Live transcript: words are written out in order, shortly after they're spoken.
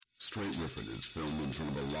Straight Riffin is filmed in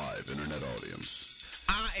front of a live internet audience.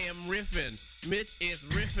 I am riffing. Mitch is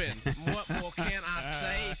riffing. What more can I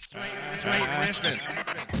say? Straight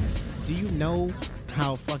riffing. Do you know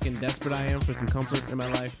how fucking desperate I am for some comfort in my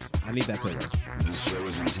life? I need that pillow. This show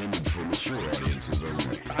is intended for mature audiences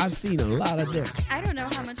only. I've seen a lot of dicks. I don't know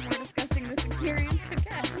how much more disgusting this experience could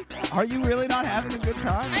get. Are you really not having a good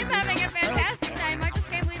time? I'm having a fantastic time. I just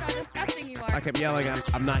can't believe how disgusting you are. I kept yelling,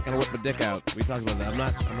 I'm not going to whip my dick out. We talked about that. I'm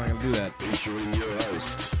not going to do that. Featuring your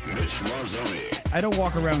host, Mitch Marzoni. I don't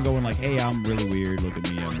walk around going like, hey, I'm really weird. Look at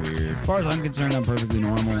me, I'm weird. As far as I'm concerned, I'm perfectly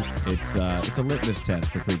normal. It's a litmus test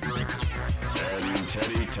for freakiness. And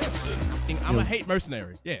Teddy Tutson. I'm a hate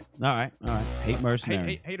mercenary. Yeah. All right. Hate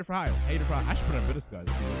mercenary. Hater for hire. Hater for hire. I should put on a disguise.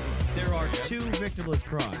 There are two victimless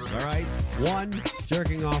crimes, all right? One,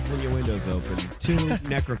 jerking off when your window's open. Two,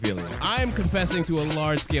 necrophilia. I'm confessing to a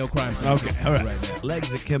large-scale crime. Okay, all right. now.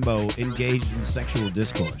 Legs akimbo, engaged in sexual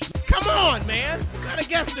discourse. Come on, man. What kind of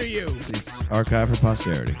guest are you? It's archived for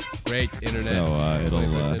posterity. Great internet.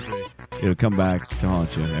 So it'll come back to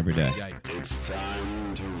haunt you every day. Yikes. It's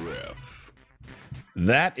time to riff.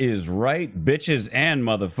 That is right, bitches and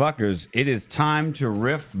motherfuckers. It is time to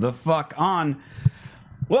riff the fuck on.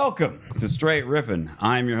 Welcome to Straight Riffin'.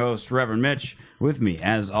 I'm your host, Reverend Mitch. With me,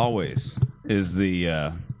 as always, is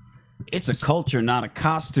the it's a culture, not a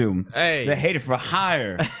costume. Hey. The hater for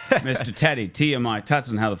hire, Mr. Teddy TMI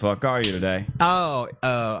Tutson. How the fuck are you today?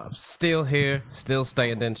 I'm still here, still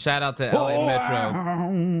staying. Then shout out to LA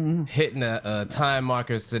Metro hitting time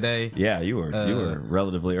markers today. Yeah, you were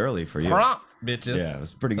relatively early for you. Prompt, bitches. Yeah, it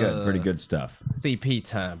was pretty good. Pretty good stuff. CP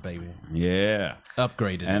time, baby. Yeah.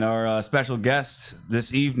 Upgraded. And our special guest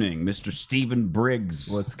this evening, Mr. Stephen Briggs.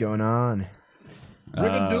 What's going on?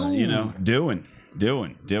 You know, doing.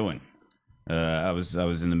 I was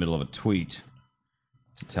in the middle of a tweet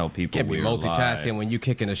to tell people Can't be we're multitasking live. when you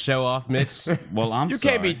kicking the show off, Mitch. Well, I'm You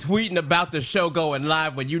sorry. can't be tweeting about the show going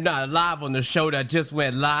live when you're not live on the show that just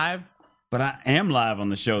went live. But I am live on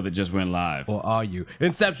the show that just went live. Or are you?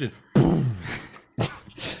 Inception.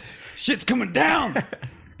 Shit's coming down.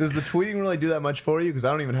 Does the tweeting really do that much for you? Because I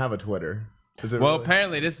don't even have a Twitter. Does it Well, really?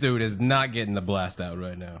 apparently this dude is not getting the blast out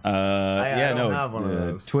right now. I don't have one of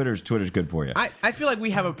those. Twitter's good for you. I feel like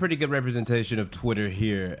we have a pretty good representation of Twitter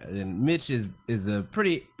here, and Mitch is you're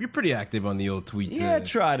pretty active on the old tweets. yeah,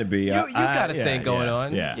 try to be. You got a thing going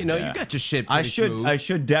on. Yeah, you know, yeah. you got your shit. I Pretty should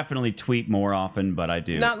smooth. definitely tweet more often, but I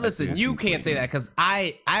do. Now I listen, do you some can't say tweeting. that because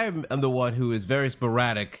I'm the one who is very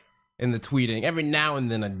sporadic in the tweeting. Every now and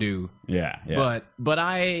then I do. Yeah. But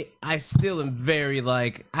I still am very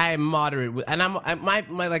like I am moderate with, and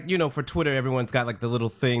my like, you know, for Twitter everyone's got like the little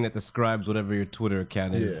thing that describes whatever your Twitter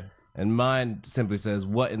account is. Yeah. And mine simply says,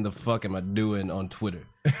 "What in the fuck am I doing on Twitter?"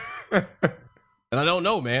 And I don't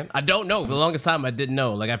know, man. I don't know. For the longest time I didn't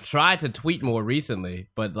know. Like I've tried to tweet more recently,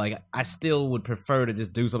 but like I still would prefer to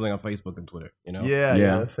just do something on Facebook than Twitter, you know? Yeah,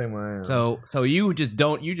 Yeah. the same way I am. So you just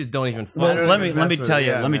don't even Well, don't let me even mess with tell it. you.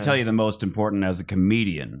 Yeah, let me man. tell you the most important as a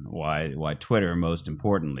comedian. Why Twitter most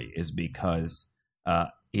importantly is because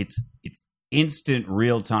it's instant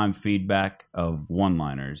real time feedback of one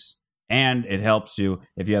liners, and it helps you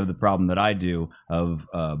if you have the problem that I do of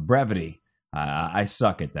brevity. I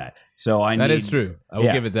suck at that, so That is true. I will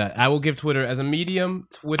Yeah. give it that. I will give Twitter as a medium.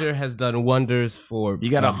 Twitter has done wonders for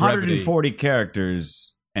You got brevity. 140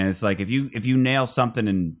 characters, and it's like if you nail something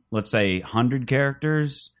in, let's say, 100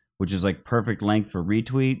 characters, which is like perfect length for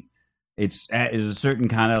retweet. It's a certain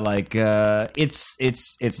kind of like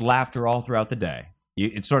it's laughter all throughout the day.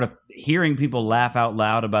 It's sort of hearing people laugh out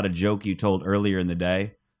loud about a joke you told earlier in the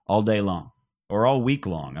day, all day long or all week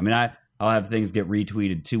long. I mean, I'll have things get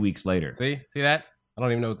retweeted 2 weeks later. See that? I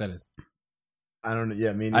don't even know what that is. I don't know.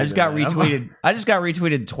 Yeah, me neither. I just got man. retweeted. I just got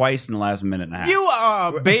retweeted twice in the last minute and a half. You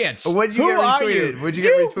are a bitch. What'd you Who get are retweeted? you? What'd you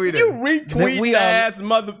get retweeted? You That we retweet are- ass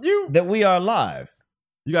mother. That we are live.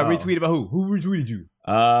 You got Oh. retweeted by who? Who retweeted you?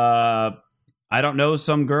 I don't know,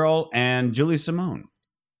 some girl and Julie Simone.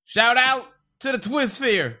 Shout out to the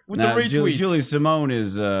Twistsphere with Now, the retweets. Julie Simone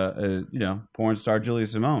is, porn star Julie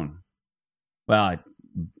Simone. Well,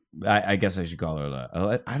 I guess I should call her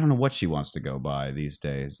that. I don't know what she wants to go by these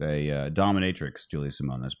days. A dominatrix, Julie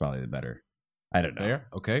Simone. That's probably the better. I don't know. There.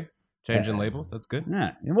 Okay. Changing Yeah. labels. That's good.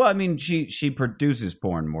 Yeah. Well, I mean, she produces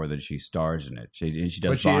porn more than she stars in it. She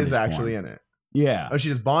does. But she bondage is actually porn. in it. Yeah. Oh, she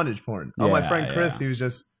does bondage porn. Oh, my Yeah, friend Chris, yeah. he was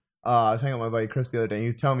just, I was hanging out with my buddy Chris the other day. And he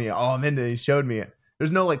was telling me, I'm into it. He showed me it.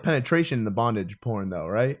 There's no like penetration in the bondage porn though,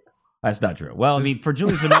 right? That's not true. Well, I mean, for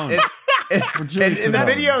Julie Simone. For Julie in the Simone.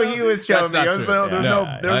 video he was showing me, That's not there was true. no,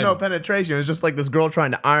 Yeah. there was No, no penetration. It was just like this girl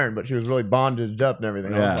trying to iron, but she was really bondaged up and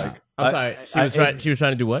everything. I was like, I'm sorry. She was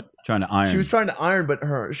trying to do what? Trying to iron. She was trying to iron, but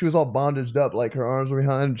she was all bondaged up, like her arms were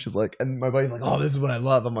behind. She's like, and my buddy's like, "Oh, this is what I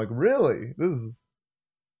love." I'm like, "Really?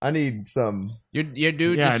 I need some." Your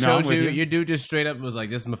dude Yeah, just no, I'm showed with you. you. Your dude just straight up was like,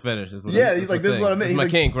 "This is my fetish." This is what He's like, "This is what I mean." This is He's my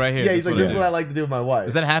like, kink right here. Yeah, he's like, "This is what I do." like to do with my wife."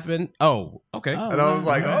 Does that happen? Oh, okay. Oh. And I was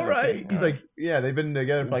like, Alright, "All right." okay, He's alright. like, "Yeah, they've been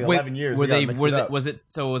together for like Wait, 11 years." Were You gotta they? mix Were it they? up. Was it?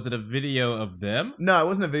 So was it a video of them? No, it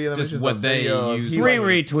wasn't a video. It was Just just what a they video of used. he Three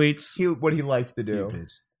like- retweets. what he likes to do.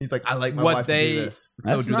 He's like, "I like my What wife they? to do this." So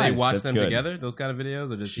That's do they nice. watch That's them good. together? Those kind of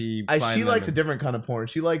videos, or does she? She find them likes a and- different kind of porn.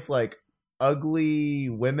 She likes like ugly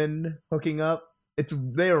women hooking up.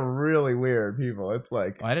 They are really weird people. It's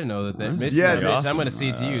like Oh, I didn't know that. That's Mitch, Yeah, Mitch, awesome. I'm going to see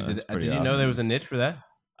it to you. That's Did pretty you know there awesome. was a niche for that?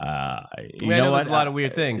 You I know know what? there's a lot of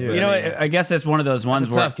weird things. Yeah. but You know I what? mean, I guess that's one of those ones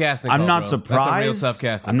that's a where tough casting. I'm call, not bro. surprised. That's a real tough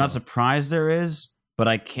casting. I'm not call. surprised there is, but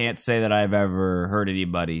I can't say that I've ever heard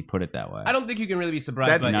anybody put it that way. I don't think you can really be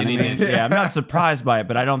surprised That- by You know what I any mean? niche. Yeah, I'm not surprised by it,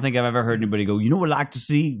 but I don't think I've ever heard anybody go, "You know what I like to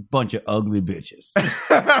see? Bunch of ugly bitches."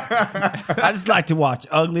 I just like to watch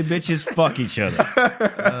ugly bitches fuck each other.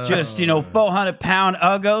 Just, 400-pound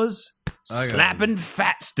uggos slapping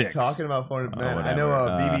fat sticks. talking about porn. Man, I whatever. know a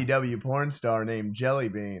BBW porn star named Jelly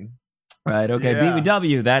Bean. Right, okay. Yeah.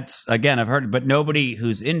 BBW, that's, again, I've heard, but nobody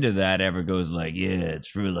who's into that ever goes like, "Yeah,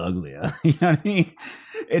 it's real ugly." Huh? You know what I mean?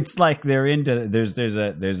 It's like they're into, there's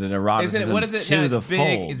an eroticism Is it? What is it? to No, the it's big.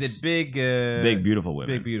 folds. Is it big? Big, beautiful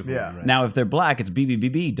women. Big, beautiful. Yeah. women, right. Now, if they're black, it's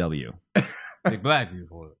BBBBW. big black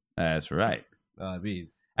beautiful. women. That's right. Bees.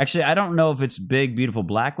 Actually, I don't know if it's big, beautiful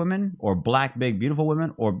black women or black, big, beautiful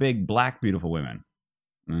women or big, black, beautiful women.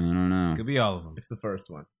 I don't know. Could be all of them. It's the first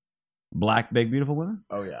one. Black, big, beautiful women?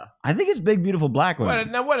 Oh yeah. I think it's big, beautiful black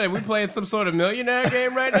women. What are we playing? Some sort of millionaire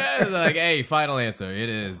game right now? It's like, hey, final answer. It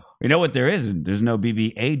is. You know what there isn't? There's no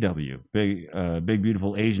BBAW, big,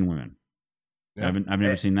 beautiful Asian women. Yeah. I've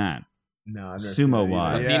never seen that. No, I've never Sumo seen it either.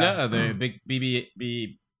 wise. Latina? Yeah. Are they big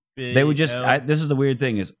BB? They would just. This is the weird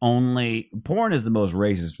thing: is only porn is the most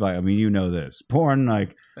racist fight. I mean, you know this. Porn,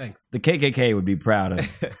 like Thanks. the KKK would be proud of.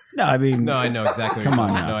 No, I mean, No, I know exactly. Come what you're on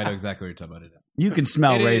talking about. now. No, I know exactly what you're talking about. you can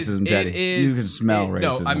smell It is- racism, it Teddy. is- You can smell racism.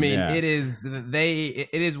 No, I mean yeah. it is. It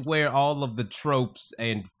is where all of the tropes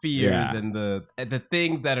and fears Yeah. and the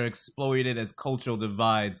things that are exploited as cultural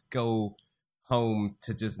divides go home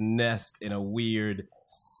to just nest in a weird,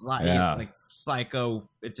 Yeah. like psycho.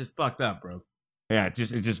 It's just fucked up, bro. Yeah, it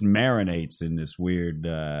just marinates in this weird,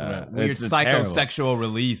 Weird it's terrible. psychosexual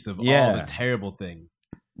release of all Yeah. the terrible things.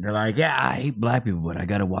 They're like, "Yeah, I hate black people, but I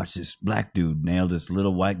gotta watch this black dude nail this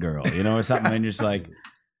little white girl," or something. And you're just like,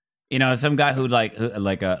 some guy who like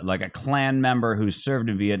a Klan member who served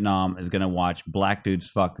in Vietnam is gonna watch black dudes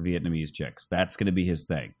fuck Vietnamese chicks. That's gonna be his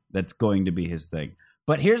thing. That's going to be his thing.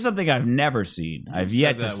 But here's something I've never seen. I've You yet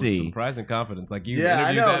said to that with see. surprising confidence, like you Yeah,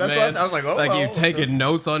 I interviewed know. that That's man, what I was like, oh, like well. you've taken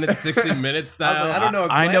notes on it, 60 Minutes I was style. like, I don't know.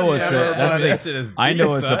 I know Klan's what's member, a- that's but the thing. That shit is I know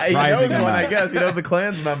deep, it's son. a he knows surprising one. I amount. guess he knows a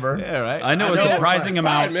Klan's member. Yeah, right. I know a know it's surprising fine.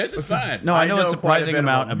 amount. Fine, Mitch, it's fine. No, I I know a know quite a surprising bit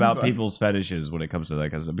amount about about them. people's fetishes when it comes to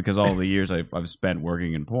that, because all the years I've spent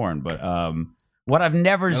working in porn. But what I've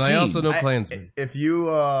never And seen. I also know I- Klansmen. If you,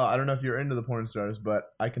 I don't know if you're into the porn stars, but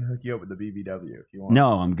I can hook you up with the BBW if you want.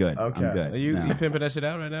 No, I'm good. Okay. I'm good. Are you, No. you pimping that shit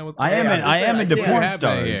out right now? What's I going am. on? Yeah, I am I into can't. porn What happened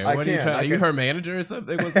stars. here? I What are you can't. trying? I Are you can- her manager or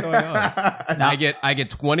something? What's going on? Now- I get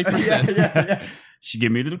 20%. yeah. She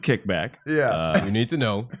gave me a little kickback. Yeah. You need to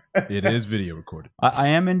know it is video recorded. I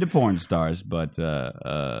am into porn stars, but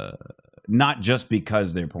not just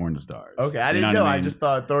because they're porn stars. Okay, I You didn't what know. I I mean? just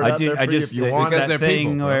thought I'd throw it out there I for you just if you it's want. Because that they're thing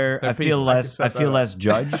people, bro. where They're I feel people. less. I I can set feel that less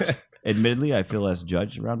judged. Admittedly, I feel less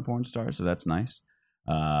judged around porn stars, so that's nice.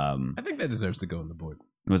 I think that deserves to go on the board.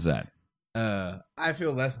 What's that? I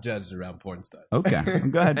feel less judged around porn stars. Okay,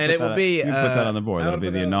 go ahead. And it will be, You put that on the board. I That'll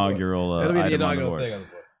wanna be put the that on the board. inaugural. It'll be the item on the inaugural board. thing on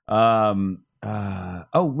the board.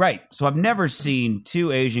 Oh, right. So I've never seen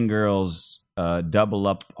two Asian girls double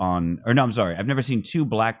up on, or no, I'm sorry. I've never seen two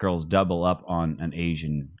black girls double up on an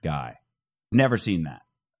Asian guy. Never seen that.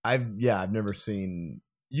 I've never seen.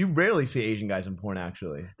 You rarely see Asian guys in porn,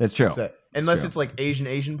 actually. That's true. So- unless true. it's like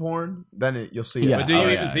Asian porn, then you'll see Yeah. it. But do you Oh,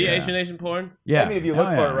 even yeah, see yeah. Asian porn? Yeah. I mean, if you look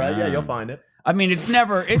for it right, you'll find it. I mean, it's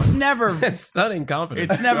never. That's stunning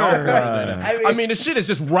confidence. It's never. I mean, the shit is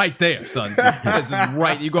just right there, son. It's just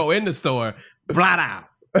right. You go in the store, blah out.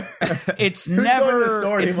 It's Who's going to the never.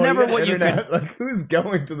 store It's anymore? never got what you internet. could. Like, who's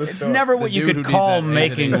going to the It's store? never what The you dude could who call needs that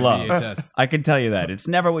making edited love. VHS. I can tell you that it's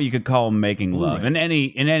never what you could call making love Blu-ray. in any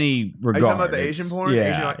Are you regard. talking about the It's- Asian porn?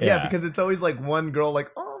 Yeah, Asian, yeah, because it's always like one girl, like,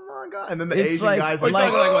 oh my god, and then the It's Asian like- guys We're are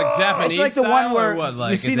talking like Japanese It's like the style one where or what?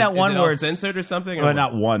 Like, you see is that it, one is it where all it's- censored or something? Or Well, what?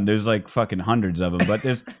 not one. There's like fucking hundreds of them. But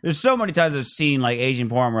there's so many times I've seen like Asian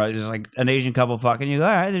porn where there's like an Asian couple fucking. You go, all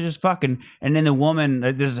right, they're just fucking, and then the woman.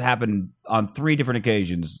 This has happened on 3 different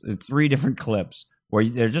occasions, 3 different clips where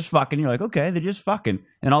they're just fucking. You're like, okay, they're just fucking,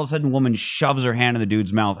 and all of a sudden, a woman shoves her hand in the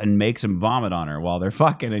dude's mouth and makes him vomit on her while they're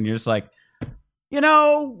fucking, and you're just like, we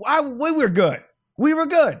were good. We were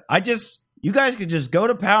good. You guys could just go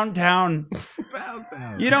to Pound Town. Pound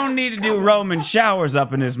Town. You don't need to do Roman showers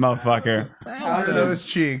up in this motherfucker. Powder those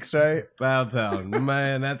cheeks, right? Pound Town.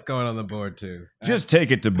 Man, that's going on the board too. Just take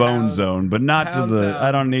it to Bone Pound- Zone, but not to Pound the. Town.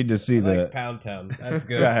 I don't need to see I the. like Pound Town. That's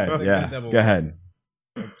good. Go ahead. That's a Yeah. good double Go ahead.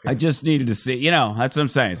 That's good. I just needed to see. That's what I'm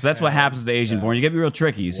saying. So that's what happens to Asian porn. You get to be real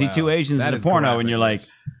tricky. You see Wow. 2 Asians That in a is porno, graphic, and you're like, Rich.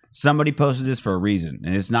 somebody posted this for a reason,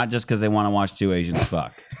 and it's not just because they want to watch 2 Asians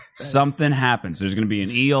fuck. Something happens. There's going to be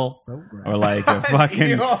an eel. So graphic. Or like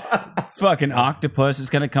a fucking octopus is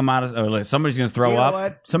going to come out, or like somebody's going to throw You know up.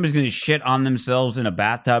 what? Somebody's going to shit on themselves in a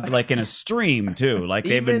bathtub, like in a stream too. Like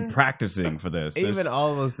they've been Even- practicing for this. Even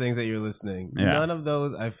all those things that you're listening, Yeah. none of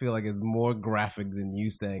those I feel like is more graphic than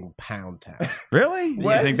you saying Pound Town. Really?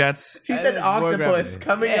 What? You think that's? He That said is more octopus graphic.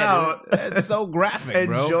 coming Yeah, out dude, It's so graphic, and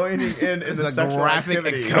bro. joining in It's the a sexual graphic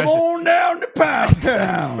activity. expression. Come on down to Pound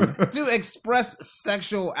Town. To express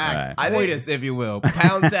sexual act, Right. coitus, if you will.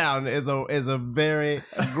 Pound Town is a very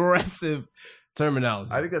aggressive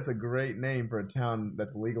terminology. I think that's a great name for a town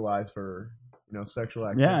that's legalized for sexual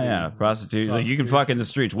activity. Yeah. Prostitute. Like, you can fuck in the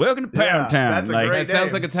streets. Welcome to Yeah, Pound Town. that's a Like, great That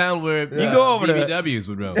sounds name. like a town where You go over to- BBWs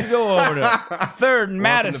would roam. you go over to 3rd and Welcome to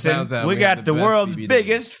Madison. Pound Town. We We have got the the best world's BBW.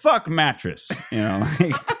 biggest fuck mattress.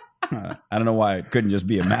 Like, I don't know why it couldn't just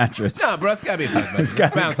be a mattress. No, bro, it's gotta be a fuck, man. It's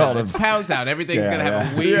gotta be Pound called Town. a- It's Pound Town. Everything's Yeah, gonna have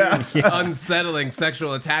yeah. a weird, Yeah. unsettling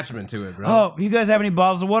sexual attachment to it, bro. Oh, you guys have any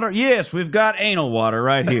bottles of water? Yes, we've got anal water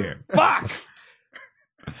right here. Fuck.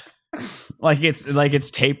 Like it's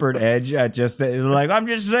tapered edge. I'm just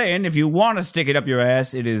saying, if you want to stick it up your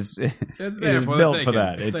ass, it is It's it there is for the built taking. for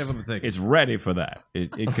that. It's there for the taking. It's ready for that.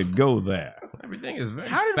 It could go there. Everything is very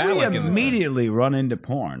How did phallic we in this immediately run into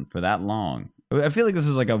porn for that long? I feel like this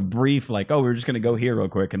was like a brief, we're just going to go here real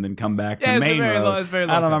quick and then come back Yeah, to it's a main very road. long- it's very I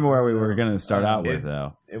long don't remember time. where we were going to start out with,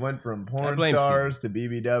 though. It went from I porn blame stars to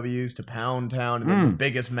BBWs to Pound Town and then the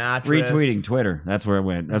biggest mattress. Retweeting Twitter. That's where it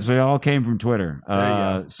went. That's where it all came from Twitter. There you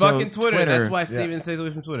go. So Fucking Twitter. That's why Steven stays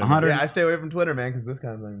away from Twitter. 100 Yeah, I stay away from Twitter, man, because this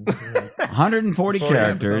kind of thing. 140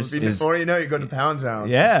 characters is... Before you know, you go to Pound Town.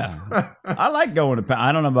 Yeah. I like going to Pound.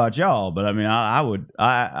 I don't know about y'all, but I mean, I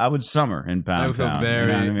would summer in I Pound would feel Town. very. You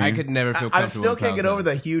know what I mean? I could never feel I comfortable. still in can't Pound get Town. over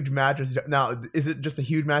the huge mattress. Now, is it just a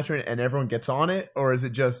huge mattress and everyone gets on it, or is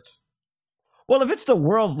it just? Well, if it's the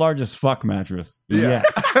world's largest fuck mattress, Yeah.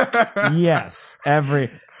 yes, every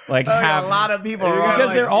half A lot of people are You on gotta,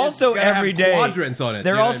 because they're you also gotta have every day- quadrants on it.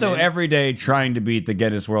 They're you know also what I mean? every day trying to beat the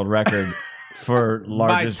Guinness World Record for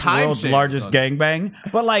world's timeshares largest on it. gangbang,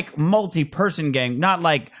 but like multi-person gang, not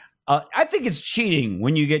like. I think it's cheating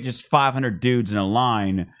when you get just 500 dudes in a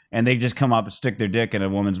line and they just come up and stick their dick in a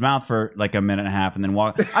woman's mouth for like a minute and a half and then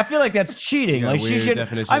walk. I feel like that's cheating. You got a Like she weird should.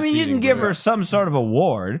 definition I of mean, you cheating, can give bro. her some sort of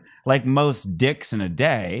award, like most dicks in a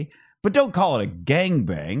day, but don't call it a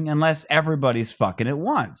gangbang unless everybody's fucking at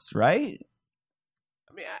once, right?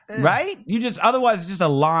 I mean, Right? You just otherwise it's just a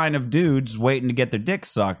line of dudes waiting to get their dick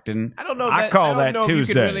sucked, and I don't know. I That, call I don't that know if you could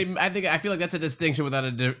Tuesday. Really, I feel like that's a distinction without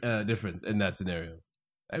a difference in that scenario.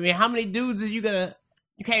 I mean, how many dudes are you gonna?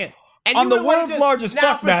 You can't. And On you the would wanna world's just- largest now,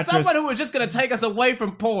 fuck for mattress. someone who was just gonna take us away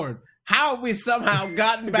from porn, how have we somehow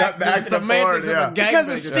gotten back, Got back to to the semantics porn, yeah. of a gangbang? Because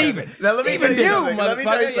of Steven. Now, let me Steven, tell you you, something. Let me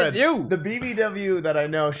tell you motherfucker, something. you. The BBW that I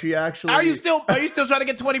know, she actually. Are you still trying to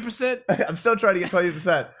get 20%? I'm still trying to get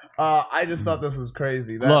 20%. I just thought this was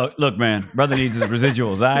crazy. That, look, man, brother needs his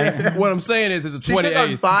residuals. I What I'm saying is, it's a she took 28.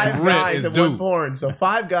 on 5 Rent guys is at due. one porn, so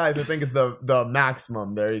 5 guys I think is the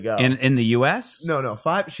maximum. There you go. in the U.S. No,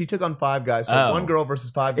 5. She took on 5 guys, so Oh. one girl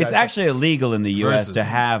versus 5 guys. It's actually illegal in the U.S. Versus. to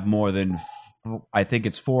have more than I think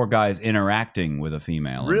it's 4 guys interacting with a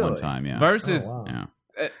female at one Really? time. Yeah, Versus, Oh, wow.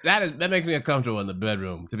 yeah. that makes me uncomfortable in the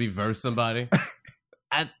bedroom to be verse somebody.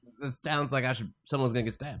 That sounds like someone's gonna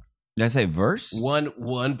get stabbed. Did I say verse? One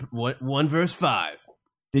verse 5.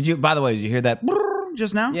 Did you? By the way, did you hear that brrrr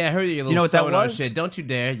just now? Yeah, I heard you. Little You know what that sonar was? Shit. Don't you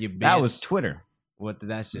dare, you bitch. That was Twitter. What did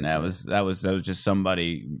that shit? That say? was just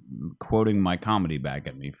somebody quoting my comedy back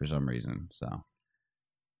at me for some reason. So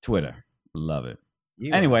Twitter, love it.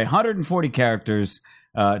 You- Anyway, 140 characters.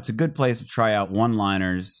 It's a good place to try out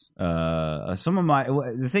one-liners. Some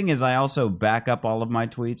of the thing is, I also back up all of my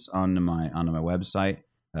tweets onto my website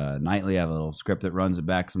nightly. I have a little script that runs it,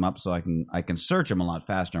 backs them up, so I can search them a lot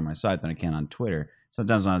faster on my site than I can on Twitter.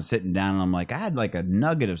 sometimes when I'm sitting down and I'm like, I had like a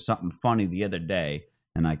nugget of something funny the other day,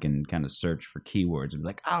 and I can kind of search for keywords and be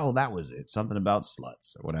like, oh, that was it. Something about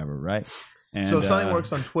sluts or whatever, right? And, So if something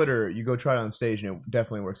works on Twitter, you go try it on stage, and it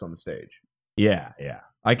definitely works on the stage. Yeah.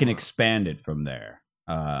 I can expand it from there.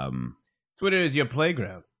 Twitter is your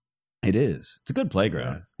playground. It is. It's a good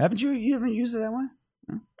playground. Yes. Haven't you ever used it that way?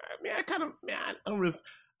 I mean, I don't really.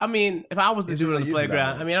 I mean, if I was to He's do it on really the using that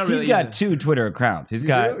playground, one. I mean, I really. He's got 2 Twitter accounts. He's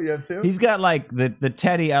got. You have two? He's got like the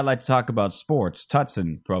Teddy I like to talk about sports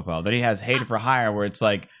Tutson profile. Then he has Hate for Hire, where it's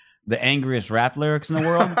like the angriest rap lyrics in the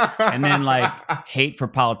world, and then like hate for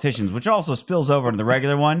politicians, which also spills over into the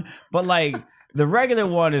regular one. But like the regular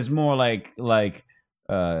one is more like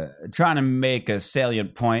trying to make a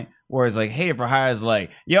salient point, whereas like Hate for Hire is like,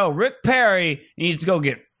 yo, Rick Perry needs to go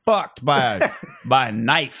get fucked by a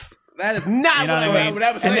knife. That is not You know what what I I mean? would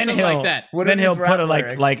ever say And then something he'll- like that. What Then are he'll these put rap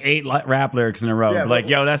like lyrics? 8 rap lyrics in a row. Yeah, Like, but-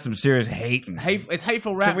 yo, that's some serious hating. It's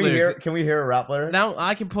hateful rap Can we lyrics. hear a rap lyric? Now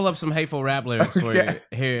I can pull up some hateful rap lyrics for Okay.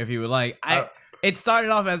 you here if you would like. It started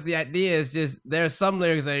off as the idea is just there's some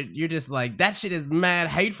lyrics that you're just like that shit is mad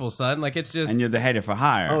hateful, son. Like it's just And you're the hater for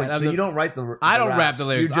hire. Oh, And I'm so the- you don't write the I don't raps. rap the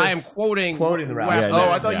lyrics. You're just I am quoting the rap. Yeah, Oh,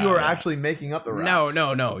 I thought yeah, you were yeah. actually making up the rap.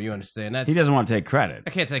 No. You understand? That's He doesn't want to take credit. I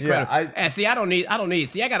can't take Yeah, credit. And see, I don't need.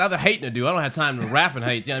 See, I got other hating to do. I don't have time to rap and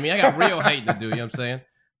hate. You know what I mean? I got real hating to do. You know what I'm saying?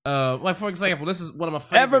 Like for example, this is one of my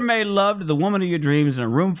favorite. Ever made love to the woman of your dreams in a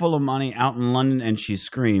room full of money out in London, and she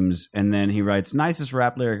screams, and then he writes, nicest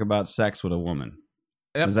rap lyric about sex with a woman.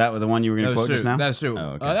 Yep. Is that the one you were going to That quote was just true. now? That's true. Oh,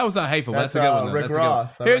 okay. That was not hateful. But That's, that's a good one. Though. Rick That's a good one.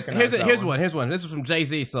 Ross. I Here's recognize that Here's one. This is from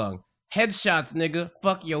Jay-Z song. Headshots, nigga.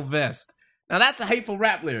 Fuck your vest. Now that's a hateful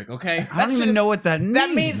rap lyric. Okay. I don't even know what that means. That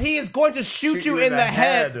means he is going to shoot you in the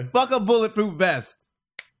head. Fuck a bulletproof vest.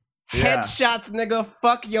 Yeah. Headshots, nigga.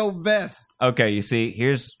 Fuck your vest. Okay, you see,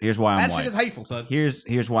 here's why I'm That white. shit is hateful, son. Here's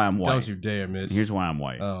why I'm white. Don't you dare, Mitch. Here's why I'm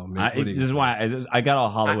white. Oh, Mitch. what do you This is say? why I got all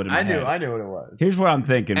Hollywood in my I head. knew what it was. Here's what I'm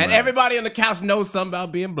thinking. And right? everybody on the couch knows something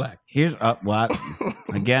about being black. Here's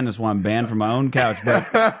again, that's why I'm banned from my own couch. But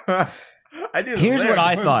I do. the here's what lyric,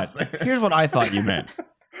 I what thought. was it? Here's what I thought you meant.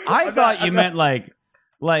 I thought you meant like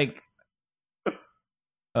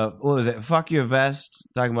what was it? Fuck your vest.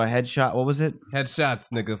 Talking about headshot. What was it?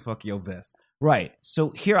 Headshots, nigga. Fuck your vest. Right.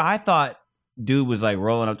 So here I thought dude was like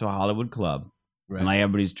rolling up to a Hollywood club. Right. And like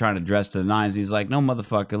everybody's trying to dress to the nines. He's like, no,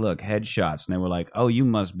 motherfucker, look, headshots. And they were like, oh, you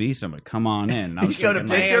must be somebody. Come on in. And I He was showed a thinking,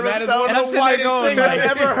 like, picture of that is himself. one And I'm of the sitting there whitest going, things like,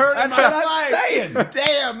 I've ever heard in that's what my I'm life. saying.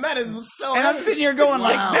 Damn, that is so. And I'm sitting here going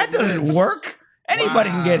like, Wow, that doesn't Mitch. work. Anybody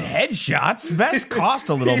can get Wow. headshots. Vests cost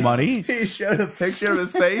a little money. He showed a picture of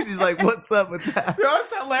his face. He's like, "What's up with that?" Yo,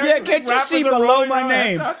 it's hilarious. Yeah, to can't think you rappers see are below rolling my around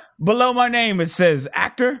name? headshots. Below my name, it says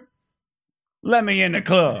actor. Let me in the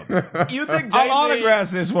club. You think I'll Jay-Z,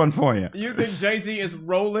 autograph this one for you. You think Jay-Z is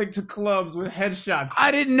rolling to clubs with headshots?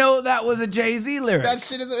 I didn't know that was a Jay-Z lyric. That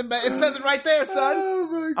shit is. It says it right there, son.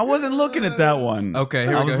 Oh I wasn't looking at that one. Okay,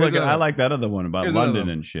 here I we was go. Here's looking. I another- like that other one about Here's another London one.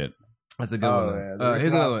 and shit. That's a good Oh, one. yeah, Though. the Rick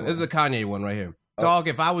Here's another Ross one. This is a Kanye one right here. Oh. Dog,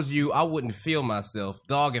 if I was you, I wouldn't feel myself.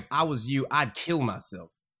 Dog, if I was you, I'd kill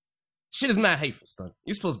myself. Shit is mad hateful, son.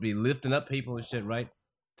 You're supposed to be lifting up people and shit, right?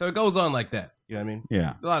 So it goes on like that. You know what I mean?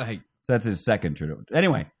 Yeah. A lot of hate. So that's his second Twitter.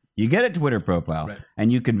 Anyway, you get a Twitter profile, Right.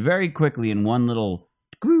 and you can very quickly in one little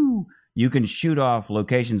you can shoot off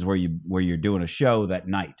locations where you're doing a show that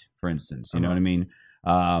night, for instance. You know what I mean?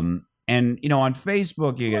 And you know, on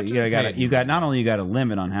Facebook, you got not only you got a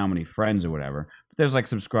limit on how many friends or whatever, but there's like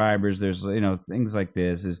subscribers. There's things like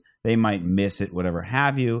this is they might miss it, whatever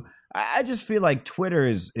have you. I just feel like Twitter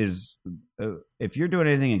is if you're doing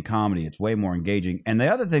anything in comedy, it's way more engaging. And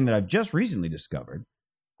the other thing that I've just recently discovered,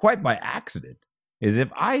 quite by accident, is if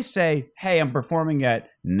I say, hey, I'm performing at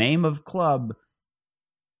name of club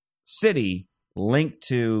city, link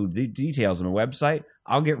to the details on a website,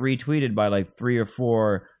 I'll get retweeted by like 3 or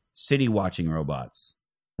 4 city watching robots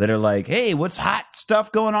that are like, hey, what's hot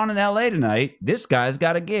stuff going on in LA tonight? This guy's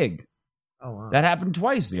got a gig. Oh wow. That happened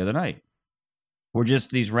twice the other night. Or just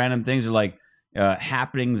these random things are like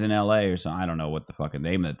happenings in LA or something. I don't know what the fucking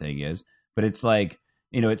name of the thing is, but it's like,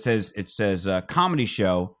 it says comedy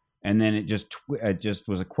show. And then it just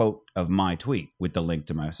was a quote of my tweet with the link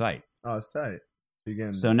to my site. Oh, it's tight.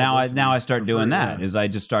 So now I start doing that. Yeah. Is I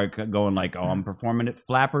just start going like, oh, I'm performing at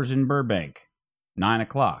Flappers in Burbank,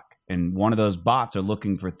 9:00, and one of those bots are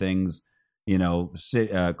looking for things,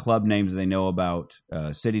 club names they know about,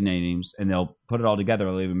 city names, and they'll put it all together.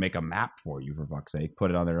 They'll even make a map for you, for fuck's sake,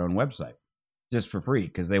 put it on their own website just for free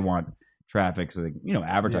because they want traffic, so they,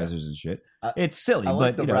 advertisers and shit. It's silly, I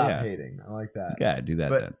like but the rap hating. I like that. you gotta do that.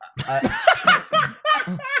 But Then.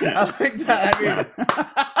 I like that. I mean,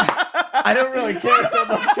 I don't really care so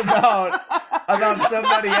much about about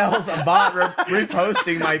somebody else, a bot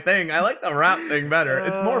reposting my thing. I like the rap thing better.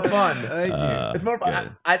 It's more fun. Thank you. It's more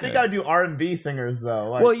fun. I think I'd do R&B singers though.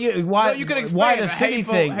 Like, Well, you could explain why the the city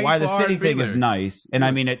hateful- thing. Why the hateful city R&B thing lyrics. is nice, and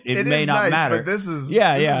I mean it it may is not nice, matter. But this is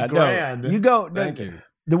grand. No, You go. Thank you.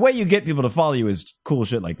 The way you get people to follow you is cool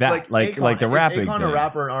shit like that, like Akon, the rapping. Akon thing. a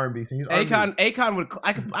rapper and R&B singer. He's R&B. Akon would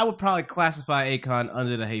I would probably classify Akon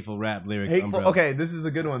under the hateful rap lyrics Hateful. umbrella. Okay, this is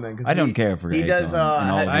a good one then. 'Cause I don't care for he Akon does. and all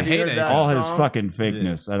have his- you I hate heard that all his song? fucking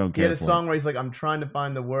fakeness. I don't He care. had a for song where he's like, I'm trying to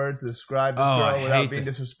find the words to describe this Oh, girl I without hate being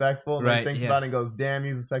that. disrespectful. And Right, then thinks yeah. about it and goes, damn,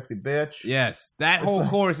 he's a sexy bitch. Yes, that whole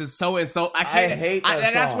chorus is so insult. I hate that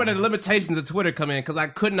and that's where the song. limitations of Twitter come in because I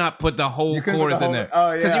could not put the whole You couldn't put chorus the in whole- there.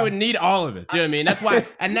 oh, Because yeah. you would need all of it. Do you know what I mean? That's why,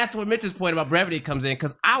 and that's where Mitch's point about brevity comes in.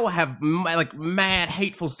 Because I will have like mad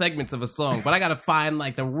hateful segments of a song, but I gotta find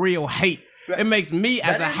like the real hate. It makes me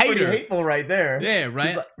as a That is pretty hater. hateful right there. Yeah, right.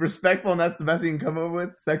 He's like, respectful, and that's the best you can come up with.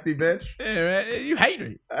 Sexy bitch. Yeah, right. You hate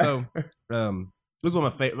me. So, this is one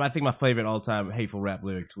of my favorite. I think my favorite all time hateful rap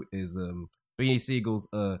lyric is Beanie Siegel's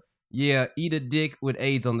 "Yeah, eat a dick with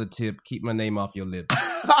AIDS on the tip. Keep my name off your lips.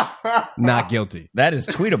 Not guilty." that is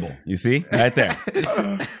tweetable. You see, right there.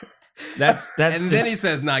 That's And just, then he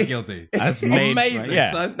says not guilty. that's made, Amazing,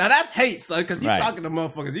 yeah. son. Now that's hate, son, because you Right. talking to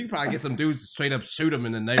motherfuckers. You can probably get some dudes to straight up shoot them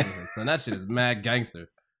in the neighborhood, son. That shit is mad gangster.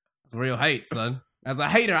 It's real hate, son. As a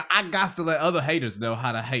hater, I got to let other haters know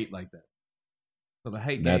how to hate like that. So the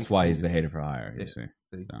hate. That's game why he's continues. the hater for hire. You Yeah.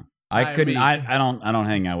 see, See? so, I couldn't. mean- I don't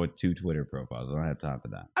hang out with 2 Twitter profiles. I don't have time for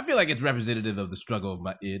that. I feel like it's representative of the struggle of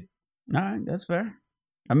my id. All right, that's fair.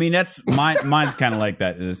 I mean, that's mine. Mine's kind of like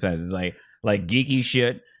that in a sense. It's like geeky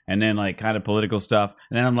shit, and then like kind of political stuff,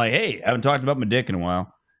 and then I'm like, hey, I haven't talked about my dick in a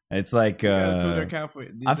while. It's like Twitter account for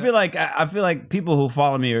it. I feel like people who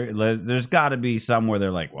follow me there's got to be somewhere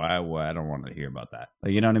they're like, well, I don't want to hear about that.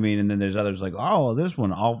 Like, you know what I mean? And then there's others like, oh, this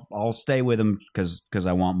one, I'll stay with them because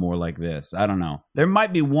I want more like this. I don't know. There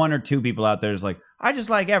might be 1 or 2 people out there that's like, I just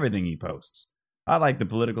like everything he posts. I like the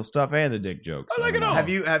political stuff and the dick jokes. I like don't it know.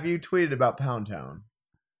 all. Have you tweeted about Pound Town?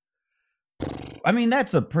 I mean,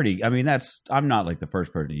 I'm not like the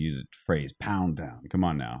first person to use the phrase pound town. Come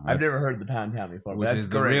on now. I've That's- never heard the Pound Town before. which That's is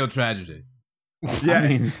the great. real tragedy. Yeah. I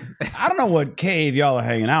mean, I don't know what cave y'all are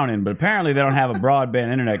hanging out in, but apparently they don't have a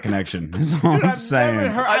broadband internet connection. That's all I'm saying.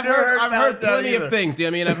 I've I've never heard heard Pound Town plenty either. of things. You know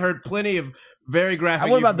what I mean? I've heard plenty of very graphic.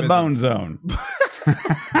 What about the Bone euphemisms. Zone?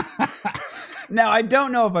 Now, I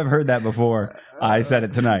don't know if I've heard that before. I said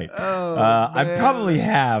it tonight. Oh, I man. probably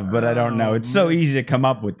have, but I don't know. Oh, It's so man. easy to come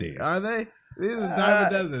up with these. Are they? These are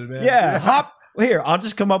diamond desert, man. Yeah, hop. Here, I'll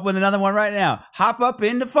just come up with another one right now. Hop up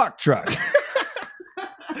in the fuck truck.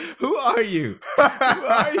 Who are you? Who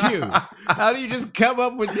are you? How do you just come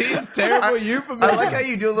up with these terrible euphemisms? I like how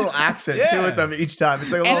you do a little accent too Yeah. with them each time.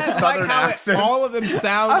 It's like a And little I southern like how accent. all of them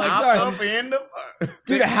sound I'm like sorry. some Up in the-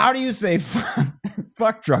 Dude, how do you say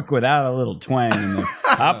fuck truck without a little twang in there?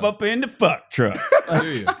 Hop up in the fuck truck. do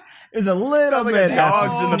you? There's a little Sounds like a bit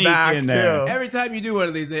dog's of in the sneak back, in there. too. Every time you do one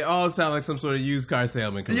of these, they all sound like some sort of used car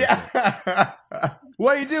salesman commercial. Yeah.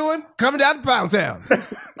 What are you doing? Coming down to Pound Town.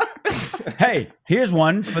 Hey, here's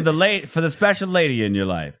one for the special lady in your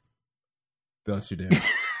life. Don't you dare.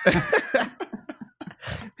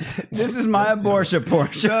 This is my abortion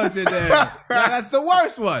portion. Don't you dare. No, that's the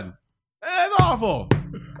worst one. That's awful.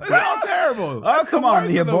 That's all terrible. Oh, That's come the on.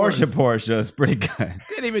 worst The of abortion worst. portion is pretty good.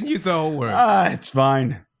 Didn't even use the whole word. It's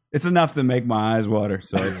fine. It's enough to make my eyes water,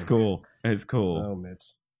 so it's cool. It's cool. Oh, Mitch.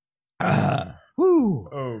 Woo.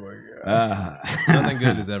 Oh my god. Nothing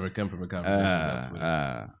good has ever come from a conversation about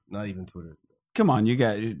Twitter. Not even Twitter itself. Come on, you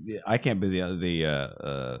got. I can't be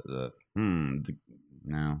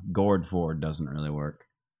no. Gourd Ford doesn't really work.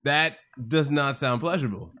 That does not sound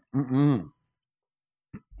pleasurable. Mm-mm.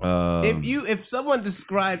 If someone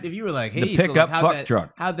described, if you were like, hey, The so pickup like, fuck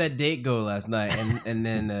truck. how'd that date go last night? And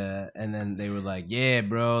then they were like, yeah,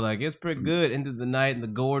 bro, like it's pretty good into the night in the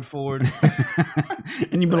Gourd Ford.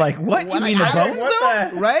 And you'd be like, "What? You mean the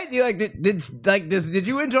bone zone?" Right? You like did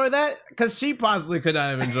you enjoy that? Because she possibly could not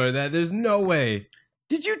have enjoyed that. There's no way.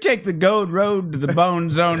 Did you take the Gold Road to the Bone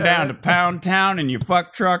Zone down to Pound Town in your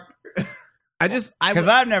fuck truck? Because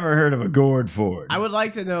I've never heard of a Gourd Ford. I would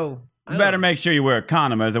like to know. You better make sure you wear a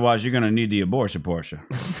condom, otherwise you're going to need the abortion portion.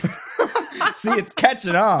 See, it's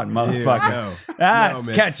catching on, motherfucker. It's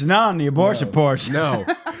catching on, the abortion portion. No.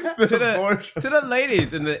 to the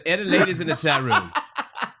ladies in the chat room.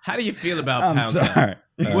 How do you feel about I'm Pound sorry.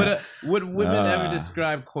 Town? Would women ever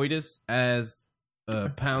describe coitus as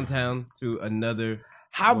Pound Town to another?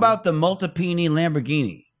 How about the Multipini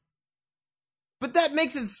Lamborghini? But that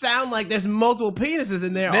makes it sound like there's multiple penises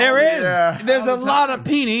in there. There is. Yeah. There's All a the lot time. of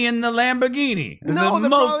peenie in the Lamborghini. There's No, a there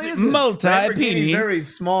probably isn't. Lamborghini's multi-peenie. very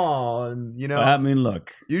small, and I mean,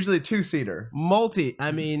 look. usually 2-seater.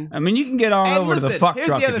 I mean, you can get on And over to the listen, fuck here's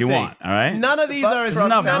truck the if other you thing. want, all right? none of these Fuck are as truck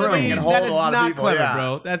enough none of room. these, Can hold that a is lot of not people, clever, yeah.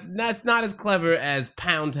 bro. That's not as clever as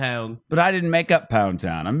Pound Town. But I didn't make up Pound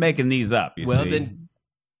Town. I'm making these up, you Well, see. then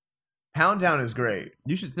Pound Town is great.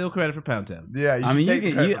 you should steal credit for Pound Town. Yeah, you I should mean, take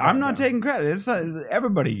the credit for I'm Pound not Town. taking credit. It's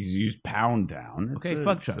everybody's used Pound Town. Okay,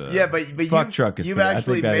 fuck truck. Yeah, but fuck you, truck is you've fair. I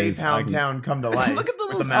actually think that made is- I Pound can- Town come to life. Look at the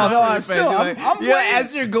little With smile mouth. Although on I your face. still- You're I'm like, yeah, waiting.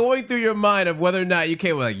 as you're going through your mind of whether or not you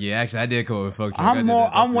came, like, yeah, actually, I did go with fuck truck. I did I'm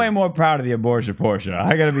that. That's way me. more proud of the abortion Porsche.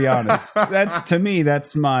 I got to be honest. To me,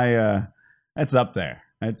 that's my that's up there.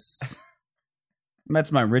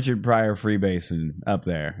 That's my Richard Pryor freebasing up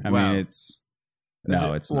there. I Wow. mean, it's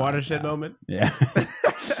not. Watershed No. moment. Yeah.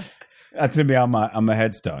 That's gonna be on my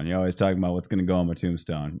headstone. You're always talking about what's gonna go on my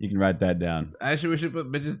tombstone. You can write that down. Actually, we should put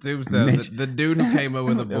Mitch's tombstone. Mitch. The dude who came up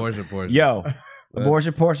with abortion Porsche. Yo,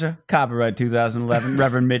 abortion Porsche, copyright 2011,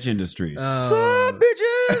 Reverend Mitch Industries. Oh. Sup,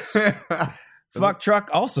 bitches? Fuck truck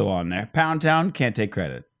also on there. Pound Town can't take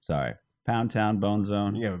credit. Sorry, Pound Town, Bone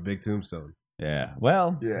Zone. You have a big tombstone. Yeah.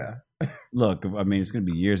 Well, Yeah. look. I mean, it's gonna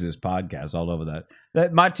be years of this podcast all over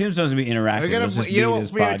that. My tombstone's gonna be interactive. We're Let's gonna, just you do know,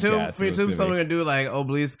 this for your, podcast. for your It's gonna tombstone, be- we're gonna do like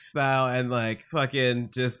obelisk style and like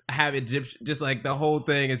fucking just have Egyptian, just like the whole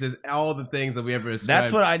thing is just all the things that we ever.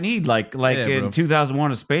 That's what I need. Like Yeah, in bro.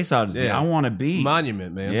 2001: A Space Odyssey. Yeah. I want to be.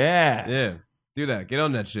 monument, man. Yeah. yeah. Do that. Get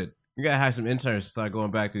on that shit. You gotta have some interns to start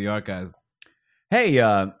going back to the archives. Hey,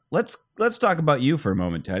 let's talk about you for a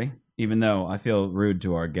moment, Teddy. Even though I feel rude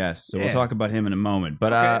to our guest, so we'll Yeah. talk about him in a moment.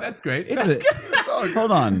 But Okay, that's great. it's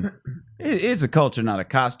hold on. It's a culture, not a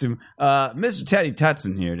costume. Mr. Teddy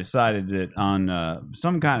Tutson here decided that on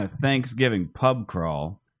some kind of Thanksgiving pub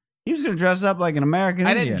crawl, he was going to dress up like an American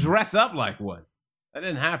I Indian. didn't dress up like one. That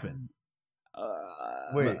didn't happen.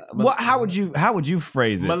 Wait. How would you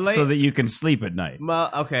phrase it Malay- so that you can sleep at night?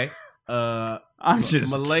 Okay. I'm just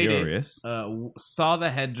my lady, curious. Saw the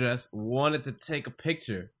headdress, wanted to take a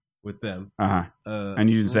picture with them. Uh-huh. And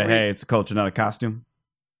you didn't say, "Hey, it's a culture, not a costume."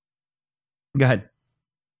 Go ahead.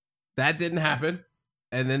 That didn't happen,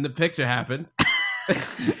 and then the picture happened.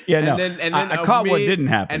 Yeah, And no. then I caught what didn't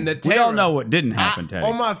happen. and the we all terror. know what didn't happen, Teddy.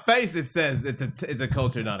 On my face, it says it's a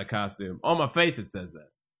culture, not a costume. On my face, it says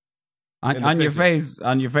that. in the on your picture. face,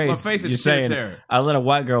 My face you're is sheer saying, terror. I let a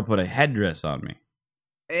white girl put a headdress on me.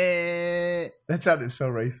 That sounded so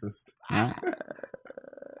racist. Huh?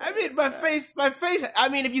 I mean, my face. I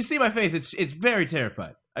mean, if you see my face, it's very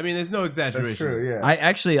terrified. I mean, there's no exaggeration. That's true,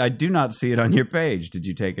 yeah. I do not see it on your page. Did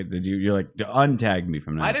you take it? You're like, untag me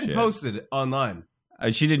from that I didn't shit. post it online.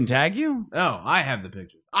 She didn't tag you? No, I have the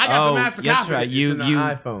picture. I got the master that's copy. right. It's You in the you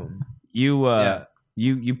iPhone. you Yeah.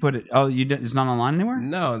 you put it. Oh, it's not online anywhere.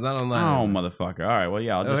 No, it's not Oh, online. motherfucker! All right. Well,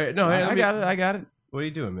 yeah. I'll Oh, just, here- no, here, let I me- got it. I got it. What are you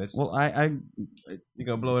doing, Mitch? Well, I You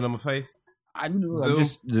gonna blow it on my face? I'm Zoom?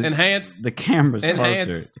 just Enhance? the camera's Enhance.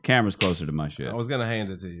 closer. The camera's closer to my shit. I was gonna hand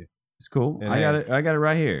it to you. It's cool. I got Enhance. it. I got it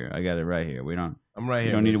right here. We don't. I'm right You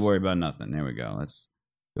here. don't need to Mitch. worry about nothing. There we go. Let's.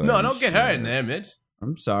 Go No, ahead and don't get her share in it. there, Mitch.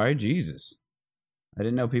 I'm sorry, Jesus. I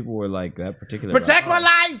didn't know people were like that particular. Protect my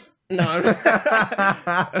life. No.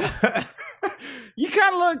 You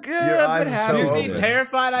kind of look Your a eyes bit are happy. so you see open.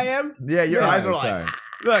 terrified I am? Yeah, your Yeah, eyes are sorry. like.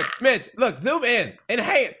 Look, Mitch. Look, zoom in.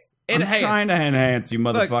 Enhance. I'm Enhance. trying to enhance you,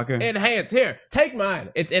 Look, motherfucker. enhance. Here, take mine.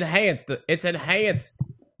 It's enhanced. It's enhanced.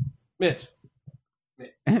 Mitch.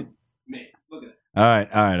 Mitch. Look at it. All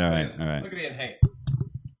right. Look at the enhanced.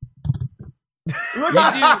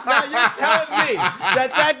 Now you're telling me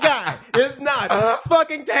that guy is not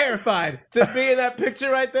fucking terrified to be in that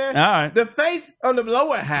picture right there? All right. The face on the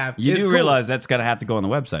lower half You is do cool. realize that's got to have to go on the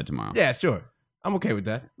website tomorrow. Yeah, sure. I'm okay with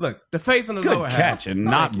that. Look, the face on the Good lower catch, half. and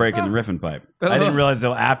not breaking the riffing pipe. The I didn't little- realize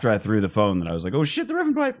until after I threw the phone that I was like, "Oh shit, the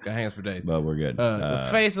riffing pipe." Got hands for days. But we're good. The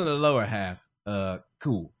face on the lower half,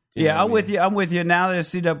 cool. You know Yeah, what I I'm mean? with you. I'm with you. Now that I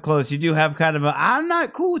see it up close, you do have kind of a. I'm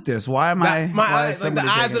not cool with this. Why am I? My why eyes, is like the somebody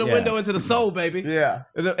eyes of taking- the yeah. window into the soul, baby. Yeah.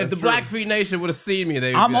 If That's the true. Blackfeet Nation would have seen me,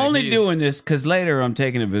 they would I'm be like, only "Yeah." doing this because later I'm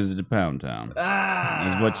taking a visit to Pound Town.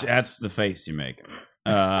 Ah. That's the face you're making.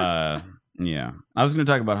 Yeah. I was going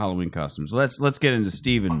to talk about Halloween costumes. Let's get into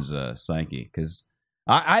Steven's psyche because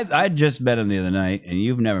I just met him the other night, and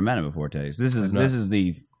you've never met him before, Teddy. So this is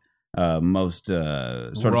the most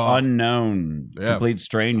sort Raw. of unknown, Yeah. complete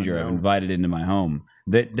stranger I've Unknown. invited into my home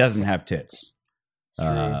that doesn't have tits.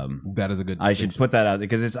 That is a good. I should distinction. put that out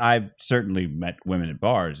because I've certainly met women at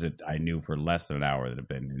bars that I knew for less than an hour that have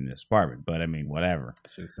been in this apartment. But I mean, whatever.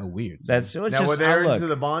 Shit's so weird. That's so it's Now, just were they look. into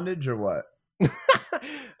the bondage or what?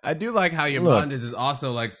 I do like how your Look, bondage is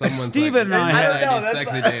also like someone's Steven like, and I don't know, 90s that's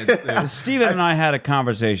sexy like- dance too. Steven and I had a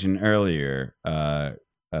conversation earlier. I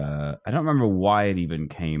don't remember why it even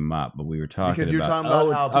came up, but we were talking Because you're about. talking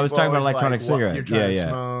about how I was talking about people always, electronic like, what cigarette. you're trying to Yeah.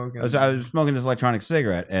 smoke I was smoking this electronic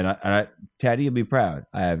cigarette, and Taddy, you'll be proud.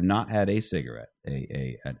 I have not had a cigarette,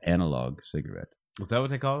 an analog cigarette. Is that what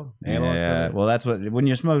they call them? Analog Yeah, cigarette? well, that's what when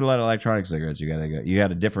you're smoking a lot of electronic cigarettes, you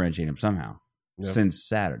gotta differentiate them somehow. Yep. Since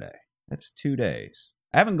Saturday, that's 2 days.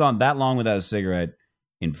 I haven't gone that long without a cigarette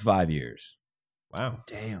in 5 years. Wow.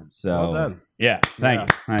 Damn. So Well done. Yeah, thank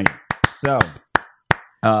you. So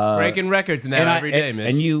Breaking records now every day,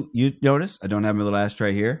 Mitch. And you notice I don't have my little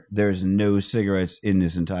ashtray here. There's no cigarettes in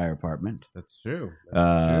this entire apartment. That's true.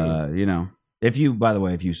 That's true. You know, if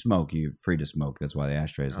you smoke, you're free to smoke. That's why the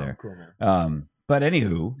ashtray is there. Cool, man. But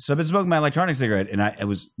anywho, so I've been smoking my electronic cigarette, and it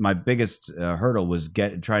was my biggest hurdle was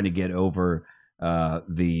trying to get over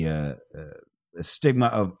the stigma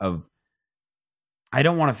of. I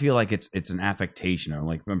don't want to feel like it's an affectation or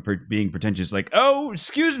like I'm being pretentious. Like, oh,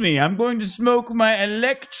 excuse me, I'm going to smoke my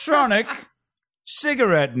electronic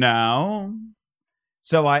cigarette now.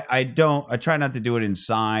 So I try not to do it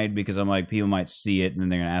inside because I'm like, people might see it and then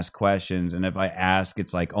they're going to ask questions. And if I ask,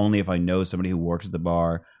 it's like only if I know somebody who works at the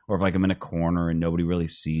bar or if like I'm in a corner and nobody really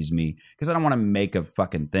sees me because I don't want to make a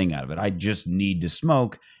fucking thing out of it. I just need to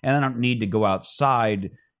smoke and I don't need to go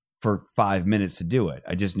outside for 5 minutes to do it.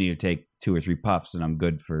 I just need to take 2 or 3 puffs and I'm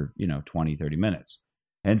good for, 20, 30 minutes.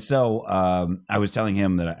 And so I was telling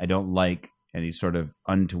him that I don't like any sort of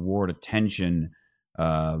untoward attention,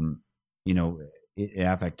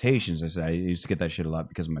 affectations. I said I used to get that shit a lot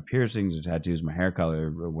because of my piercings or tattoos, my hair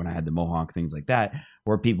color, or when I had the mohawk, things like that,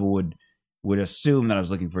 where people would assume that I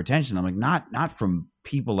was looking for attention. I'm like, not from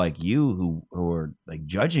people like you who are like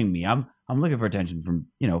judging me. I'm looking for attention from,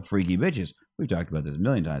 freaky bitches. We've talked about this a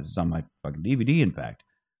million times. It's on my fucking DVD, in fact.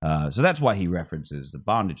 So that's why he references the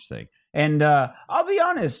bondage thing. And I'll be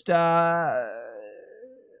honest. How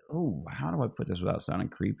do I put this without sounding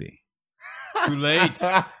creepy? Too late.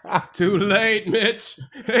 Too late, Mitch.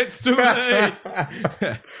 It's too late.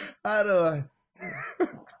 How do I?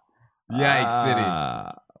 Yikes City.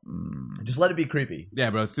 Just let it be creepy.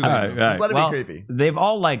 Yeah, bro, it's too late. All right. Just let it be creepy. They've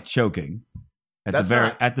all liked choking. At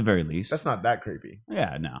the very least. That's not that creepy.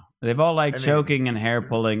 Yeah, no. They've all liked choking and hair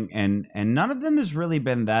pulling, and none of them has really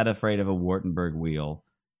been that afraid of a Wartenberg wheel.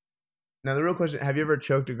 Now, the real question, have you ever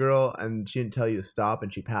choked a girl and she didn't tell you to stop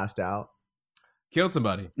and she passed out? Killed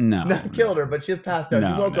somebody. No. Not killed her, but she just passed out.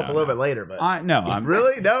 No, she woke up a little bit later. But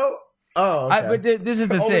really? No? Oh, okay. But this is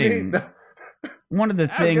the Only thing. me? One of the I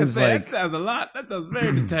was gonna things, say, like... that sounds a lot. That sounds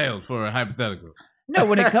very detailed for a hypothetical. No,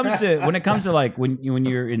 when it comes to like when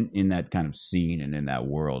you're in that kind of scene and in that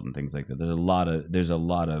world and things like that, there's a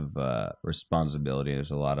lot of responsibility.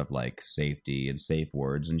 There's a lot of like safety and safe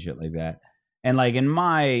words and shit like that. And like in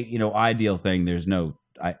my ideal thing, there's no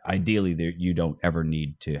ideally there you don't ever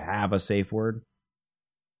need to have a safe word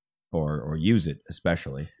or use it,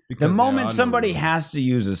 especially Because the moment there are no somebody rules. has to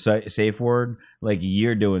use a safe word, like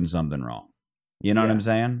you're doing something wrong. You know what I'm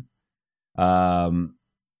saying?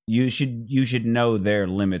 You should know their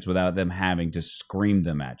limits without them having to scream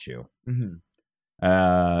them at you.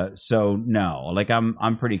 Mm-hmm. So no, like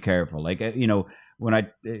I'm pretty careful. Like when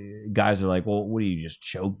guys are like, well, what do you just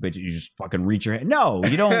choke, bitch? You just fucking reach your hand. No,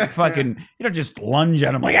 you don't you don't just lunge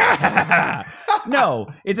at them like No,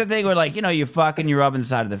 it's a thing where like you fucking you rub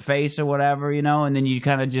inside of the face or whatever, and then you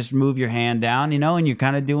kind of just move your hand down, and you're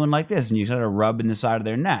kind of doing like this, and you sort of rub in the side of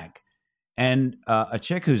their neck. And a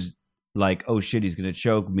chick who's like, oh shit, he's gonna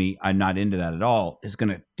choke me, I'm not into that at all, is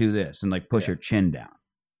gonna do this and like push her chin down,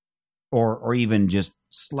 or even just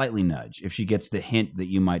slightly nudge if she gets the hint that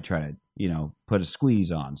you might try to put a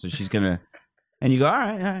squeeze on. So she's gonna, and you go, all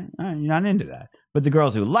right, you're not into that. But the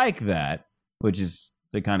girls who like that, which is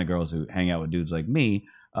the kind of girls who hang out with dudes like me,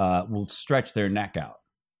 will stretch their neck out,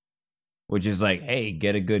 which is like, hey,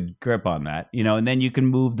 get a good grip on that, and then you can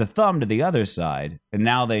move the thumb to the other side, and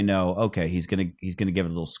now they know, okay, he's gonna give it a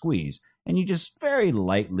little squeeze, and you just very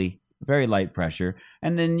light pressure,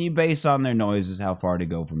 and then you base on their noises how far to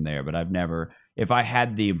go from there. But I've never, if I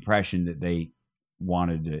had the impression that they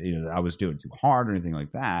wanted to, I was doing too hard or anything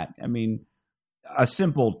like that, I mean, a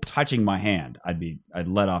simple touching my hand, I'd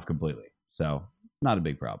let off completely. So not a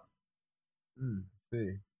big problem.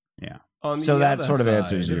 See. Yeah. So that sort of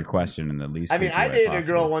answers your question in the least. I mean, I way dated a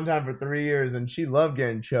possible. girl one time for 3 years, and she loved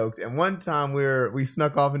getting choked. And one time we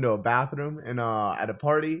snuck off into a bathroom and at a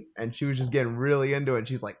party, and she was just getting really into it. And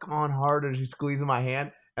she's like, "Come on, harder!" And she's squeezing my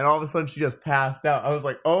hand, and all of a sudden she just passed out. I was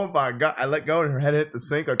like, "Oh my god!" I let go, and her head hit the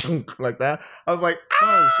sink like that. I was like,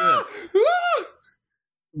 "Oh shit!"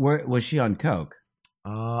 Where was she on coke?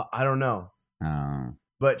 I don't know. Oh.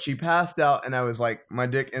 But she passed out, and I was like, my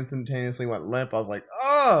dick instantaneously went limp. I was like,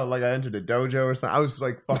 oh, like I entered a dojo or something. I was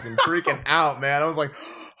like fucking freaking out, man. I was like,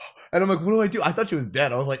 and I'm like, what do? I thought she was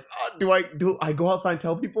dead. I was like, do I go outside and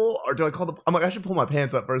tell people, or do I call the? I'm like, I should pull my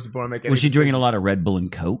pants up first before I make any. Was she decision. drinking a lot of Red Bull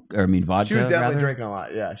and Coke, or I mean vodka? She was definitely rather? drinking a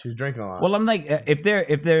lot. Yeah, she was drinking a lot. Well, I'm like, if they're,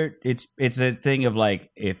 it's a thing of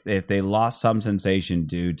like, if they lost some sensation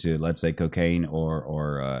due to, let's say, cocaine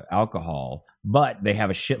or alcohol, but they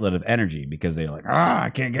have a shitload of energy because they're like,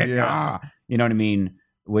 I can't get, you know what I mean?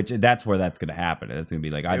 Which that's where that's going to happen. It's going to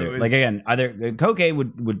be like either cocaine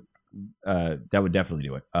would that would definitely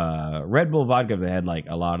do it. Red Bull vodka, if they had like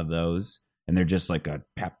a lot of those, and they're just like a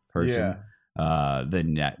pep person,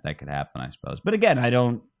 then that could happen, I suppose. But again, I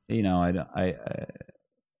don't,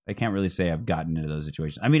 I can't really say I've gotten into those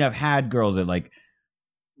situations. I mean, I've had girls that like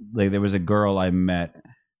there was a girl I met.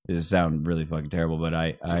 This sound really fucking terrible, but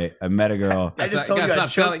I met a girl. I just told you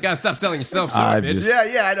gotta stop selling yourself, I bitch. just-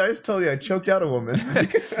 Yeah, I know. I just told you I choked out a woman.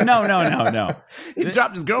 No. He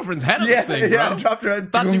dropped his girlfriend's head on yeah, the sink, I bro. dropped her.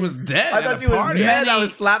 Thought she was dead. I thought she was dead. I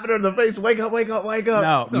was slapping her in the face. Wake up, wake up, wake up.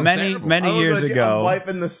 No, Sounds many terrible. many I was years like, ago. I'm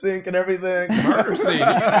wiping the sink and everything. Murder scene.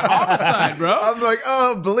 Homicide, bro. I'm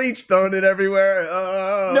like, bleach throwing it everywhere.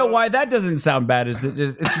 No, why that doesn't sound bad is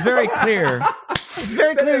it's very clear. It's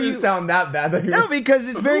very That clear doesn't you sound that bad. No, because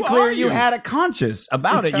it's very Who clear are you you? had a conscience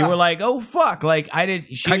about it. You were like, "Oh fuck!" Like I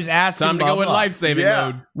did. She was asking. Time to blah, go in blah. life saving Yeah.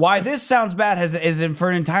 mode. Why this sounds bad is for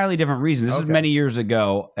an entirely different reason. This is Okay. many years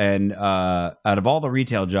ago, and out of all the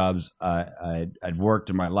retail jobs I'd worked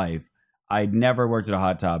in my life, I'd never worked at a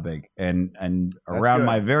Hot Topic, and around good.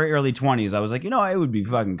 my very early 20s, I was like, it would be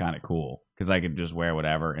fucking kind of cool because I could just wear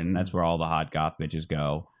whatever, and that's where all the hot goth bitches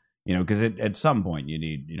go. Because at some point you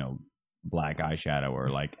need black eyeshadow or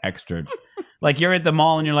like extra. Like you're at the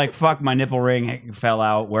mall and you're like, fuck, my nipple ring fell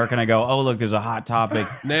out. Where can I go? Oh, look, there's a Hot Topic.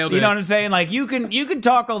 Nailed You it. know what I'm saying? Like you can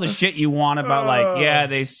talk all the shit you want about like, yeah,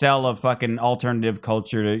 they sell a fucking alternative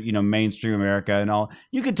culture to, mainstream America and all.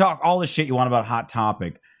 You can talk all the shit you want about Hot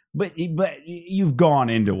Topic, but you've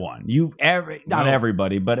gone into one. Not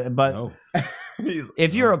everybody, but No.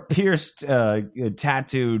 if you're a pierced,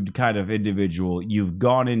 tattooed kind of individual, you've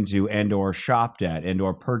gone into and or shopped at and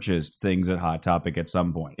or purchased things at Hot Topic at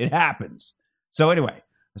some point. It happens. So anyway,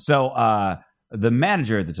 the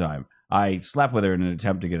manager at the time, I slept with her in an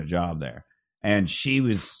attempt to get a job there. And she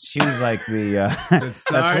was like the. Good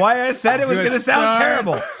start. That's why I said it was Good going to sound start.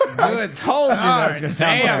 terrible. Good told you that was start. gonna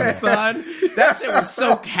sound Damn, bad. son. That shit was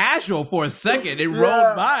so casual for a second. It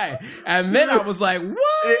rolled by. And then I was like, what?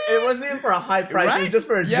 It wasn't even for a high price. It Right? was just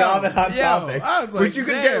for a Yo, job at Hot yo, Topic, I was like, which you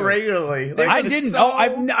could get damn. regularly. Like, I was didn't. so-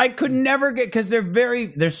 I could never get because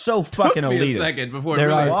they're so fucking Took me elitist. a second before They're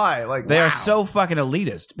it really. like- why? Like, They wow. are so fucking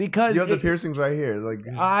elitist because You have the it- piercings right here. Like,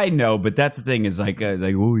 I know, but that's the thing is like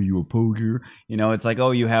oh, you a poker? It's like,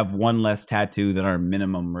 oh, you have one less tattoo than our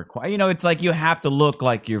minimum require. It's like you have to look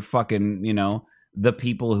like you're fucking, the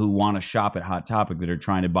people who want to shop at Hot Topic that are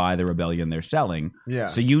trying to buy the Rebellion they're selling. yeah.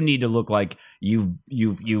 So you need to look like you've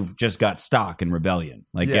just got stock in Rebellion.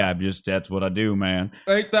 Like, Yeah. I'm just that's what I do, man.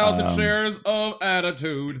 8,000 shares of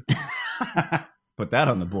attitude. Put that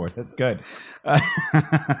on the board. That's good.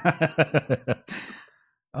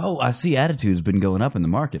 Oh, I see attitude's been going up in the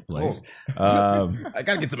marketplace. I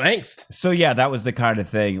gotta get some angst. So yeah, that was the kind of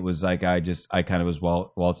thing. It was like I kind of was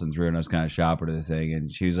waltzing through and I was kind of shopping to the thing, and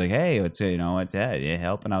she was like, "Hey, what's that? You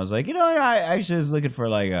help?" And I was like, I actually was looking for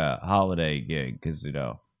like a holiday gig because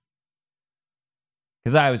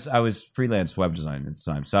I was freelance web design at the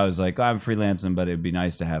time, so I was like, I'm freelancing, but it'd be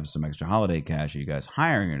nice to have some extra holiday cash. Are you guys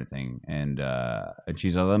hiring or anything? And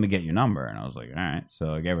she's like, let me get your number, and I was like, all right.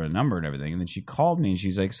 So I gave her the number and everything, and then she called me and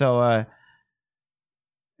she's like,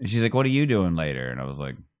 what are you doing later? And I was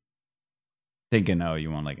like, thinking, oh, you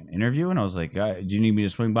want like an interview? And I was like, do you need me to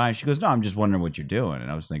swing by? And she goes, no, I'm just wondering what you're doing. And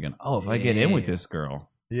I was thinking, oh, if I get in with this girl.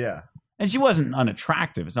 Yeah. And she wasn't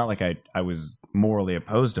unattractive. It's not like I was morally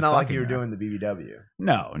opposed to It's not like fucking you were her. doing the BBW.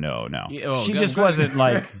 No. Yeah, oh, She go- just go- wasn't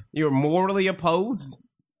like. You were morally opposed?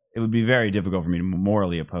 It would be very difficult for me to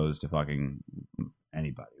morally opposed to fucking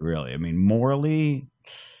anybody, really. I mean, morally,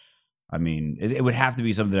 it would have to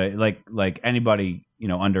be something that like anybody,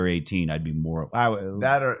 under 18, I'd be more.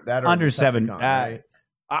 That or Under 7, Decepticon, right?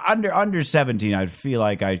 under 17, I'd feel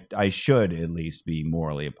like I should at least be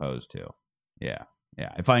morally opposed to. Yeah.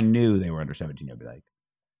 If I knew they were under 17, I'd be like,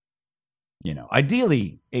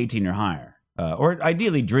 ideally 18 or higher, or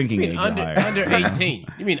ideally drinking age or higher. Under 18.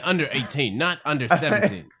 You mean under 18, not under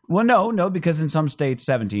 17. Well, no, because in some states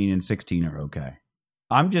 17 and 16 are okay.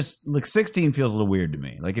 I'm just like 16 feels a little weird to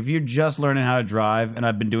me. Like if you're just learning how to drive, and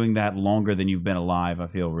I've been doing that longer than you've been alive, I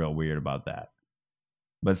feel real weird about that.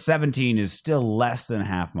 But 17 is still less than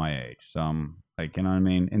half my age. So I'm like, you know what I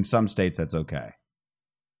mean? In some states, that's okay.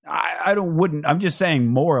 I'm just saying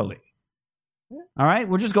morally. All right?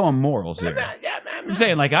 We're just going morals here. I'm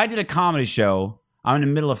saying, like, I did a comedy show. I'm in the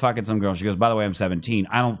middle of fucking some girl. She goes, by the way, I'm 17.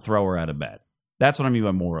 I don't throw her out of bed. That's what I mean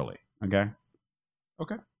by morally. Okay?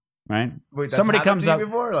 Okay. Right? Wait, that's Somebody happened comes to up. you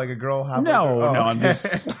before? Like a girl happened? No, I'm okay.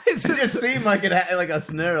 just. It just seemed like it like a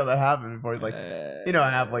scenario that happened before. He's like,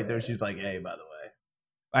 halfway through, she's like, "Hey, by the way."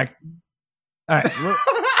 All right. Look,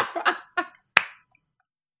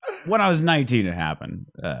 when I was 19, it happened.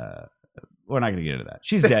 We're not going to get into that.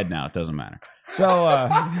 She's dead now. It doesn't matter. So,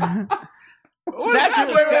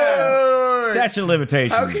 statute of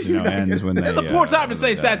limitations, ends when they. That's a poor time to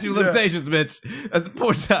say statute of limitations, bitch. That's a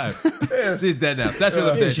poor time. She's dead now. Statute of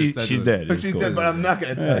limitations. She's dead. She's dead, but I'm not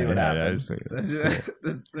going to tell you what happened.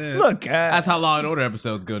 Look, that's how Law and Order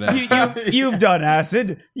episodes go down. You've done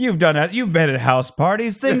acid. You've done it. You've been at house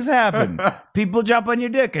parties. Things happen. People jump on your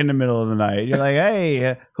dick in the middle of the night. You're like,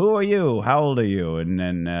 hey, who are you? How old are you? And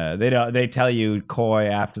then they tell you coy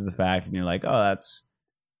after the fact, and you're like, oh, that's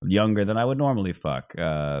younger than I would normally fuck.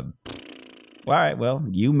 All right, well,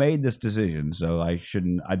 you made this decision, so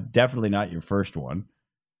I'm definitely not your first one.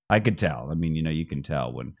 I could tell. I mean, you can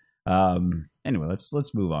tell when. Anyway,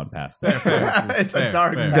 let's move on past that. It's a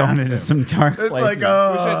dark. It's going into some dark It's places.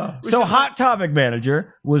 like, So Hot Topic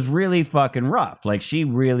manager was really fucking rough. Like she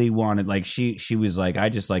really wanted, like she was like, I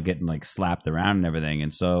just like getting like slapped around and everything.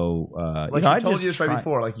 And so, like I she told just you this right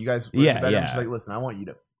before, like you guys, were in the bedroom, she's like, listen, I want you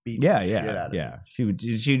to beat the shit out of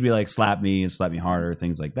me. She'd be like, slap me and slap me harder,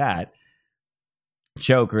 things like that.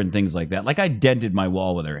 Choke her and things like that. Like I dented my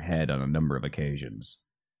wall with her head on a number of occasions.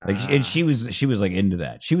 Like, and she was like into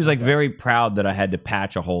that. She was like very proud that I had to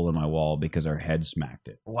patch a hole in my wall because her head smacked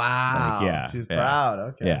it. Wow. Like, She's proud.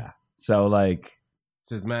 Okay. Yeah. So like,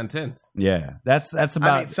 just man tense. Yeah. That's about.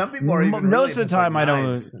 I mean, some people are even most really of the time like I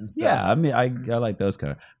don't. Yeah. I mean, I like those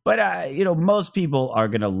kind of. But most people are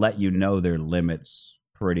gonna let you know their limits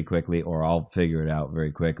pretty quickly, or I'll figure it out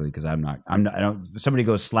very quickly because I'm not. I don't. If somebody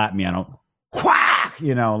goes slap me, I don't. Whack!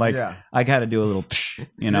 I gotta do a little,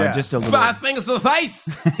 just a little. 5 fingers to the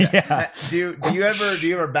face. Yeah. Do you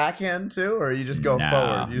ever backhand too, or you just go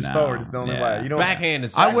forward? You just forward is the only way. You don't backhand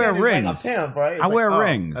is. I wear rings. Like a pimp, right? I wear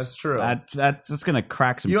rings. That's true. That's gonna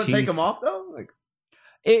crack some. You don't teeth. take them off though. Like,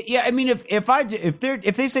 I mean,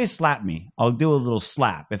 if they say slap me, I'll do a little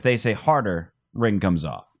slap. If they say harder, ring comes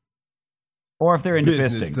off. Or if they're into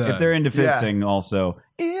Business fisting. time. If they're into fisting, also,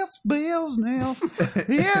 it's business.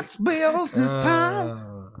 It's business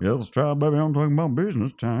time. Let's try, baby. I'm talking about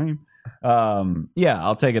business time.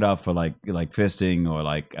 I'll take it off for like fisting or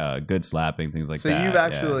like good slapping, things like that. So you've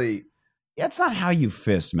actually. Yeah, it's not how you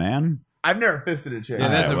fist, man. I've never fisted a chick. Yeah,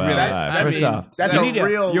 that's that's a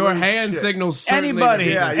real. Your loose hand shit. signals. Certainly Anybody?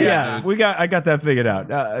 Yeah. I got that figured out.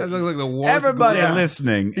 That looks like the worst. Everybody glue.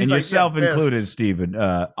 listening, He's and like, yourself yeah, included, Stephen,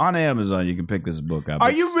 on Amazon, you can pick this book up.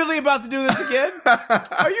 Are you really about to do this again?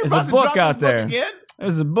 Are you There's about a to book drop out this there. book again?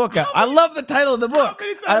 There's a book out. I love the title of the book.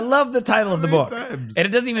 many times? I love the title of the How book. many times? And it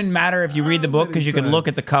doesn't even matter if you read the book because you can look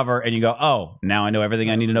at the cover and you go, oh, now I know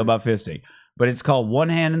everything I need to know about fisting. But it's called One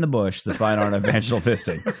Hand in the Bush, The Fine Art of Vaginal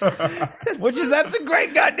Fisting. That's a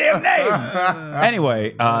great goddamn name.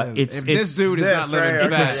 Anyway, If this dude is not living right,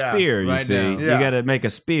 it's fast, a spear, you right see. now. You Yeah. got to make a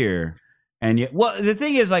spear. And the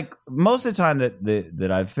thing is, like, most of the time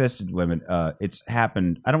that I've fisted women, it's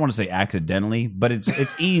happened, I don't want to say accidentally, but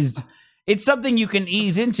it's eased. It's something you can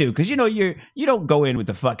ease into because you don't go in with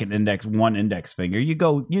the fucking one index finger. You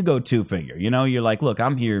go 2 finger. You're like, look,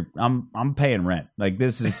 I'm here. I'm paying rent. Like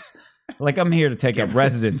this is like I'm here to take up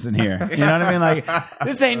residence in here. You know what I mean? Like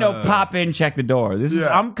this ain't no pop in, check the door. This is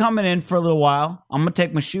I'm coming in for a little while. I'm gonna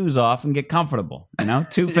take my shoes off and get comfortable.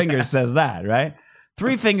 2 fingers says that, right?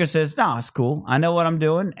 3 fingers says, no, it's cool. I know what I'm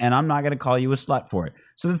doing, and I'm not going to call you a slut for it.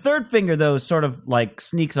 So the 3rd finger, though, sort of like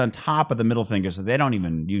sneaks on top of the middle finger, so they don't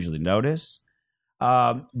even usually notice.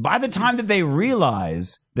 By the time that they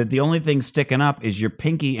realize that the only thing sticking up is your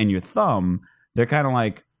pinky and your thumb, they're kind of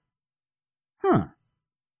like, huh.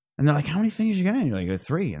 And they're like, how many fingers you got in? You're like,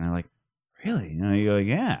 3. And they're like, really? You go,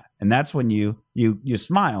 yeah. And that's when you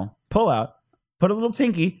smile, pull out, put a little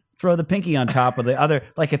pinky, throw the pinky on top of the other,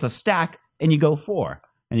 like it's a stack, and you go 4.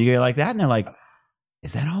 And you go like that, and they're like,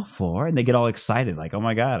 is that all 4? And they get all excited, like, oh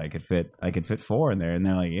my God, I could fit 4 in there. And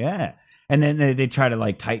they're like, yeah. And then they try to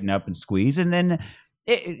like tighten up and squeeze. And then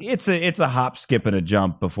it's a hop, skip, and a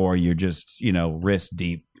jump before you're just, wrist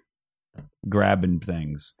deep grabbing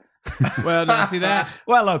things. Well, now see that?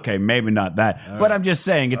 Well, okay, maybe not that, All but right. I'm just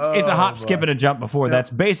saying it's a hop, boy. skip, and a jump before. Yep. That's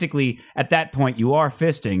basically at that point you are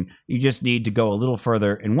fisting. You just need to go a little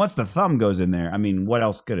further, and once the thumb goes in there, I mean, what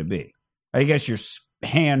else could it be? I guess you're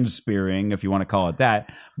hand spearing, if you want to call it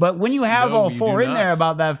that. But when you have No, all you four do in there not.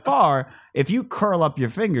 about that far, if you curl up your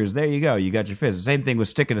fingers, there you go. You got your fist. The same thing with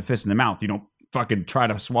sticking a fist in the mouth. You don't fucking try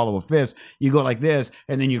to swallow a fist. You go like this,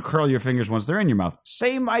 and then you curl your fingers once they're in your mouth.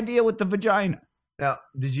 Same idea with the vagina. Now,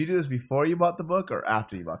 did you do this before you bought the book or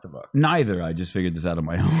after you bought the book? Neither. I just figured this out on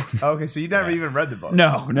my own. Okay, so you never even read the book.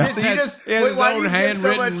 No. So you just He has his why do own you give so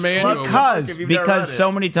handwritten much manual. love to the book if you've never Because read it?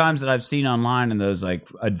 so many times that I've seen online in those like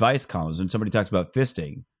advice columns when somebody talks about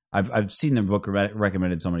fisting, I've seen the book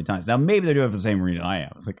recommended so many times. Now maybe they're doing it for the same reason I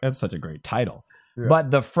am. It's like that's such a great title, Yeah.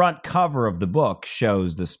 but the front cover of the book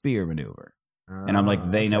shows the spear maneuver, and I'm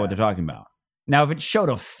like, they know what they're talking about. Now if it showed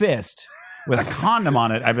a fist with a condom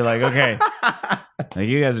on it, I'd be like, okay, like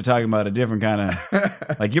you guys are talking about a different kind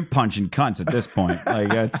of like you're punching cunts at this point. Like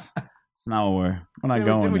that's not what we're not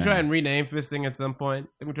going. Didn't we there. try and rename fisting at some point?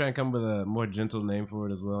 Didn't we try and come up with a more gentle name for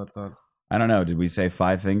it as well? I thought. I don't know. Did we say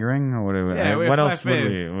five fingering or whatever? Yeah, we what had else would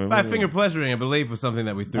we? Five finger pleasuring, I believe, was something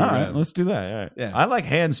that we threw All right, around. let's do that. All right. Yeah. I like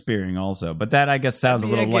hand spearing also, but that I guess sounds a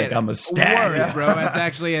little Again, like I'm a stab. worse, bro. That's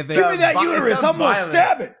actually a thing. Give me that uterus, I'm gonna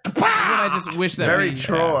stab it. I just wish that Very we-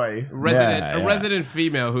 Troy. a resident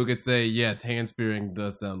female who could say yes, hand spearing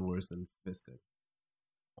does sound worse than fisting.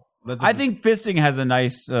 I think fisting has a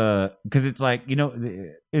nice because it's like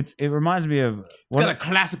it reminds me of it's got a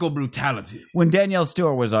classical brutality. when Danielle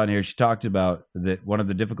Stewart was on here. She talked about that one of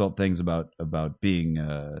the difficult things about being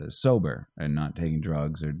sober and not taking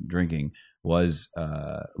drugs or drinking was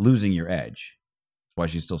losing your edge. That's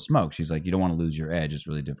why she still smokes. She's like, you don't want to lose your edge. It's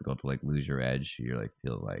really difficult to like lose your edge. You're like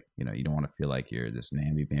feel like you don't want to feel like you're this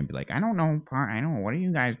namby-pamby. Like I don't know. What do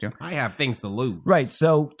you guys do? I have things to lose. Right.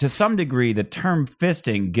 So to some degree, the term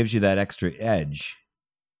fisting gives you that extra edge.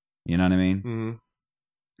 You know what I mean? Mm-hmm.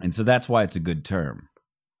 And so that's why it's a good term.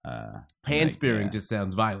 Hand spearing just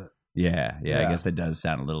sounds violent. Yeah. I Yeah. guess that does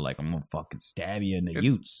sound a little like I'm gonna fucking stab you in the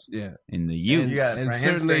utes. Yeah. In the You utes. got And hands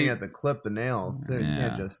certainly- being at the clip the nails too. You Yeah.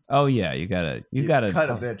 can't just Oh yeah, you gotta cut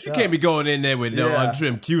a bitch. You up. can't be going in there with no Yeah.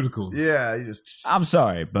 untrimmed cuticles. Yeah, you just. I'm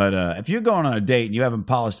sorry, but if you're going on a date and you haven't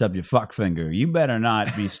polished up your fuck finger, you better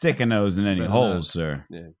not be sticking those in any Better holes, not. sir.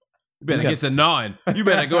 Yeah. You better You get to gnawing. You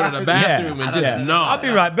better go to the bathroom and just Yeah. gnaw. I'll be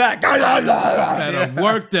right back. Better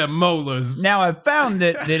work them molars. Now I've found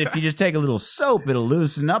that if you just take a little soap, it'll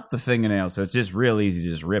loosen up the fingernail, so it's just real easy to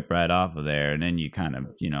just rip right off of there, and then you kind of,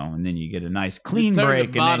 and then you get a nice clean turn the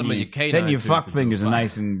break, bottom and of then, your canine your tooth fuck into fingers a are file.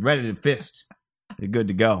 nice and ready to fist. You're good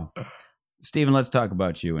to go. Steven, let's talk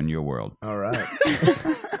about you and your world. All right.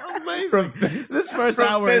 Amazing. This first from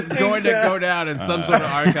hour is fisting going to to- go down in some sort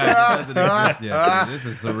of archive that doesn't exist yet. This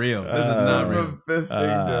is surreal. This is not real. From fisting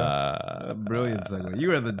A brilliant segue.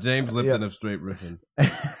 You are the James Lipton of straight riffing.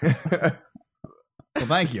 Well,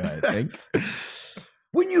 thank you, I think.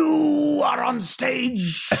 When you are on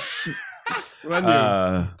stage... Run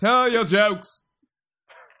you. Tell your jokes.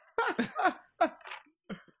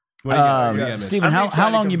 What do you got? What do you got, Mitch? Steven, I'm how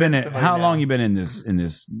trying to long you been convince them right how now. long you been in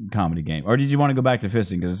this comedy game, or did you want to go back to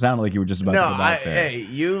fisting because it sounded like you were just about No, to go back there? hey,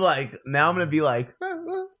 you like now I'm gonna be like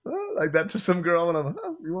that to some girl, and I'm like,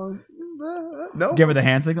 you want no? Give her the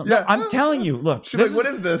hand signal. Yeah. No, I'm telling you. Look, She's this like,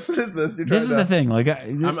 what is this? What is this? You're this is trying the to- thing. Like,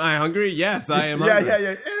 Am I hungry? Yes, I am Yeah, hungry.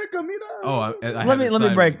 yeah. Comida. Oh, I let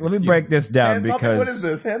me break this down Hand puppet? because What is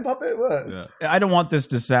this? Hand puppet? What? Yeah. I don't want this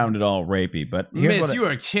to sound at all rapey. But here's Mitch, what you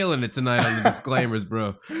are killing it tonight on the disclaimers,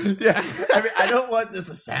 bro. Yeah, I mean, I don't want this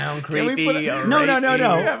to sound Can we creepy. put a- or No, no, no, rapey.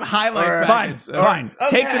 no. We have highlight Or- package. Fine. Okay,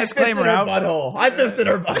 Take the I disclaimer fisted her out. Butthole. I fisted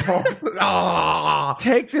her butthole. Ah.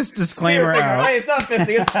 Take this disclaimer Spear finger. out. Hey, it's not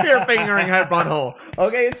fisting. It's spear fingering her butthole.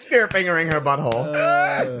 Okay, it's spear fingering her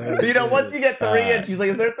butthole. Once you get three, and she's like,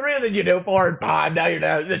 "Is there three?" And then you do four and five. Now you're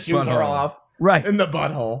down. The shoes Butthole. are off Right. in the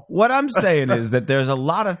butthole. What I'm saying is that there's a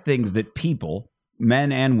lot of things that people,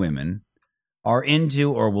 men and women, are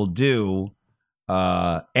into or will do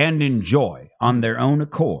and enjoy on their own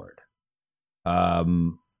accord,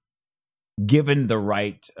 given the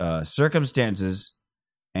right circumstances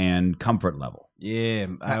and comfort level. Yeah,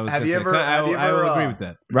 I was Have gonna you say, ever- have you I will ever, agree with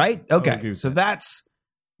that. Right? I would agree Okay. with So that.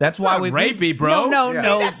 that's why Not we rapey, bro. No, Yeah.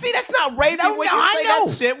 no. That's not rapey. No, when no, you I say know.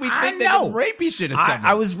 that shit, we I think know. that the rapey shit is coming.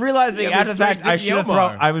 I was realizing Yeah, after we're the fact straight I Dickie should have Omar.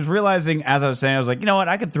 thrown. I was realizing as I was saying, I was like, you know what?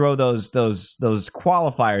 I could throw those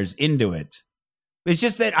qualifiers into it. It's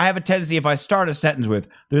just that I have a tendency if I start a sentence with,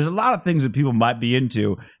 "There's a lot of things that people might be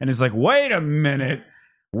into," and it's like, wait a minute,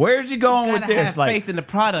 where's he going with this? have faith in the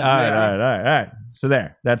product, all man. right. So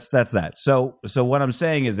there, that's that. So what I'm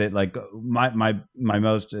saying is that like my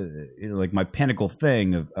most like my pinnacle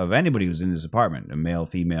thing of anybody who's in this apartment, a male,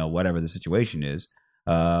 female, whatever the situation is,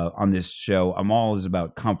 on this show, I'm always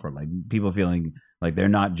about comfort, like people feeling like they're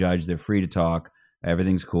not judged, they're free to talk,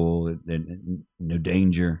 everything's cool, no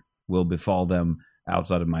danger will befall them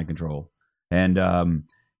outside of my control, and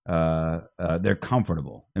they're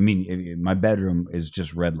comfortable. I mean, my bedroom is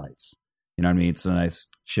just red lights. You know what I mean? It's a nice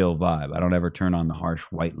chill vibe. I don't ever turn on the harsh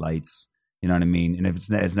white lights. You know what I mean? And if it's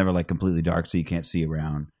never like completely dark so you can't see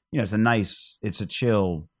around. You know, it's a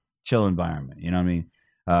chill environment. You know what I mean?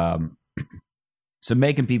 So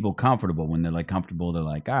making people comfortable, when they're like comfortable, they're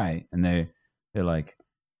like, all right. And they're like,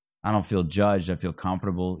 I don't feel judged. I feel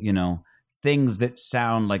comfortable. You know, things that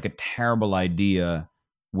sound like a terrible idea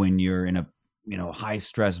when you're in a, you know, high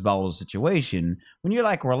stress, volatile situation, when you're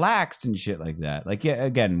like relaxed and shit like that. Like, yeah,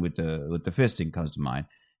 again, with the fisting comes to mind.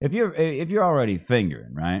 If you're already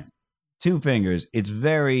fingering, right? 2 fingers, it's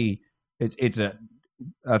a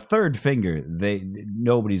third finger,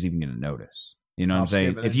 nobody's even going to notice. You know what I'm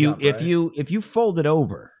saying? If you fold it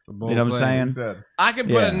over, you know what I'm saying? I can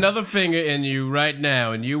put another finger in you right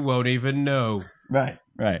now and you won't even know. Right.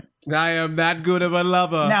 I am that good of a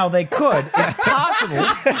lover. Now they could. It's possible.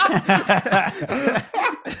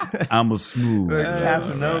 I'm a smooth.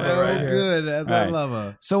 Casanova right here. Good as a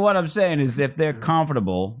lover. So what I'm saying is, if they're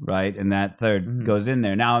comfortable, right, and that third goes in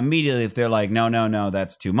there, now immediately if they're like, no,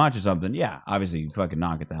 that's too much or something, yeah, obviously you fucking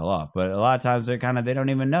knock it the hell off. But a lot of times they don't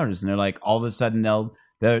even notice, and they're like, all of a sudden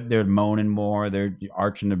they're moaning more, they're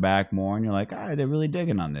arching their back more, and you're like, all right, they're really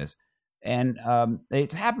digging on this. And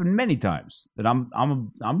it's happened many times that I'm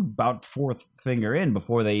about 4th finger in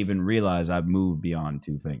before they even realize I've moved beyond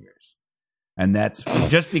 2 fingers, and that's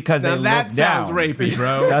just because they look down. That sounds rapey,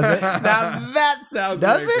 bro. Does it? Now that sounds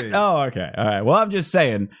Does rapey. it? Oh, okay. All right. Well, I'm just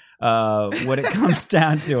saying, when it comes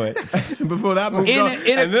down to it, before that moved on,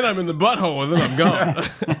 and then I'm in the butthole, and then I'm gone.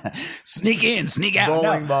 Sneak in, sneak out.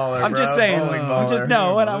 Bowling baller, I'm just bro. saying. Bowling baller.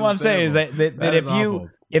 No. What I'm saying is that if is you awful.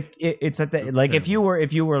 if it's at the like if you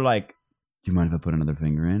were like, do you mind if I put another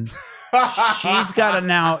finger in?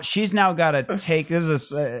 She's now got to take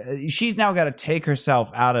she's now got to take herself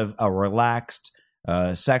out of a relaxed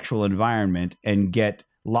sexual environment and get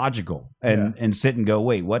logical and sit and go,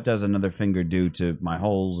 wait, what does another finger do to my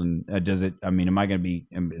holes? And does it, I mean,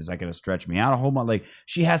 is that going to stretch me out a whole bunch? Like,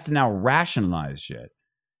 she has to now rationalize shit.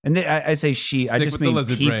 And I say she, I just mean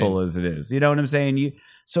people brain. As it is. You know what I'm saying?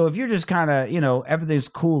 So if you're just kind of, you know, everything's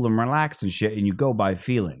cool and relaxed and shit, and you go by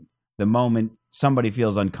feeling, the moment somebody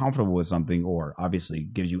feels uncomfortable with something, or obviously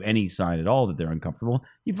gives you any sign at all that they're uncomfortable,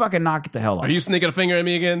 you fucking knock it the hell off. Are you sneaking a finger at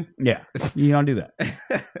me again? Yeah, you don't do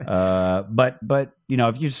that. But you know,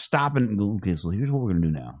 if you stop and go, okay, so here's what we're gonna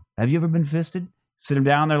do now. Have you ever been fisted? Sit them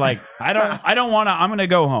down. They're like, I don't want to. I'm gonna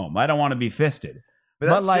go home. I don't want to be fisted.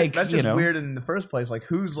 But that's just weird in the first place. Like,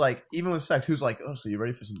 who's like, even with sex, who's like, oh, so you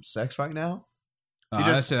ready for some sex right now?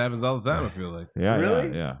 That shit happens all the time, I feel like. Yeah,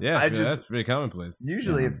 really? Yeah. That's pretty commonplace.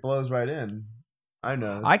 Usually it flows right in. I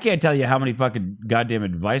know. I can't tell you how many fucking goddamn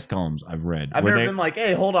advice columns I've read. I've never been like,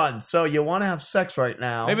 hey, hold on. So you want to have sex right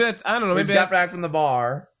now? Maybe that's, I don't know. We Maybe got back from the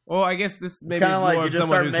bar. Well, I guess this maybe is more like of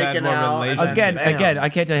someone who's had more relations. Again, I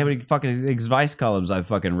can't tell you how many fucking advice columns I've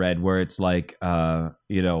fucking read where it's like,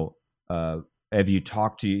 if you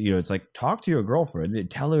talk to, you know, it's like, talk to your girlfriend and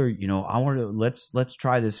tell her, you know, I want to, let's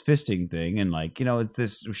try this fisting thing. And like, you know, it's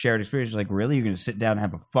this shared experience. Like, really? You're going to sit down and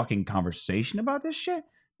have a fucking conversation about this shit?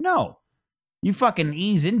 No. You fucking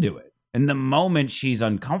ease into it. And the moment she's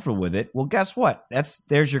uncomfortable with it, well, guess what?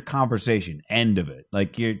 There's your conversation. End of it.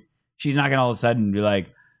 Like, she's not going to all of a sudden be like,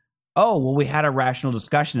 oh, well, we had a rational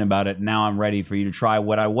discussion about it. Now I'm ready for you to try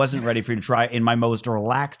what I wasn't ready for you to try in my most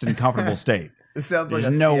relaxed and comfortable state. It sounds like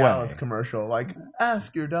a Cialis commercial. Like,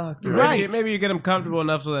 ask your doctor. Right. Maybe you get them comfortable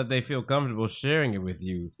enough so that they feel comfortable sharing it with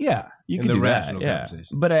you. Yeah, you can do that. Yeah.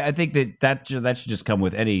 But I think that should just come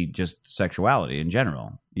with any just sexuality in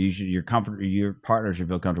general. Your partner should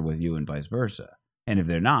feel comfortable with you and vice versa. And if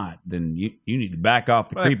they're not, then you need to back off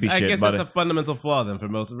the creepy shit. I guess that's a fundamental flaw then for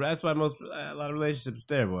most. That's why a lot of relationships are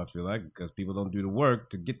terrible, I feel like, because people don't do the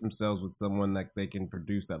work to get themselves with someone that they can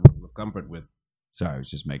produce that level of comfort with. Sorry, I was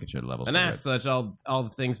just making sure the levels. And as such, all the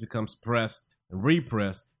things become suppressed and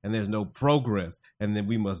repressed, and there's no progress, and then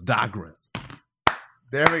we must digress.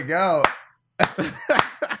 There we go.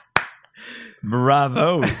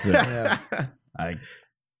 Bravo, sir. Yeah.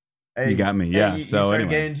 You got me. Yeah. You so started anyway,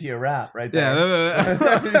 getting into your rap right there.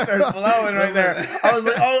 Yeah. You started flowing right there. I was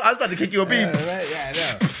like, I was about to kick you a beat. Yeah, I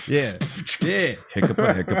know. Yeah.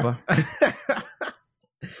 hiccupa.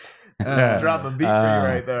 Drop a beat for you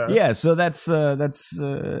right there. Yeah, so that's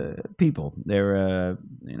people. They're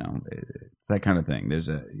it's that kind of thing. There's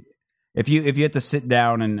if you have to sit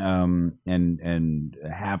down and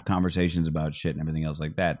have conversations about shit and everything else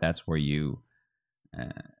like that, that's where you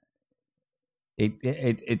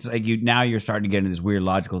it's like you're starting to get into this weird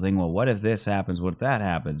logical thing. Well, what if this happens? What if that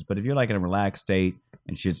happens? But if you're like in a relaxed state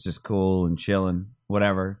and shit's just cool and chilling,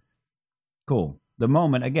 whatever, cool. The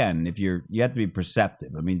moment, again, you have to be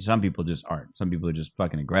perceptive. I mean, some people just aren't. Some people are just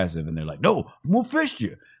fucking aggressive and they're like, no, I'm gonna fist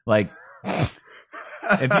you. Like,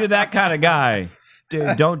 if you're that kind of guy,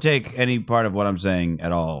 dude, don't take any part of what I'm saying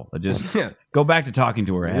at all. Just go back to talking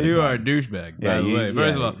to her ahead You of are a time. douchebag, by the way.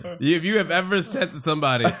 First of all, if you have ever said to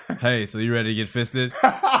somebody, hey, so you ready to get fisted?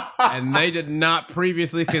 And they did not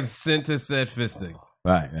previously consent to said fisting.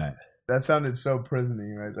 Right. That sounded so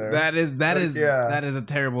prisony right there. That is a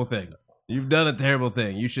terrible thing. You've done a terrible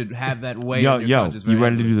thing. You should have that weight on your conscience. You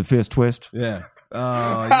ready to do the fist twist? Yeah.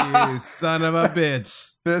 Oh, you son of a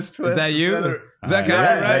bitch. Fist twist. Is that you? Is that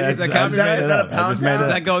Yeah, copyright? Is that copyright? Is that a pound Does town?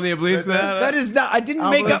 that go in the obelisk now? That is not. I didn't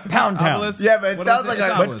make up Pound Town. Obelisk? Yeah, but it What sounds is like It's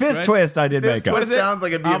a- But obelisk, fist right? twist, I did Fist make up. twist sounds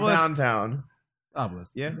like it'd be a Obelisk? pound town.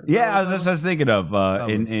 Obelisk, yeah. Yeah, that's what I was thinking of.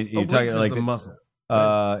 In you're Obliques talking is like the muscle.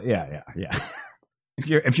 yeah.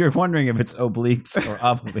 if you're wondering if it's obliques or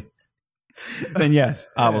obelisks, then yes,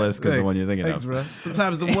 obelisk is the one you're thinking Thanks, of. bro.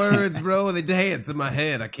 Sometimes the words, bro, they dance in my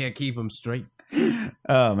head. I can't keep them straight.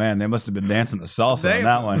 Oh man, they must have been dancing the salsa on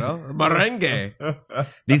that one. Bro. Merengue.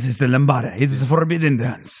 This is the lambada. It is a forbidden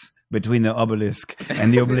dance between the obelisk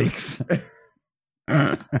and the obliques.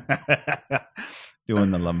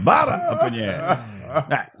 Doing the lambada up in your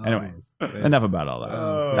head. Anyway, enough about all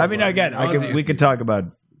that. I mean, again, we could talk about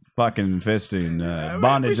fucking fisting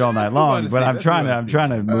bondage all night long, but I'm trying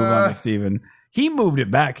to move on to Steven. He moved it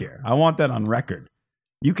back here. I want that on record.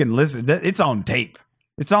 You can listen. It's on tape.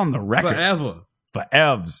 It's on the record.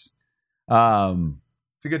 Forevs.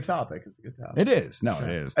 It's a good topic. It is. No, it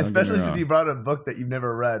is. Don't Especially get me since you brought a book that you've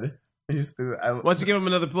never read. Why don't you give him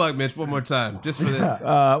another plug, Mitch, one more time, just for this.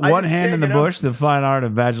 wrong. One hand in the bush, the fine art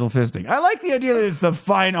of vaginal fisting. I like the idea that it's the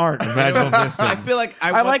fine art of vaginal fisting. I feel like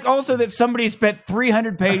I like also that somebody spent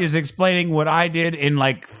 300 pages explaining what I did in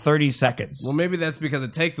like 30 seconds. Well, maybe that's because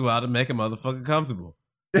it takes a while to make a motherfucker comfortable.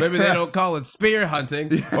 Maybe they don't call it spear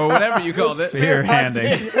hunting or whatever you called it. Spear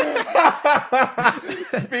handing.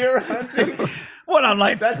 Spear hunting. What I'm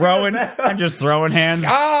like throwing? I'm just throwing hands.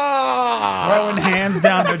 Throwing hands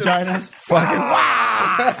down vaginas. Fucking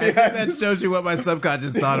wow. I think that shows you what my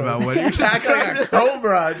subconscious thought about what you just Act like a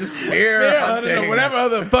cobra. Just spear hunting. or whatever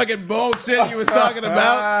other fucking bullshit you was talking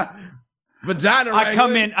about. Vagina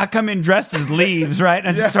wrangling. I come in dressed as leaves, right?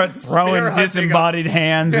 And I just start throwing spear hunting disembodied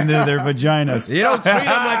hands into their vaginas. You don't treat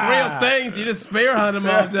them like real things. You just spear hunt them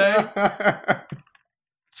all day.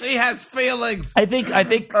 She has feelings. I think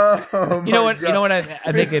Oh, you know what? my You know God. what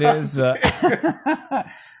I think it is.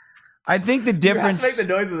 I think the You have difference. to make the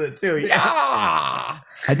noise with it too. Yeah.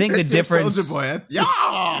 I think the It's your difference. Soulja Boy. Yeah.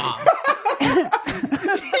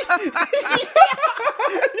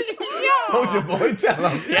 Soldier boy, tell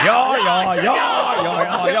him.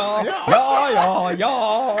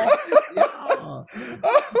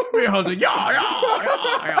 Spear hunting.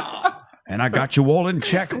 Yeah. And I got you all in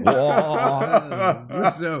check. This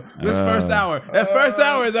first hour. That first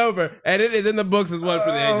hour is over, and it is in the books as one for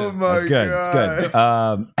the Oh ages. my That's good.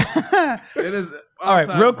 God. It's good. It is. All right,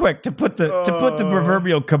 all-time. real quick to put the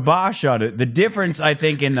proverbial kibosh on it. The difference, I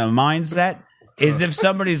think, in the mindset is if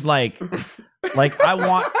somebody's like I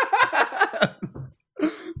want.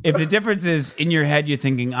 If the difference is in your head, you're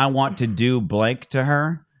thinking I want to do blank to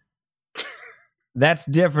her. That's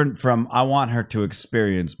different from I want her to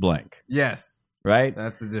experience blank, Yes, right?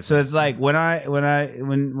 that's the difference. So it's like when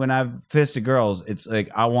I've fisted girls, it's like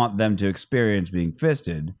I want them to experience being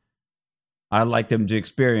fisted. I like them to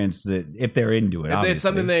experience that if they're into it. If obviously. it's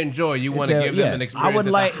something they enjoy, you want to give them an experience. I would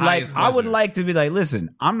at like, the highest I would pleasure. like to be like,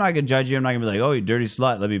 listen, I'm not gonna judge you. I'm not gonna be like, oh, you dirty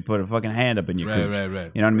slut. Let me put a fucking hand up in your cooch.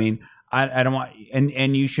 Right. You know what I mean? I don't want,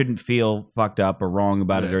 and you shouldn't feel fucked up or wrong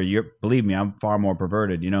about it. Right. Or believe me, I'm far more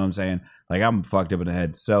perverted. You know what I'm saying? Like I'm fucked up in the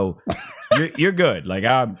head. So you're good. Like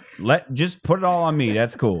just put it all on me.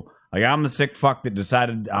 That's cool. Like I'm the sick fuck that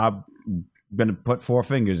decided I'm gonna put 4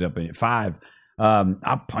 fingers up in it, 5.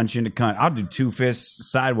 I'll punch you in the cunt. I'll do 2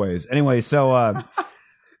 fists sideways. Anyway, so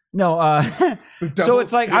no, so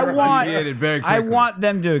it's like You did it very I quickly. want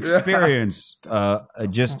them to experience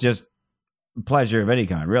just pleasure of any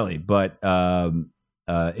kind, really. But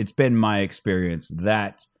it's been my experience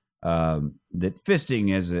that that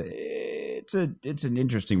fisting is it's an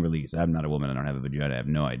interesting release. I'm not a woman. I don't have a vagina. I have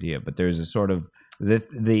no idea. But there's a sort of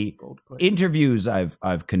The interviews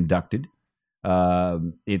I've conducted,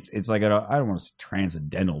 it's like I don't want to say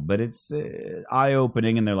transcendental, but it's eye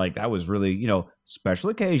opening, and they're like, that was really, you know, special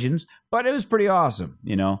occasions, but it was pretty awesome,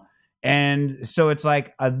 you know. And so it's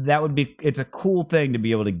like it's a cool thing to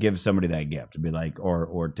be able to give somebody that gift, to be like,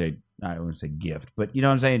 or to, I don't want to say gift, but you know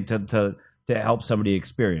what I'm saying, to help somebody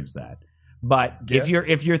experience that. But Gift?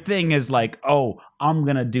 if your thing is like, oh, I'm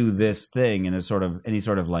gonna do this thing in any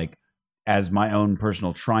sort of like as my own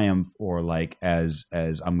personal triumph, or like as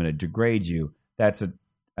I'm gonna degrade you,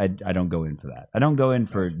 I don't go in for that. I don't go in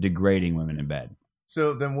for degrading women in bed.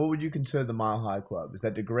 So then, what would you consider the Mile High Club? Is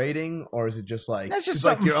that degrading, or is it just like That's just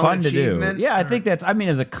like something your own fun to do? achievement? Yeah, I think that's. I mean,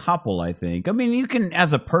 as a couple, I think. I mean, you can,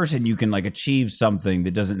 as a person, you can like achieve something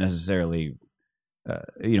that doesn't necessarily,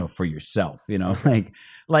 you know, for yourself. You know, like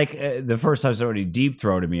the first time somebody deep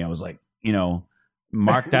throated me, I was like, you know,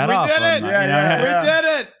 mark that We off. did it! on my- Yeah, you know, yeah. We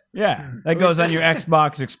did it! Yeah, that goes on your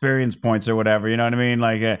Xbox experience points or whatever. You know what I mean?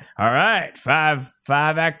 Like, all right, five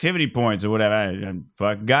activity points or whatever. I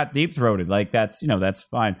fucking got deep throated. Like that's, you know, that's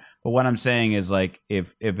fine. But what I'm saying is like,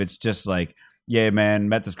 if it's just like, yeah, man,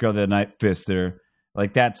 met this girl the other night, fisted her.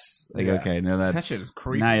 Like that's like, Yeah. okay, no, That shit is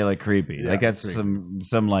creepy. Now you're like creepy. Yeah, like that's creepy.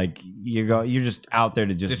 some like you're just out there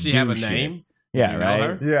to just. Does she do have a shit. name? Yeah, you know right.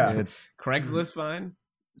 her? Yeah. It's, Craigslist fine?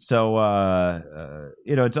 so,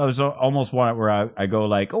 you know, it's almost one where I go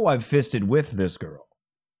like, oh, I've fisted with this girl.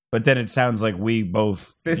 But then it sounds like we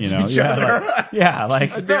both, Fist you know, each yeah, other. like, yeah, like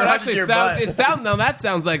Spear No, it hunted actually your sounds. butt. Now that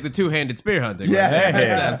sounds like the two-handed spear hunting. Yeah. right? That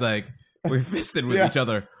Yeah. sounds like we fisted with Yeah. each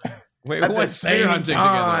other. Wait, At we the went spear same hunting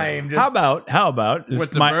time, together. how about this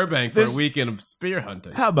Went to my- Burbank for this- a weekend of spear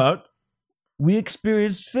hunting. How about we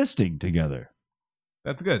experienced fisting together?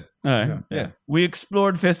 That's good. All right, Yeah. we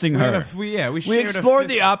explored fisting We had her. we We shared explored a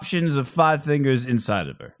the fist- options of 5 fingers inside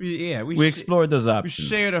of her. Yeah, We explored those We options.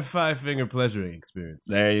 shared a 5-finger pleasuring experience.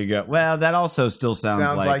 There you go. Well, that also still sounds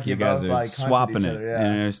Sounds like like you you guys both, are like, hunted swapping each it, other, yeah.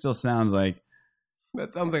 and it still sounds like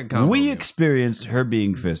That sounds like a combo. we meal. experienced her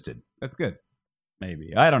being fisted. That's good.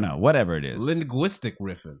 Maybe, I don't know. Whatever it is. Linguistic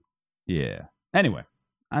riffing. Yeah. Anyway,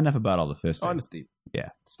 enough about all the fisting. Honesty. Yeah,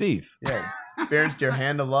 Steve. Yeah, experienced your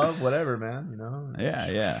hand of love, whatever, man. You know.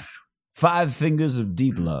 Yeah. 5 fingers of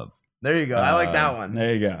deep love. There you go. I like that one.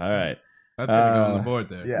 There you go. All right. That's gonna go on the board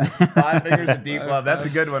there. Yeah, 5 fingers of deep love. That's a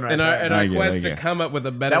good one right In our there. in our Thank you, quest thank to you. come up with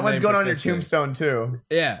a better That one's name going for on your fisting. tombstone too.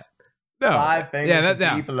 Yeah. No. 5 fingers Yeah, of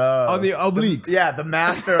that deep love. on the obliques. Yeah, the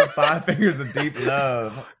master of 5 fingers of deep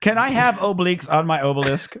love. Can I have obliques on my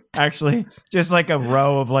obelisk? Actually, just like a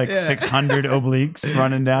row of like Yeah. 600 obliques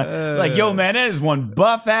running down. Like, yo, man, that is one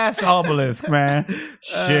buff ass obelisk, man.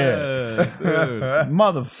 Shit, Dude.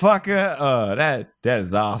 motherfucker. That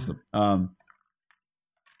is awesome.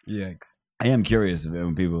 Yikes. I am curious if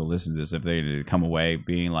when people listen to this, if they come away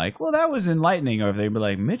being like, well, that was enlightening, or if they'd be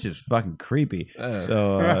like, Mitch is fucking creepy.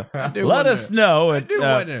 So do let wonder. us know. I do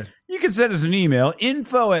wonder. You can send us an email,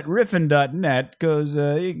 info@riffin.net, because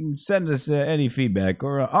you can send us any feedback,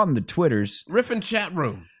 or on the Twitters. Riffin chat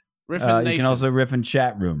room. Riffin You Nation. can also Riffin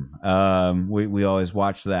chat room. We always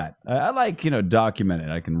watch that. I like, document it.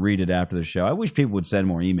 I can read it after the show. I wish people would send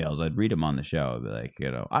more emails. I'd read them on the show. I'd be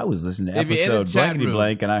like, I was listening to If you're in the episode chat blankety room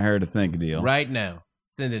blank, and I heard a think deal. right now.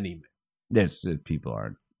 Send an email. Yes, people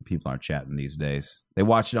aren't chatting these days. They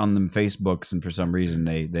watch it on them Facebooks, and for some reason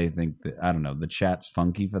they think that, I don't know, the chat's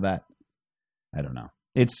funky for that. I don't know.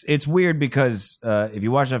 It's weird because if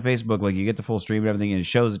you watch on Facebook, like you get the full stream and everything, and it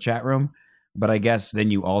shows the chat room. But I guess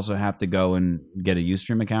then you also have to go and get a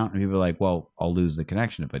Ustream account, and people are like, "Well, I'll lose the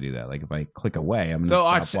connection if I do that. Like if I click away, I'm So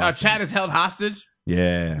gonna stop our watching." chat is held hostage.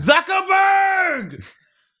 Yeah. Zuckerberg.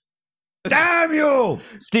 Damn you,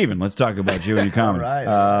 Steven, let's talk about you and your comedy. All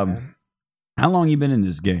right, man. How long you been in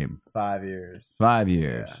this game? 5 years. 5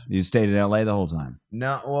 years. Yeah. You stayed in LA the whole time.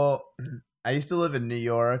 No, well, I used to live in New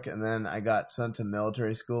York, and then I got sent to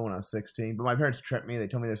military school when I was 16. But my parents tricked me. They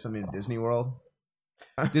told me there's something at Disney World.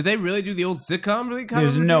 Did they really do the old sitcom? Really? Kind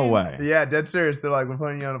There's of no routine? way. Yeah, dead serious. They're like, we're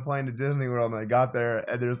putting you on a plane to Disney World. And I got there,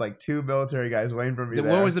 and there's like 2 military guys waiting for me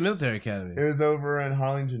there. Where was the military academy? It was over in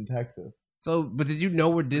Harlingen, Texas. So, but did you know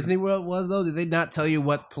where Disney World was though? Did they not tell you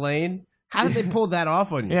what plane? How did they pull that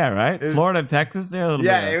off on you? Yeah, right. It was- Florida, Texas. They're a little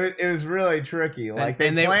Yeah, bit. it was really tricky. Like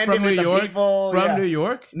and they they planned from it with New the York? people From yeah. New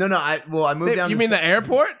York? No, I moved down. You to mean the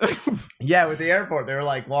airport? Yeah, with the airport, they were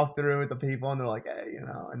like walk through with the people, and they're like, hey,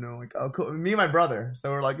 and they're like, oh, cool. Me and my brother, so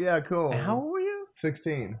we're like, yeah, cool. How old were you?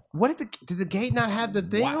 16. What did the gate not have the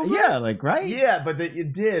thing? Wow. over Yeah, it? like right. Yeah, but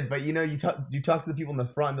it did. But you talk to the people in the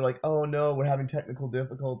front, and they're like, oh no, we're having technical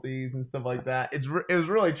difficulties and stuff like that. It was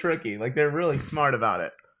really tricky. Like they're really smart about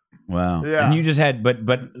it. Wow. Yeah. And you just had, but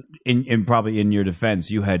in probably in your defense,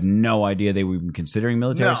 you had no idea they were even considering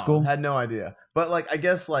military school. Had no idea. But like, I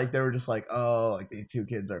guess like they were just like, oh, like these two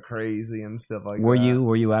kids are crazy and stuff like Were that.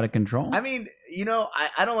 you out of control? I mean,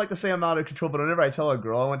 I don't like to say I'm out of control, but whenever I tell a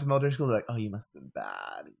girl I went to military school, they're like, oh, you must have been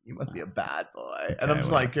bad. You must be a bad boy. And I'm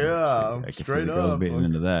just like, yeah, I can see straight the girls up. beating Like,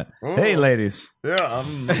 into that. oh. Hey, ladies. Yeah,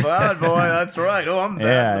 I'm a bad boy. That's right. Oh, I'm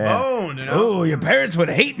bad to the bone. You know? Oh, your parents would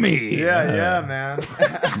hate me. Yeah, man.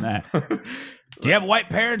 Nah. Do you have white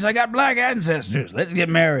parents? I got black ancestors. Let's get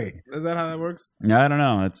married. Is that how that works? No, I don't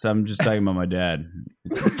know. I'm just talking about my dad.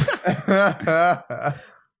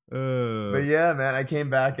 But yeah, man, I came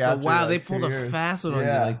back So after. wow, like, they 2 pulled a years. fast one on you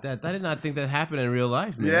Yeah. like that. I did not think that happened in real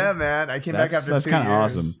life, man. Yeah, man, I came back after That's 2 kind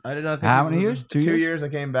years. of awesome. I did not think How it many was- years? 2 2 years? years I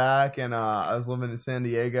came back, and I was living in San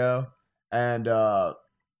Diego, and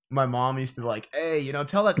my mom used to like, hey,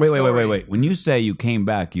 tell that story. Wait. When you say you came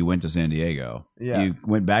back, you went to San Diego. Yeah. You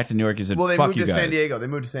went back to New York. You said, Well, they fuck moved you to guys. San Diego. They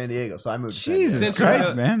moved to San Diego, so I moved to San Jesus Diego.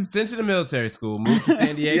 Christ, man. Sent you to military school, moved to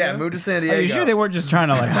San Diego. Yeah, moved to San Diego. Are you sure they weren't just trying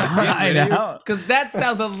to like hide out? Because that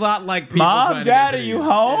sounds a lot like people Mom, trying to Dad, get are rid you of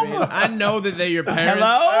home? I know that they're your parents.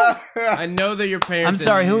 Hello? I know they're your parents. I'm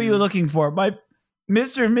sorry, and who are you looking for? My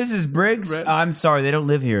Mr. and Mrs. Briggs? Brett? I'm sorry, they don't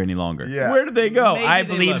live here any longer. Yeah. Where did they go? Maybe I they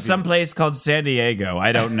believe love you. someplace called San Diego.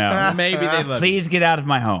 I don't know. Maybe they love Please get out of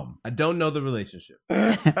my home. you. I don't know the relationship.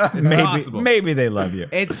 Maybe, possible. maybe they love you.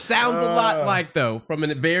 It sounds a lot like, though, from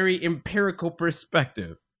a very empirical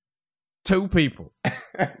perspective, two people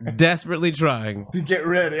desperately trying to get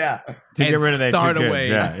rid, yeah. To get and rid of that start two kids. away.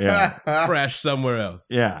 Yeah. fresh somewhere else.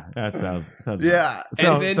 Yeah, that sounds Yeah.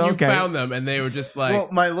 And then you okay. found them, and they were just like, Well,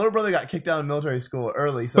 my little brother got kicked out of military school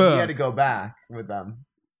early, so Fuck. he had to go back with them.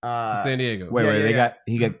 to San Diego. Wait,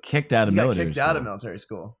 he got kicked out of he got military kicked school. out of military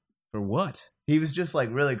school. For what? He was just like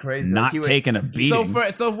really crazy. Not like, he would- taking a beating.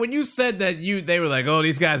 So when you said that they were like, oh,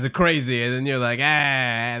 these guys are crazy, and then you're like,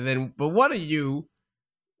 and then, but one of you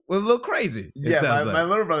was a little crazy. it Yeah, sounds my like.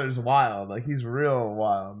 little brother's wild. Like he's real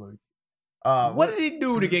wild. Like, What did he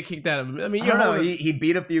do to get kicked out of? I mean, I you're don't know. holding- He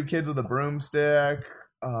beat a few kids with a broomstick.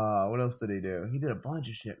 What else did he do? He did a bunch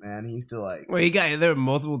of shit, man. He used to like. Well, there were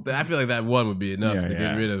multiple. I feel like that one would be enough Yeah, to yeah.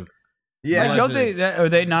 get rid of. Yeah. Like, don't they? Are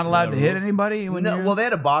they not allowed to hit rules. anybody? When No, you're- well, they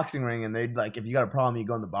had a boxing ring, and they'd like if you got a problem, you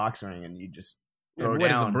go in the boxing ring and you just throw Where does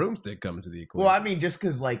down. the broomstick come to the equation? Well, I mean, just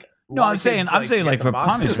because like. a No, lot I'm of saying- kids, I'm saying, get like, the for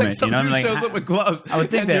boxing ring. punishment. like some you know, dude like, shows up with gloves, I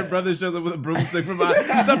would think and that- your brother shows up with a broomstick from behind.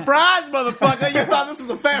 Surprise, motherfucker! You thought this was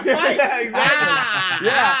a fair fight? Yeah, exactly.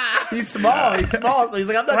 Yeah, he's small. He's small. So he's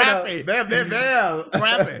like, I'm not Scrappy. gonna. Bam.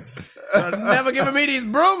 Scrappy. Should've never given me these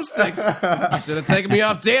broomsticks. Should have taken me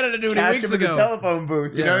off janitor duty Catch weeks him in the ago. telephone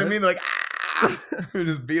booth. You know what I Yeah. mean? Like, we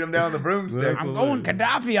just beat him down with the broomstick. I'm going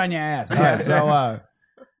Gaddafi on your ass. All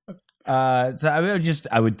right, so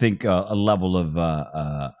I would think a level of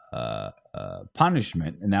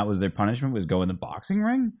punishment, and that was their punishment was go in the boxing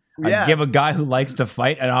ring. Yeah. Give a guy who likes to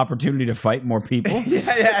fight an opportunity to fight more people.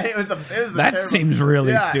 Yeah, it was a That terrible- seems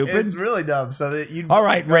really yeah, stupid. It's really dumb. So that you. All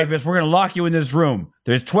right, rapist, we're going to lock you in this room.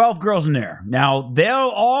 There's 12 girls in there. Now, they're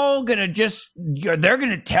all going to they're going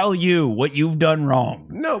to tell you what you've done wrong.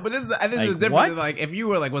 No, but I think Like, there's a difference. what? in, like, if you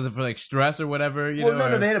were like, was it for like stress or whatever? You Well, know,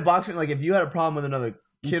 no, or- they had a boxing. Like, if you had a problem with another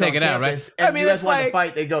You kid take on it out, right? campus, I and mean, you guys it's want to like-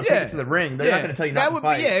 fight, they go take yeah. it to the ring. They're Yeah. not going to tell you That not would to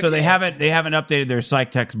be- fight. yeah. So they haven't updated their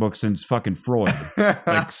psych textbook since fucking Freud,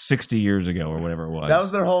 like 60 years ago or whatever it was. That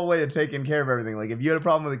was their whole way of taking care of everything. Like, if you had a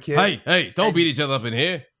problem with a kid, Hey, don't beat each other up in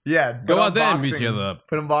here. yeah, Go put on out there and beat boxing- each other up.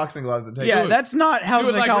 Put on boxing gloves and take yeah, it. that's not how Do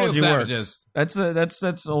it like psychology real works. savages.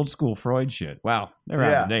 That's old school Freud shit. Wow, they're out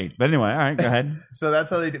Yeah. of date. But anyway, all right, go ahead. So that's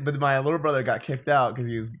how they did. But my little brother got kicked out because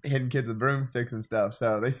he was hitting kids with broomsticks and stuff.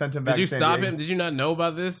 So they sent him back. Did you to San stop Diego. him? Did you not know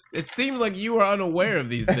about this? It seems like you were unaware of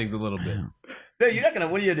these things a little bit. No, you're not gonna.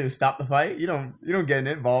 What do you do? Stop the fight? You don't get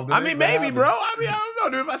involved. In I it. mean, What maybe, happens? bro. I mean, I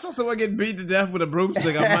don't know, dude. If I saw someone get beat to death with a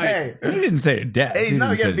broomstick, I might. Hey, He didn't say to death. hey, He he's not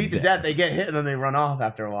didn't say getting beat to death. They get hit and then they run off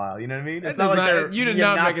after a while. You know what I mean? It's That not does like not- they're you did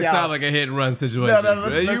getting not make it knocked sound out. like a hit and run situation.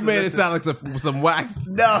 listen, you made it listen. sound like some wax.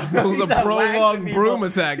 No, It was he's a not prolonged waxing broom people.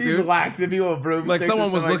 attack, He's dude. waxing people with broomsticks. Like someone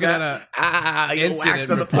and was stuff looking like at that. a You incident wax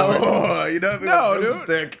on the report. pole. You know, No, with a dude.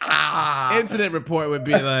 broomstick. Incident report would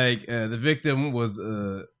be like the victim was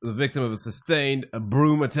the victim of a sustained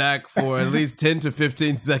broom attack for at least 10 to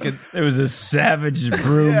 15 seconds. It was a savage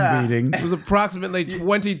broom Yeah. beating. It was approximately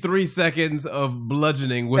 23 seconds of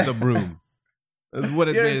bludgeoning with a broom. That's what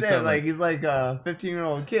it You made it understand? sound Like like. he's like a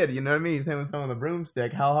 15-year-old kid. You know what I mean? He's hitting someone with a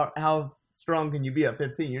broomstick. How strong can you be at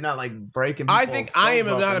 15? You're not like breaking. I people's think I am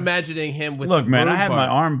skulls not open. imagining him with. Look, the man, I broom had my part.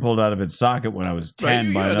 arm pulled out of its socket when I was 10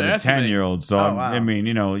 you by another underestimate. 10-year-old. So, Oh, wow. I mean,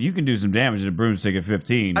 you can do some damage to a broomstick at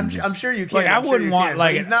 15. I'm sure you can. Like, I I'm sure wouldn't you want, can,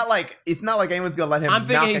 like- but it's not like anyone's gonna let him. I'm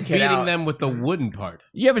thinking knock he's a kid beating out. them with the wooden part.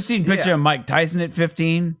 You ever seen a picture Yeah. of Mike Tyson at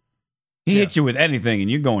 15? He hit you with anything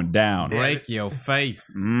and you're going down. Break your face.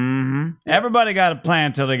 Mm-hmm. Everybody got a plan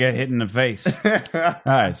until they get hit in the face. All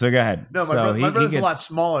right, so go ahead. No, my, So my brother's gets- a lot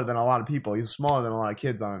smaller than a lot of people. He's smaller than a lot of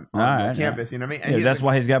kids on All right, campus. You know what I mean? And Yeah, he that's doesn't-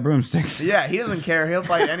 why he's got broomsticks. Yeah, he doesn't care. He'll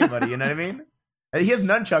fight anybody. You know what I mean? And he has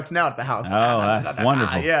nunchucks now at the house. Oh, that's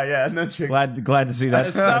wonderful. Yeah, nunchucks. Glad to see that.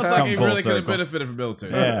 It sounds like come he full really could have circle. benefited from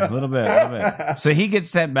military. Yeah, a little bit. So he gets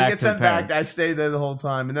sent back He gets to the sent back. parents. I stayed there the whole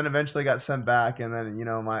time, and then eventually got sent back. And then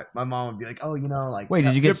my mom would be like, "Oh, like Wait, did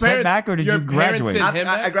you Your get sent parents- back or did your you parents graduate? sent him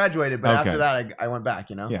I back? graduated, but Okay. after that, I went back.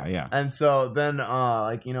 Yeah. And so then, my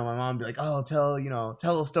mom would be like, "Oh, tell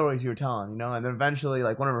the stories you were telling," And then eventually,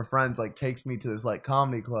 like one of her friends like takes me to this like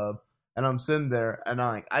comedy club, and I'm sitting there, and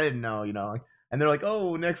I didn't know, and they're like,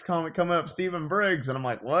 "Oh, next comic coming up, Stephen Briggs," and I'm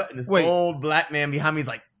like, "What?" And this Wait. old black man behind me is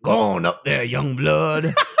like, "Go on up there, young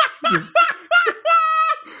blood."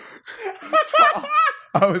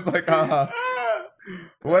 I was like,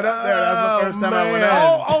 "What up there?" That's the first time I went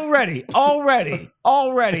in.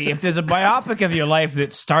 Already. If there's a biopic of your life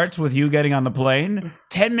that starts with you getting on the plane,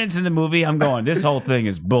 10 minutes in the movie, I'm going, this whole thing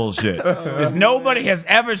is bullshit. Because nobody has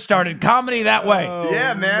ever started comedy that way.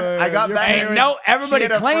 Yeah, man. I got back. Ain't no, everybody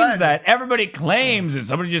She had a claims friend. that. Everybody claims that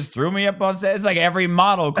somebody just threw me up on set. It's like every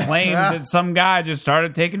model claims that some guy just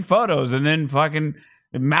started taking photos and then fucking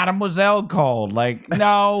Mademoiselle called. Like,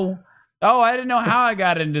 no. Oh, I didn't know how I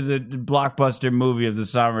got into the blockbuster movie of the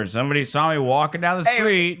summer. Somebody saw me walking down the Hey,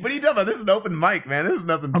 street. what are you talking about? This is an open mic, man. This is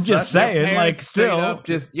nothing. I'm just special. saying, Parents like, straight still. up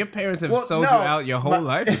just your parents have Well, sold no, you out your whole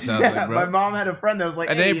life. It sounds like, bro. My mom had a friend that was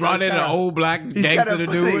like, And hey, they brought in an old black he's gangster kinda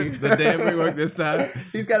to do funny. it. The damn rework this time.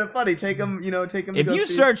 He's kind of funny. Take him, take him. If to go you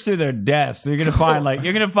see- search through their desk, you're gonna find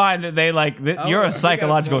that they you're we a gotta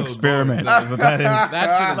psychological tell the experiment. boys, Is what that is. That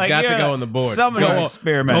shit has Like, got to you're go on the board. Somebody's Go on-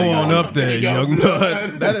 experimenting. Go on up there, young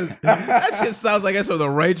blood. blood. That shit sounds like that's from the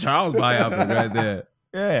Ray Charles biopic right there.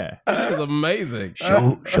 Yeah. That is amazing.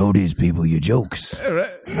 Show these people your jokes. Yeah,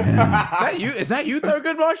 right. That you? Is that you,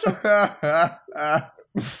 Thurgood Marshall?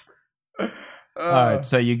 All right,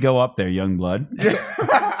 so you go up there, young blood.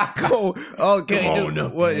 Go. Okay. Come on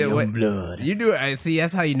up what, there, what- young blood. You do. I see.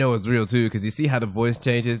 That's how you know it's real too, because you see how the voice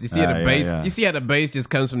changes. You see how the Yeah, bass. yeah. You see how the bass just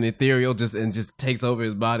comes from the ethereal, just takes over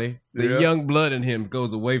his body. The Yeah. young blood in him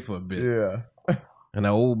goes away for a bit, Yeah. and the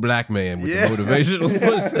old black man with Yeah. the motivational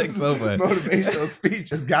voice takes over. Motivational speech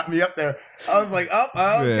just got me up there. I was like,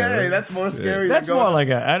 okay, Yeah. that's more scary. That's than more going- like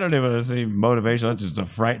I don't even say motivation. That's just a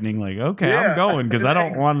frightening, like, okay, Yeah. I'm going because I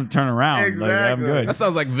don't want to turn around. Like, I'm Exactly. good. That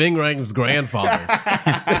sounds like Ving Rhames' grandfather.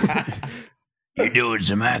 You're doing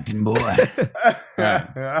some acting, boy.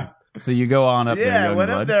 So you go on up there, Yeah, I young went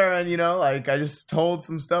blood. up there and I just told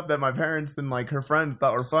some stuff that my parents and like her friends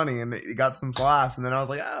thought were funny, and it got some laughs. And then I was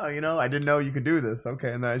like, oh, I didn't know you could do this.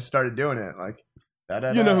 Okay, and then I just started doing it. Like,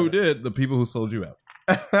 You know who did? The people who sold you out.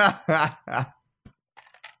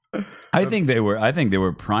 I think they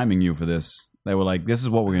were priming you for this. They were like, "This is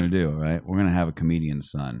what we're gonna do, all right? We're gonna have a comedian's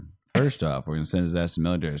son. First off, we're gonna send his ass to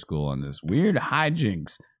military school on this weird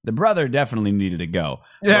hijinks. The brother definitely needed to go.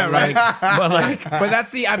 Yeah, But, right. But But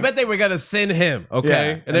see, I bet they were gonna send him. Okay,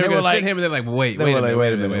 Yeah. and they were gonna like- send him, and they're like, wait they a were minute,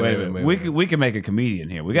 like, wait a minute. We can make a comedian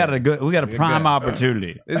here. We got a prime good.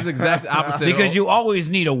 opportunity. This is exact opposite. Because you always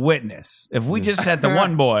need a witness. If we just set the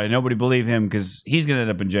one boy, nobody believe him because he's going to end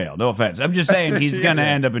up in jail. No offense. I'm just saying he's going to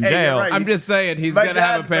end up in Hey, you're jail. right. I'm just saying he's My gonna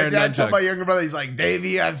have a pair my of dad told my nunchucks. younger brother, he's like,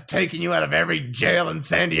 Davey, I've taken you out of every jail in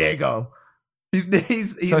San Diego. He's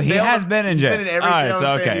So he bailed- has been in he's jail. been in every all right, jail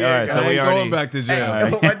so in San okay, all right. Diego. So I we ain't already going back to jail.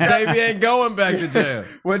 Hey, one time- Davey ain't going back to jail.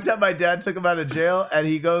 One time, my dad took him out of jail, and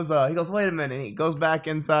he goes, wait a minute. And he goes back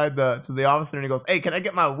inside to the officer, and he goes, hey, can I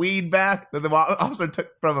get my weed back that the officer took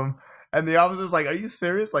from him? And the officer's like, are you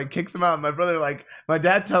serious? Like, kicks him out. And my brother, like, my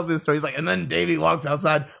dad tells me the story. He's like, and then Davey walks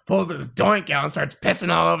outside, pulls his doink out, and starts pissing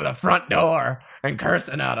all over the front door and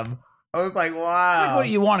cursing at him. I was like, wow. Like, what do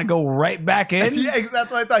you want to go right back in? Yeah,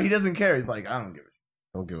 that's what I thought. He doesn't care. He's like, I don't give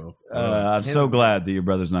Don't give a fuck. I'm so glad that your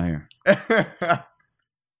brother's not here. a shit.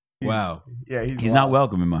 Wow. Yeah, He's not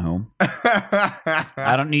welcome in my home.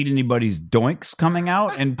 I don't need anybody's doinks coming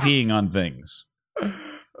out and peeing on things.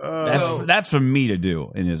 That's for me to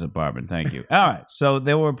do in his apartment. Thank you. All right. So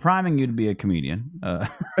they were priming you to be a comedian.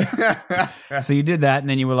 So you did that, and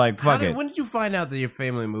then you were like, "Fuck it." When did you find out that your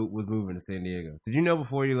family was moving to San Diego? Did you know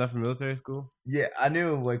before you left from military school? Yeah, I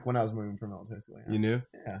knew like when I was moving from military school. You knew?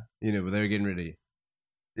 Yeah. You knew, but they were getting rid of you.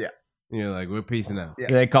 Yeah. You're like, we're peacing out. Yeah.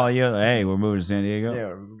 Do they call you? Hey, we're moving to San Diego. Yeah,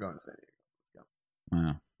 we're going to San Diego.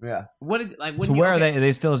 Yeah. Yeah. What did like when So you, where okay, are they? Are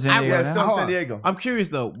they still in San Diego? Yeah, now? still in Hold San on. Diego. I'm curious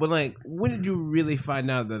though, but like, when did you really find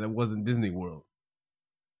out that it wasn't Disney World?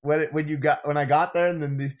 When I got there, and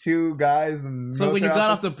then these two guys and So when you got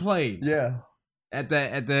off the plane, yeah, at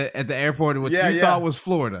the airport, what Yeah, you yeah. thought was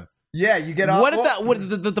Florida. yeah, you get off. What did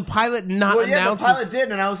the pilot not well, yeah, announce? the pilot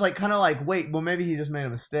did, and I was like, kind of like, wait, well, maybe he just made a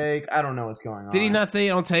mistake. I don't know what's going on. Did he not say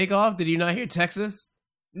it on takeoff? Did you not hear Texas?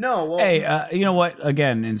 No. Well, Hey, you know what?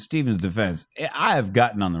 Again, in Steven's defense, I have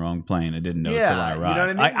gotten on the wrong plane. I didn't know Yeah, till I you arrived. know what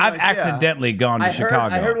I mean? I've Like, yeah. accidentally gone to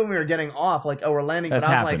Chicago. I heard when we were getting off, like, oh, we're landing, That's but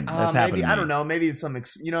I was happened. like, That's happened maybe to I me. don't know, maybe it's some,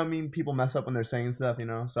 you know what I mean? People mess up when they're saying stuff, you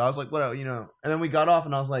know. So I was like, what, you know? And then we got off,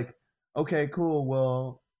 and I was like, okay, cool.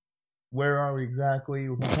 Well, where are we exactly?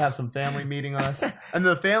 We have some family meeting us, and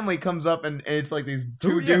the family comes up, and it's like these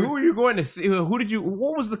two dudes. Who are you going to see? Who did you?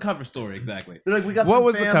 What was the cover story exactly? They're like, we got What some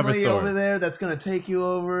was the cover family story? over there that's gonna take you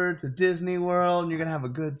over to Disney World, and you're gonna have a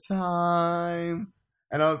good time.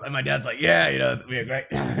 And my dad's like, yeah, you know, it's gonna be a great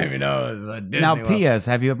time, you know. It's a Disney Now, World. P.S.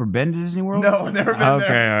 Have you ever been to Disney World? No, I've never been Okay,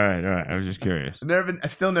 there. all right. I was just curious. I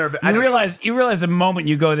still never been. I don't You realize the moment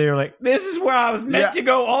you go there, you're like, this is where I was meant Yeah. to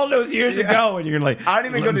go all those years Yeah. ago, and you're like, I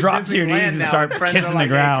don't even go to drop to your Disneyland knees and now, start and friends kissing are like,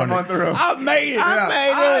 the hey, ground. come on through. I made it. Yeah.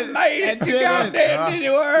 I made it to goddamn Disney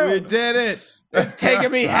World. We did it. It's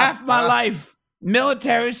taken me half my life.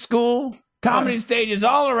 Military school, comedy stages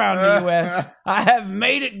all around the U.S. I have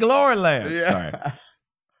made it Gloryland. Yeah. Sorry.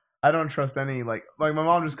 I don't trust any, like my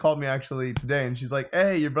mom just called me actually today, and she's like,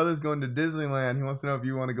 hey, your brother's going to Disneyland. He wants to know if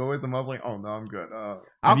you want to go with him. I was like, oh, no, I'm good.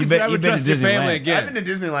 How you could been- you ever you've been trust to your Disneyland? family I've again? been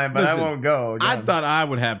to Disneyland, but Listen, I won't go. I again. thought I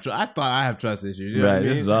would have. I thought I have trust issues. You know what I Right, mean?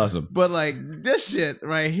 this is awesome. But like this shit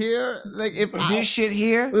right here, like if I, shit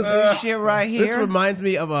here, this shit right this reminds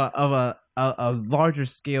me of a larger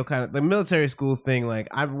scale kind of the military school thing. Like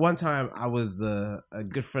one time I was a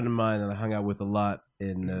good friend of mine that I hung out with a lot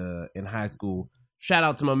in high school. Shout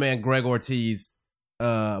out to my man Greg Ortiz.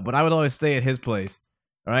 But I would always stay at his place,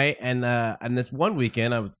 right? And this one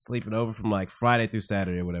weekend I was sleeping over from like Friday through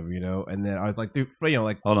Saturday or whatever, you know. And then I was like,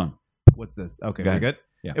 like, Hold on. what's this? Okay, Go we're ahead. good.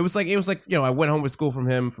 Yeah. It was like you know, I went home with school from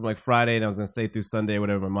him from like Friday, and I was gonna stay through Sunday or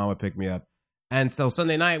whatever. My mom would pick me up, and so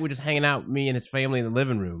Sunday night we're just hanging out, me and his family in the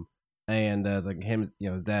living room, and it's like him, you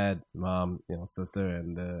know, his dad, mom, you know, sister,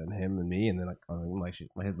 and him and me, and then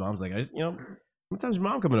his mom's like, you know, what time's your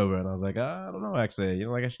mom coming over? And I was like, I don't know, actually, you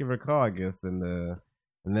know, like I should give her a call, I guess, and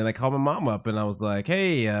then I called my mom up, and I was like,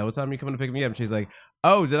 hey, what time are you coming to pick me up? And she's like,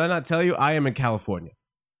 oh, did I not tell you I am in California?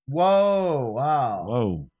 Whoa, wow.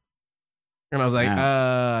 Whoa. And I was like,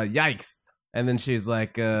 Snap. yikes. And then she's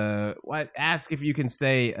like, what? Ask if you can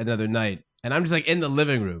stay another night. And I'm just like in the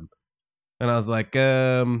living room. And I was like,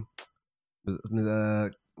 my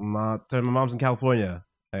mom's in California.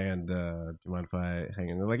 And do you mind if I hang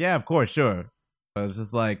in? They're like, yeah, of course, sure. I was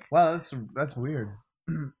just like, Wow, that's weird.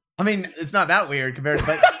 I mean, it's not that weird compared to,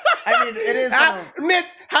 but I mean, it is. Mitch,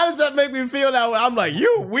 how does that make me feel that way? I'm like,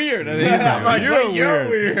 you're weird. And he's I'm like, you're wait, you're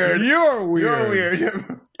weird. You're weird. You're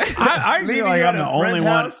weird. I Leaving feel like you I'm at the a only friend's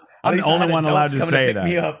one. house? I'm At the least I only had one allowed adults to coming say pick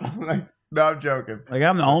me that. up. I'm like, no, I'm joking. Like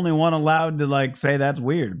I'm the only one allowed to like say that's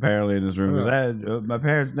weird. Apparently in this room, 'cause my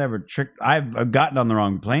parents never tricked. I've gotten on the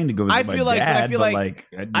wrong plane to go visit I feel my like,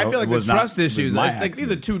 dad, but I feel like the was not- trust it was issues. my Like these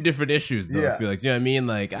are accident. two different issues, though. I Yeah. feel like, you know what I mean?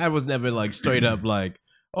 Like I was never like straight up like,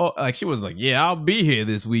 oh, like she was like, yeah, I'll be here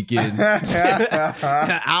this weekend.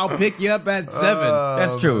 I'll pick you up at 7.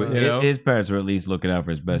 That's true. You know? His parents were at least looking out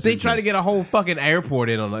for his best. They tried to interest. get a whole fucking airport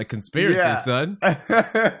in on a conspiracy, Yeah. son.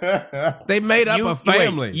 They made up a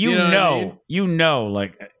family. Wait, you know, what I mean?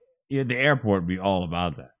 like the airport would be all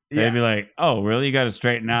about that. Yeah. They'd be like, "Oh, really? You got to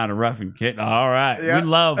straighten out a rough and kit. All right." Yeah.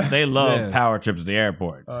 They love Yeah. power trips to the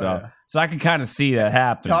airport. Oh, so, yeah. so I can kind of see that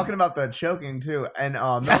happening. Talking about the choking too, and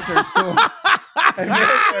military school. In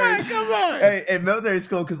military, Come on. Hey, in military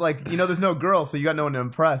school, because like you know, there's no girls, so you got no one to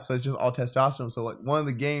impress. So it's just all testosterone. So like one of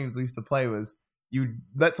the games we used to play was you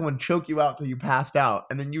let someone choke you out till you passed out,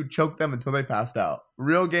 and then you choke them until they passed out.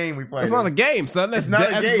 Real game we played. That's not a game, son. That's, It's not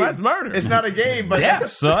a that's, game. that's murder. It's not a game, but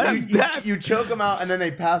Death, son. you choke them out, and then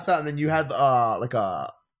they pass out, and then you have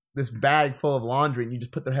this bag full of laundry, and you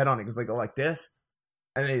just put their head on it because they go like this,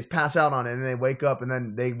 and they just pass out on it, and then they wake up, and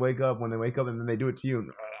then they wake up when they wake up, and then they do it to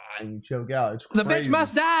you, and you choke out. It's crazy. The bitch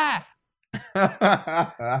must die.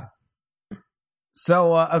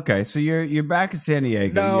 So okay, so you're back in San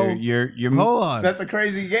Diego. No. you're Hold on. That's a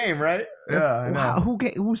crazy game, right? Yeah, I know. Wow,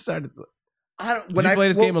 who started? I don't. Did you play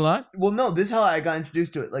this game a lot? Well, no. This is how I got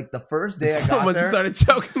introduced to it. Like the first day I got Someone there, started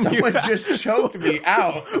choking you. someone just choked me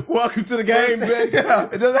out. Welcome to the game, bitch. Yeah.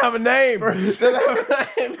 It doesn't have a name. It doesn't have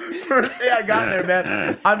a name. First day I got there,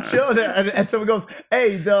 man, I'm chilling there, and someone goes,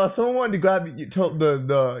 "Hey, someone wanted to grab you. Told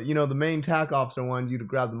the main tack officer wanted you to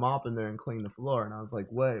grab the mop in there and clean the floor." And I was like,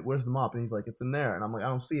 "Wait, where's the mop?" And he's like, "It's in there." And I'm like, "I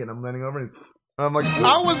don't see it." And I'm leaning over, and I'm like,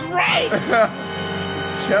 I was right.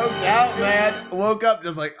 choked out, man. Woke up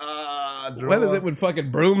just like, What is it with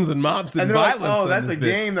fucking brooms and mops and they're like, violence? "Oh, in that's this a bitch?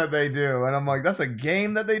 game that they do." And I'm like, "That's a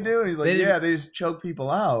game that they do?" And he's like, They didn't- "Yeah, they just choke people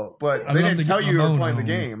out, but I they love didn't to tell get you you my were mode playing the on.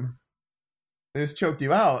 game. They just choked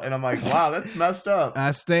you out." And I'm like, "Wow, that's messed up."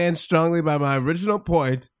 I stand strongly by my original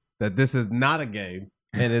point that this is not a game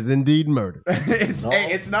and is indeed murder.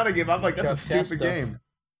 It's not a game. I'm like, that's a stupid game.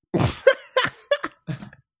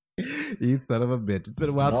 You son of a bitch. It's been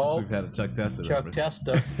a while No. since we've had a Chuck Tester Chuck reference.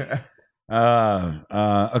 Testa.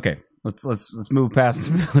 Okay. Let's move past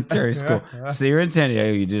the military school. So you're in San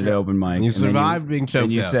Diego. You did an open mic. And you and then survived being choked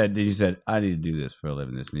And you out. said, I need to do this for a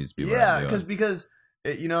living. This needs to be what Yeah, I'm doing. because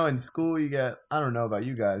in school you get, I don't know about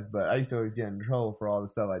you guys, but I used to always get in trouble for all the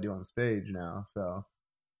stuff I do on stage now. So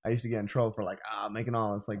I used to get in trouble for like making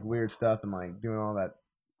all this like weird stuff and like doing all that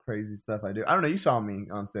crazy stuff I do. I don't know. You saw me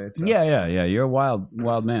on stage. So. Yeah. You're a wild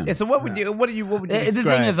man. Yeah, so what would you The describe?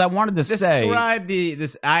 thing is, I wanted to say, Describe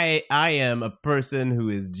this. I am a person who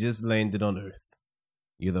is just landed on Earth.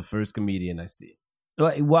 You're the first comedian I see.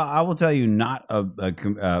 well, I will tell you, not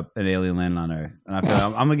an alien landing on Earth. And I feel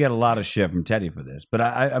I'm gonna get a lot of shit from Teddy for this, but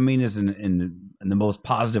I mean this in the most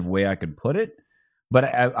positive way I could put it. But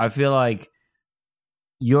I feel like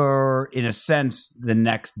you're, in a sense, the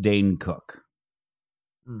next Dane Cook.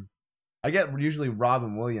 I get usually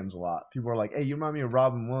Robin Williams a lot. People are like, "Hey, you remind me of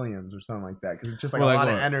Robin Williams" or something like that, because it's just like Well, a like lot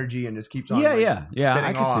of what? energy and just keeps on. Yeah. like, I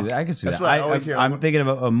spinning could off. see that. I could see That's that. what I always hear. I'm thinking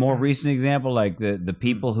of a more recent example, like the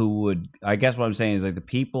people who would. I guess what I'm saying is like the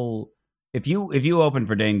people. If you open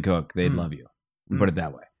for Dane Cook, they'd love you. Put it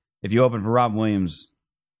that way. If you open for Robin Williams,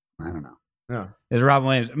 I don't know. Yeah. There's Robin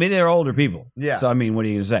Williams. I mean, they're older people. Yeah. So I mean, what are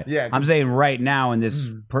you gonna say? Yeah, 'cause- I'm saying right now in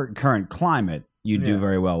this current climate, you do Yeah.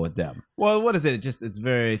 very well with them. Well, what is it? It's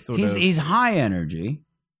very sort of. He's high energy.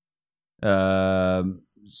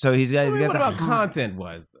 So he's got. I mean, got what the about high- content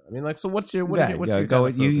wise? Though? I mean, like, so what's your Go, what's go, your go kind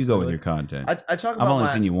with, of you focus? go So, with like, your content. I talk about I've only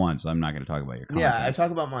my, seen you once, so I'm not going to talk about your content. Yeah, I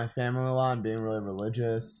talk about my family a lot and being really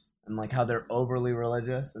religious and like how they're overly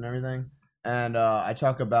religious and everything. And I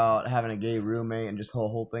talk about having a gay roommate and just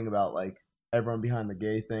whole thing about like everyone behind the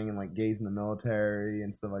gay thing and like gays in the military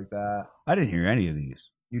and stuff like that. I didn't hear any of these.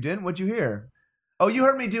 You didn't? What'd you hear? Oh, you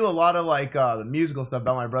heard me do a lot of like the musical stuff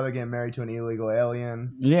about my brother getting married to an illegal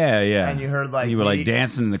alien. Yeah. And you heard like you were like me-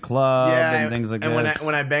 dancing in the club and things like and that.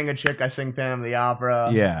 when I bang a chick, I sing Phantom of the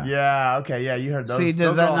Opera. Yeah. Yeah. Okay. Yeah, you heard those. See, those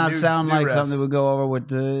does are that all not new- sound new like riffs. something that would go over with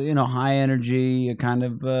the high energy kind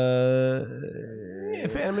of? Yeah,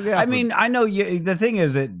 Phantom of the I Opera. mean, I know you. The thing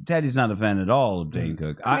is that Teddy's not a fan at all of Dane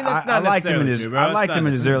Cook. I mean, that's not I liked him in necessarily his. true, bro. I It's liked not him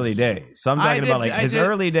in his necessarily early days. So I'm talking about like his did-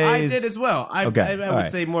 early days. I did as well. I all would right.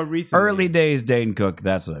 say more recently. Early days Dane Cook.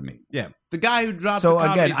 That's what I mean. Yeah, the guy who dropped. So the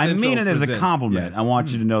Comedy again, I mean Central it as a presents, compliment. yes. I want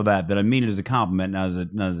you to know that I mean it as a compliment, not as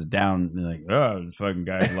a down. Like, oh, this fucking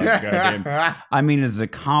guy like goddamn. I mean it as a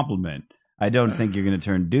compliment. I don't think you're going to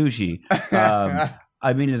turn douchey.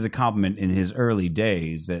 I mean it as a compliment in his early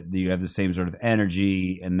days that you have the same sort of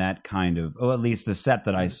energy and that kind of. Oh, at least the set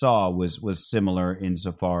that I saw was similar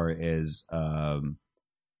insofar as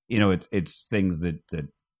it's things that it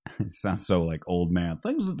sounds so like old man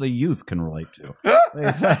things that the youth can relate to.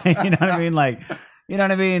 It's like, you know what I mean? Like, you know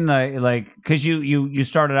what I mean? Like, because you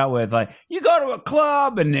started out with like you go to a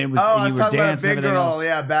club and it was I you was were talking about a dancing big everything girl, else.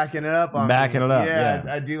 yeah, backing it up on Backing me. it up, Yeah,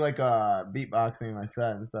 yeah. I do like beatboxing in my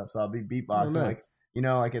set and stuff, so I'll be beatboxing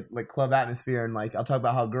Oh, like nice. like club atmosphere, and like I'll talk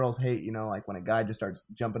about how girls hate like when a guy just starts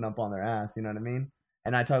jumping up on their ass, you know what I mean?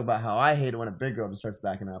 And I talk about how I hate it when a big girl just starts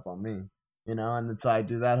backing up on me, and then so I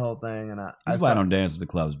do that whole thing, and That's why I don't dance at the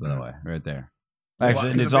clubs, by the way, right there.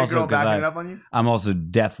 Actually, and Is it's a big also girl backing it because up on you? I'm also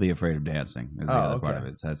deathly afraid of dancing. Is the other part okay.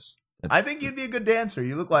 of it. That's I think you'd be a good dancer.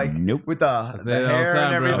 You look like Nope. with say the that all the hair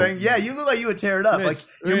time, and bro. everything. Yeah, you look like you would tear it up. Mitch, Like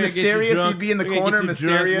we're you're gonna get you mysterious. drunk. You'd be in the We're gonna corner, get you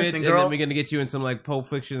drunk, mysterious Mitch, and then girl. we're gonna get you in some like Pulp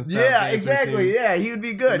Fiction stuff. Yeah, exactly. Yeah, he would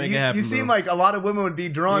be good. Make You, it happen, you seem bro. like a lot of women would be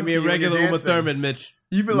drawn Give me to a you when you're regular Uma dancing. Thurman, Mitch.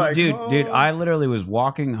 You'd be like, dude, oh. I literally was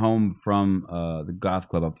walking home from the goth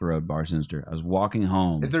club up the road, Bar Sinister. I was walking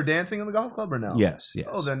home. Is there dancing in the golf club or no? Yes.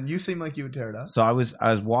 Oh, then you seem like you would tear it up. So I was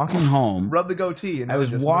walking home. Rub the goatee. And I was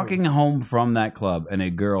just walking move. home from that club, and a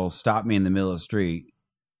girl stopped me in the middle of the street,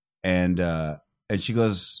 and she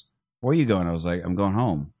goes, "Where are you going?" I was like, "I'm going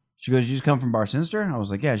home." She goes, "You just come from Bar Sinister?" I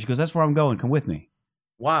was like, "Yeah." She goes, "That's where I'm going. Come with me."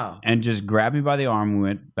 Wow. and just grabbed me by the arm. We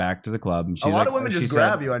went back to the club. And A lot of women just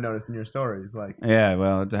grab you, I noticed in your stories. Like, yeah,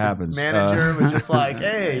 well, it happens. manager was just like,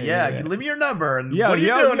 hey, give me your number. And Yo, what are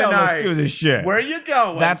you doing tonight? Let's do this shit. Where are you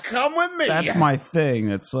going? Come with me. That's my thing.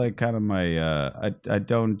 That's like kind of my. I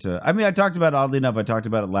don't. I mean, I talked about it, oddly enough. I talked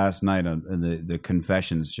about it last night on the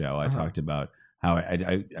Confessions show. I talked about how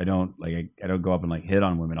I don't like I don't go up and like hit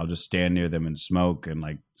on women. I'll just stand near them and smoke and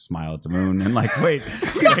like smile at the moon and like wait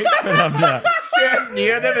for them to stand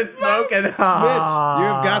near them and smoke and Mitch, you've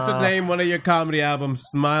got to name one of your comedy albums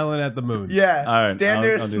 "Smiling at the Moon." Yeah, all right, stand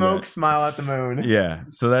there, I'll smoke, smile at the moon. Yeah,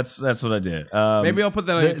 so that's what I did. Maybe I'll put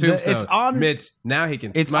that on your tombstone. It's on Mitch. Now he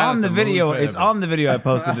can. It's smile on at the moon video. forever. It's on the video I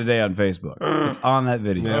posted today on Facebook. It's on that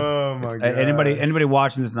video. Oh my god! Anybody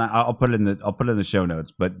watching this? I'll put it in the show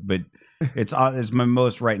notes. But it's on. It's my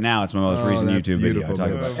most right now. It's my most recent YouTube video. I talk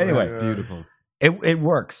man. about. Anyway, That's beautiful. it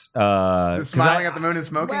works. Smiling at the moon and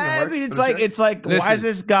smoking. Well, I mean, works it's like Listen, why is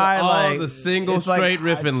this guy to all like the single it's like, straight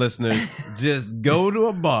riffing listeners? Just go to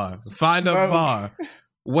a bar, find a bar,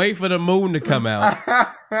 wait for the moon to come out,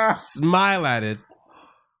 smile at it.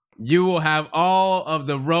 You will have all of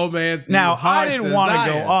the romance. Now I didn't want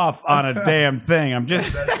to go off on a damn thing. I'm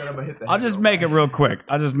just. I'll just make it real quick.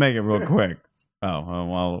 Oh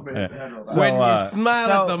well. When you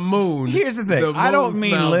smile at the moon, here's the thing. the I don't moon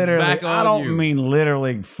mean smiles literally. back I on don't you. mean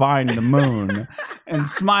literally find the moon and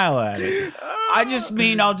smile at it. I just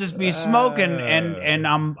mean I'll just be smoking and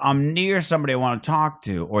I'm near somebody I want to talk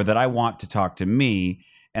to or that I want to talk to me.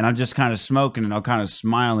 And I'm just kind of smoking, and I'll kind of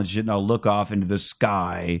smile and shit, and I'll look off into the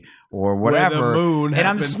sky or whatever. Where the moon and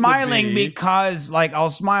I'm happens to smiling be. because, like, I'll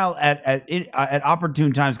smile at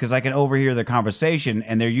opportune times because I can overhear their conversation,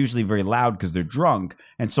 and they're usually very loud because they're drunk.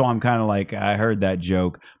 And so I'm kind of like, I heard that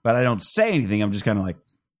joke, but I don't say anything. I'm just kind of like,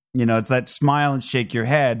 it's that smile and shake your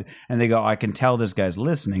head, and they go, I can tell this guy's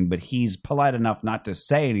listening, but he's polite enough not to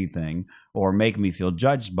say anything or make me feel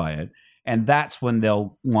judged by it. And that's when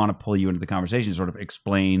they'll want to pull you into the conversation, sort of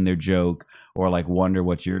explain their joke or like wonder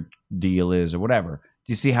what your deal is or whatever.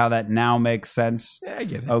 Do you see how that now makes sense? Yeah, I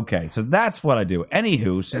get it. Okay, so that's what I do.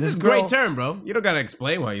 Anywho, so This is a great term, bro. You don't got to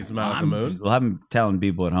explain why you smile at the moon. Well, I'm telling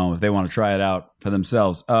people at home if they want to try it out for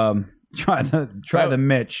themselves. Try the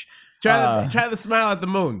Mitch. Try the smile at the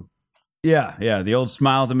moon. Yeah, the old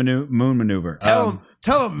smile at the moon maneuver. Tell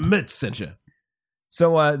him Mitch sent you.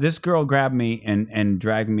 So this girl grabbed me and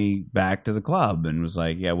dragged me back to the club and was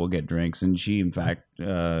like, yeah, we'll get drinks. And she, in fact,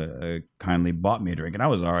 kindly bought me a drink. And I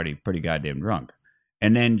was already pretty goddamn drunk.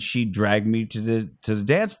 And then she dragged me to the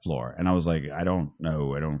dance floor. And I was like, I don't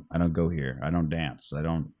know. I don't go here. I don't dance. I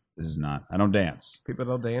don't dance. People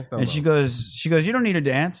don't dance. And she goes, you don't need to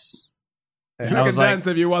dance. You And I can was like, dance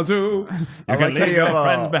if you want to. I like how leave you your have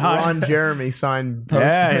friends a behind. Ron Jeremy sign poster.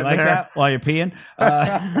 yeah, you in like there. that while you're peeing?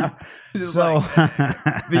 Just So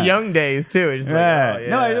the young days too. It's just yeah. like, oh, yeah.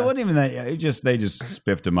 No, it wasn't even that. They just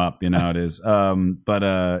spiffed him up. You know how it is.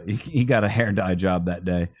 But he got a hair dye job that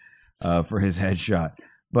day for his headshot.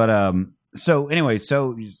 But so anyway,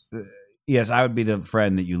 yes, I would be the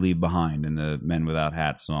friend that you leave behind in the Men Without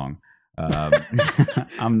Hats song.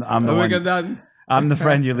 I'm the We can one. dance. I'm the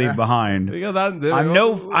friend you leave behind. We can dance.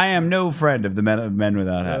 I am no friend of the Men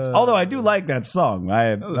Without Hats. Although I do like that song. was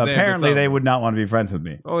a damn good Apparently song. they would not want to be friends with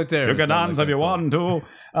me. Only You terrorists can don't dance like if you that song.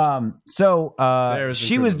 want to. So Terrorists and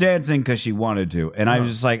she was criminals. dancing because she wanted to, and I was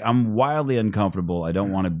just like, I'm wildly uncomfortable. I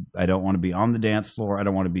don't want to be on the dance floor. I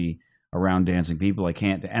don't want to be around dancing people. I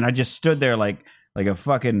can't. And I just stood there like a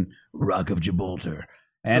fucking Rock of Gibraltar.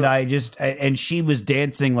 And and she was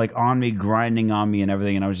dancing like on me, grinding on me and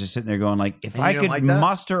everything. And I was just sitting there going like, if And I you didn't could like that?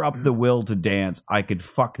 muster up the will to dance, I could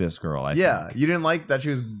fuck this girl. I think. you didn't like that she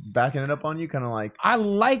was backing it up on you, kind of like. I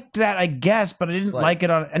liked that, I guess, but I didn't It's like- like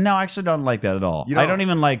it on. No, I actually don't like that at all. You don't?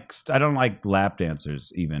 I don't like lap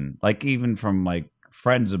dancers even. Like even from like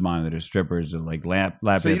friends of mine that are strippers or like lap So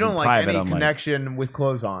dancers you don't in like private, any I'm like, connection with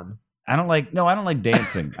clothes on. I don't like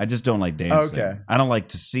dancing. I just don't like dancing. Okay. I don't like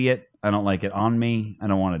to see it. I don't like it on me. I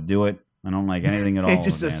don't want to do it. I don't like anything at all. It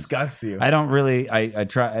just with dance. disgusts you. I don't really. I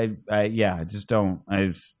try. I just don't.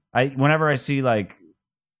 I whenever I see like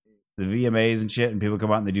the VMAs and shit, and people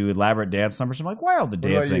come out and they do elaborate dance numbers, I'm like, why all the What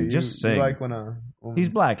about dancing? you? Just You sing. like when a woman's- He's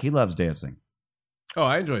black. He loves dancing. Oh,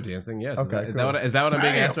 I enjoy dancing. Yes. Okay, Is cool. that what I'm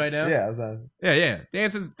being asked right now? Yeah, is that, Yeah.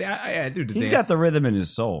 Dance is. I do the He's dance. got the rhythm in his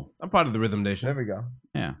soul. I'm part of the Rhythm there Nation. we go.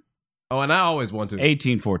 Oh, and I always want to.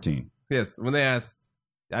 1814. Yes. When they ask,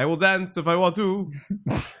 I will dance if I want to.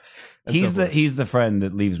 He's the friend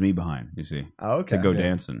that leaves me behind. You see, Okay. to go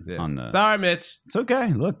dancing Yeah. on the. Sorry, Mitch. It's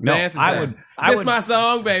okay. Look, no, Dancing I time. would. I This would. my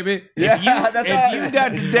song, baby. If you got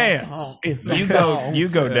to dance, you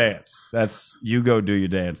go Yeah. dance. That's you go do your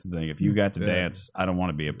dance thing. If you got to Yeah. dance, I don't want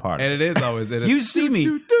to be a part of And it. it is always. You see me.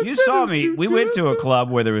 You saw me. We went to a club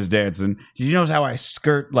where there was dancing. Did you notice how I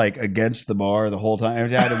skirt like against the bar the whole time? I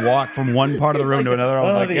had to walk from one part of the room to another. I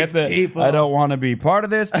was like, these "Get people." I don't want to be part of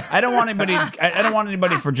this. I don't want anybody. I don't want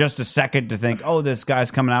anybody for just a second to think, oh, this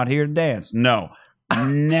guy's coming out here to dance. No,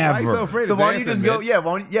 never. Why are you so afraid So of why don't you dancing, just go? Mitch? Yeah,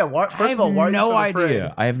 why don't, yeah. Why, first of all, why are you no so idea.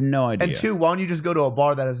 afraid? I have no idea. And two, why don't you just go to a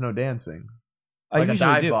bar that has no dancing? like a I usually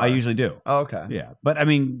dive do. bar. I usually do. Oh, okay. Yeah, but I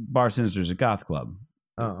mean, Bar Sinister's a goth club.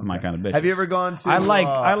 Oh, okay. My kind of bitch. Have you ever gone to? I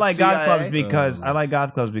like goth clubs CIA? because I like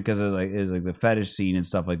goth clubs because of like the fetish scene and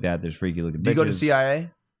stuff like that. There's freaky looking. Do you go to bitches. CIA?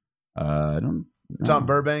 I don't. It's on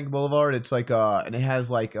Burbank Boulevard. It's like and it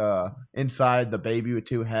has like inside the baby with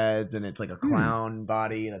two heads, and it's like a clown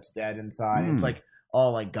body that's dead inside. It's like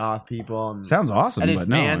all like goth people. And, Sounds awesome, and it's but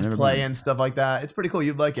no, I've bands never play been. and stuff like that. It's pretty cool.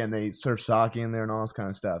 You'd like it. And they serve sake in there and all this kind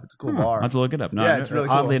of stuff. It's a cool Huh, bar. I'll have to look it up. No, Yeah, I've it's never- really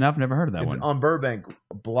cool. Oddly enough, never heard of that It's one. on Burbank,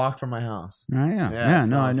 a block from my house. Oh, yeah, Yeah,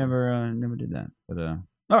 it's no, I awesome. never did that. But all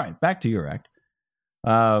right, back to your act.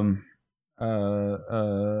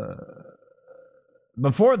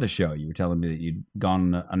 Before the show, you were telling me that you'd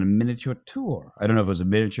gone on a miniature tour. I don't know if it was a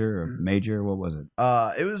miniature or major. What was it?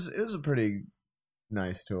 It was a pretty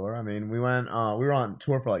nice tour. I mean, we went. We were on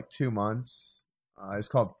tour for like 2 months. It's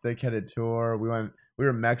called Thick Headed Tour. We were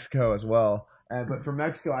in Mexico as well. But for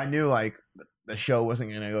Mexico, I knew like the show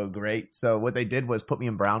wasn't gonna go great. So what they did was put me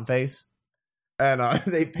in brown face, and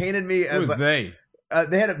they painted me as Who's like, they?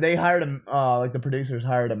 they hired like the producers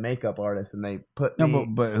hired a makeup artist, and they put me. No,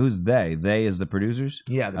 but who's they? They is the producers.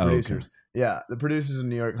 Yeah, the Oh, okay. producers. Yeah, the producers in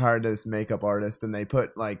New York hired this makeup artist, and they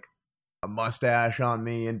put like a mustache on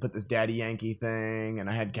me and put this Daddy Yankee thing, and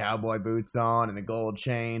I had cowboy boots on and a gold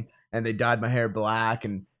chain, and they dyed my hair black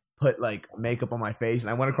and put like makeup on my face, and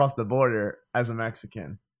I went across the border as a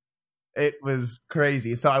Mexican. It was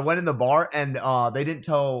crazy. So I went in the bar, and they didn't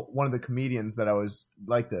tell one of the comedians that I was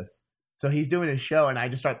like this. So he's doing his show, and I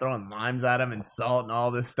just start throwing limes at him and salt and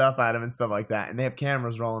all this stuff at him and stuff like that. And they have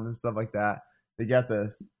cameras rolling and stuff like that to get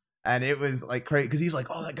this. And it was like crazy because he's like,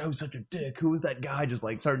 "Oh, that guy was such a dick. Who was that guy?" Just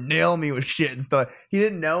like started nailing me with shit and stuff. He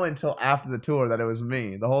didn't know until after the tour that it was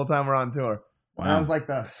me. The whole time we're on tour. Wow. And that was like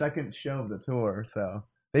the second show of the tour. So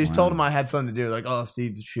they just told him I had something to do. Like, "Oh,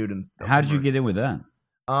 Steve's shooting." How did you get in with that?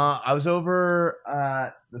 I was over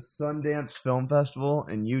at the Sundance Film Festival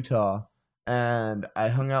in Utah, and I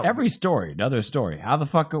hung out. Every story, another story. How the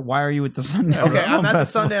fuck? Why are you at the Sundance? Okay, I'm Film at the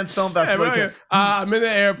Festival? Sundance Film Hey, Festival. right here. I'm in the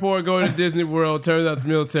airport going to Disney World. Turns out the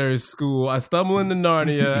military school. I stumble into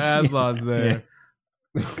Narnia. Aslan's there.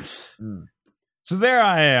 So there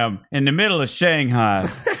I am in the middle of Shanghai,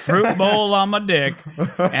 fruit bowl on my dick,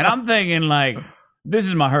 and I'm thinking like, this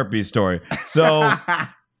is my herpes story. So, all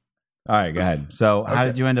right, go ahead. So, how Okay.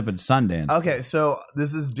 did you end up at Sundance? Okay, so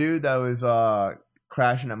this is dude that was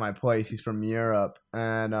crashing at my place. He's from Europe,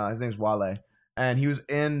 and his name's Wale, and he was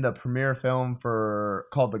in the premiere film for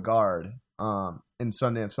called The Guard in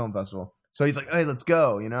Sundance Film Festival. So he's like, "Hey, let's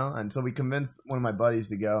go," you know. And so we convinced one of my buddies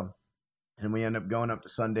to go, and we end up going up to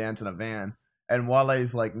Sundance in a van. And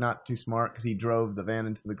Wale's like not too smart because he drove the van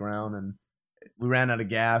into the ground, and we ran out of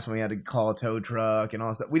gas, and we had to call a tow truck and all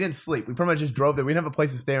that stuff. We didn't sleep. We pretty much just drove there. We didn't have a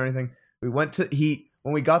place to stay or anything. We went to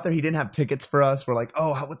when we got there, he didn't have tickets for us. We're like,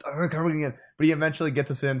 "Oh, what the heck are we gonna get?" But he eventually gets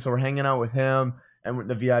us in, so we're hanging out with him, and we're in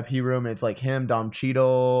the VIP room, and it's like him, Dom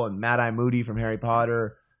Cheadle, and Mad Eye Moody from Harry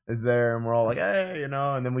Potter is there, and we're all like, "Hey," you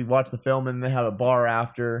know. And then we watch the film, and they have a bar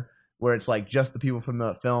after where it's like just the people from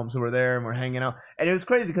the film, so we're there and we're hanging out, and it was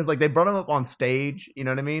crazy because like they brought him up on stage, you know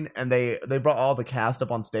what I mean? And they brought all the cast up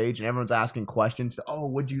on stage, and everyone's asking questions. "Oh,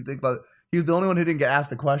 what do you think about?" He was the only one who didn't get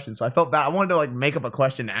asked a question, so I felt bad. I wanted to like make up a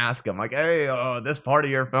question to ask him, like, "Hey, this part of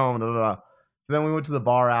your film." Blah, blah, blah. So then we went to the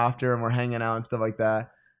bar after, and we're hanging out and stuff like that.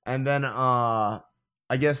 And then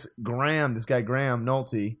I guess this guy Graham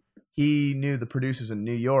Nolte, he knew the producers in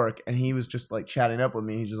New York, and he was just like chatting up with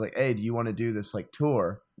me. He's just like, "Hey, do you want to do this like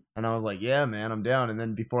tour?" And I was like, "Yeah, man, I'm down." And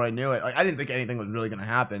then before I knew it, like I didn't think anything was really gonna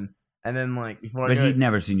happen. And then like before I But knew he'd it,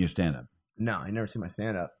 never seen your stand up. no, I never seen my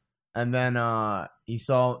stand up. And then he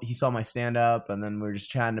saw my stand up, and then we were just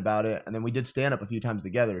chatting about it. And then we did stand up a few times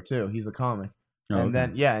together too. He's a comic. And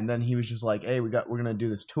then he was just like, "Hey, we're gonna do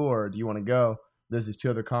this tour. Do you want to go? There's these 2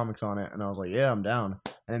 other comics on it." And I was like, "Yeah, I'm down."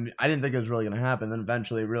 And I didn't think it was really gonna happen. Then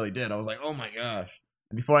eventually it really did. I was like, "Oh my gosh."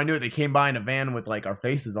 And before I knew it, they came by in a van with like our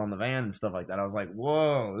faces on the van and stuff like that. I was like,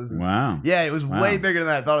 "Whoa, this is Wow. yeah." It was Wow. way bigger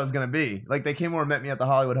than I thought it was gonna be. Like they came over and met me at the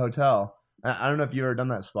Hollywood Hotel, I don't know if you've ever done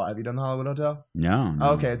that spot. Have you done the Hollywood Hotel? No.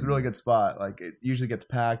 Oh, okay, it's a really good spot. Like it usually gets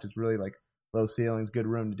packed. It's really like low ceilings, good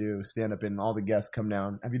room to do stand up in. All the guests come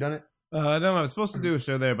down. Have you done it? No, I was supposed to do a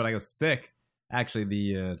show there, but I got sick. Actually,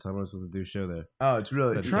 the time I was supposed to do a show there. Oh, it's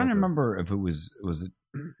really. I'm trying to remember if it was it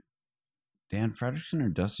Dan Fredrickson or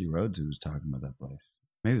Dusty Rhodes who was talking about that place.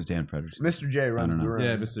 Maybe it was Dan Fredrickson. Mr. J runs the room.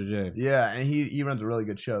 Yeah, Mr. J. Yeah, and he runs a really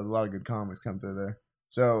good show. A lot of good comics come through there.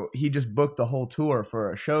 So he just booked the whole tour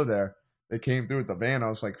for a show there. They came through with the van. I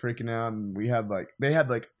was like freaking out, and they had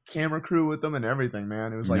like camera crew with them and everything.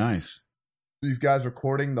 Man, it was like nice. These guys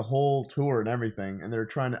recording the whole tour and everything, and they're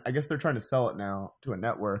trying to sell it now to a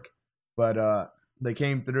network. But they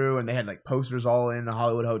came through and they had like posters all in the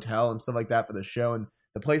Hollywood Hotel and stuff like that for the show, and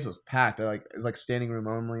the place was packed. It was like standing room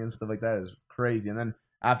only and stuff like that. It was crazy. And then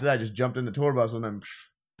after that, I just jumped in the tour bus with them.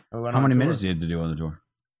 How many minutes did you have to do on the tour?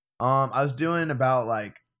 I was doing about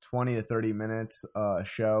like 20 to 30 minutes a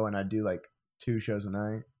show, and I do like 2 shows a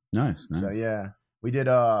night. Nice. So yeah, we did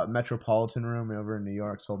a Metropolitan Room over in New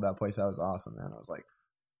York. Sold that place. That was awesome, man. I was like,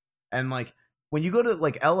 and like when you go to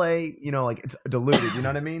like LA, you know, like it's diluted. You know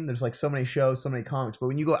what I mean? There's like so many shows, so many comics. But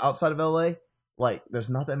when you go outside of LA, like there's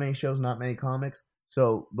not that many shows, not many comics.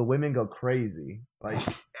 So the women go crazy. Like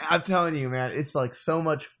I'm telling you, man, it's like so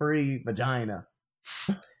much free vagina.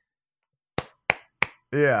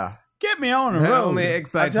 Yeah. Get me on the That road. only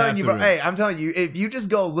excites I'm telling you, bro. after it. Hey, I'm telling you, if you just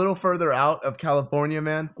go a little further out of California,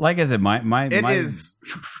 man, Like I said, my is.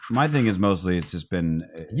 my thing is mostly it's just been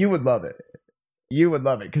You would love it. You would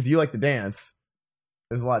love it because you like to dance.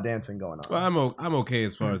 There's a lot of dancing going on. Well, I'm okay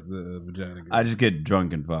as far as the vagina goes. I just get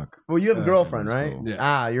drunk and fuck. Well, you have a girlfriend, that's right? cool. Yeah.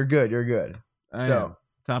 Ah, you're good. You're good. I so am.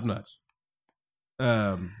 Top notch.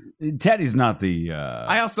 Teddy's not the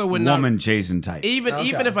I also would woman chasing type. even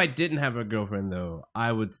Okay. if I didn't have a girlfriend though,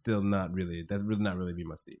 I would still not really. That's really not really be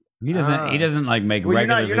my scene. He doesn't. He doesn't like make well,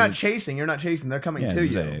 regular. you're not visits. chasing. You're not chasing. They're coming Yeah, to I'm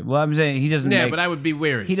you. saying- Well, I'm saying he doesn't. Yeah, make, but I would be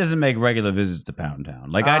wary. he doesn't make regular visits to Pound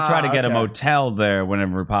Town. Like I try to get a okay. motel there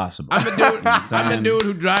whenever possible. I'm a dude. You know what I'm I'm a saying? dude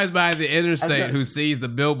who drives by the interstate Okay. who sees the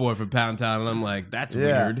billboard for Pound Town, and I'm like, that's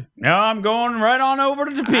Yeah. weird. No, I'm going right on over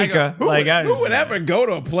to I go, Topeka. who would ever go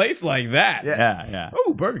to a place like that? Yeah. Yeah.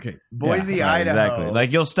 Oh, Burger King. Boise, Yeah, Idaho. Exactly.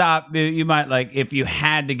 Like you'll stop. You might like if you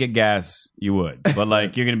had to get gas, you would. But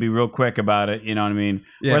like you're gonna be real quick about it. You know what I mean?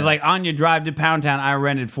 Yeah. Whereas like on your drive to Pound Town, I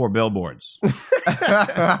rented 4 billboards,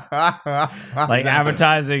 like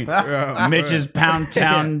advertising Mitch's Pound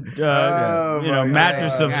Town. Oh, You know, my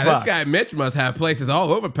mattress God. of God, fuck. this guy Mitch must have places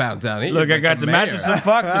all over Pound Town. He's Look, I like got the mayor. mattress of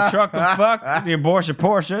fuck, the truck of fuck, the abortion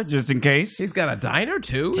Porsche, just in case. He's got a diner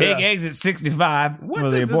too. Take exit 65 What for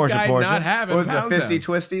does the this abortion guy Porsche. not have in What was the Pound Fisty Town?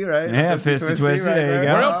 Twisty, right? Yeah, Fisty Twisty, there you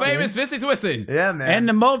go. Real Oh, famous Fisty Twisties. Yeah, man. And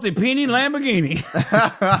the multi-penny Lamborghini.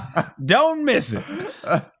 Don't miss it.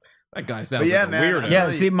 That guy sounds But yeah, like a man. weirdo.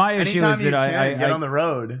 Yeah, see, my issue anytime is you that can, get I on the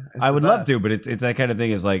road. It's I the would love best. to, but it's that kind of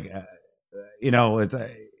thing is like, you know, it's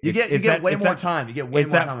You get way more time. You get way It's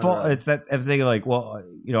more time. that on the full. road. It's that thing like, well,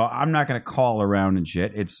 you know, I'm not going to call around and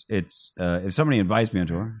shit. It's if somebody invites me on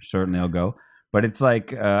tour, certainly I'll go. But it's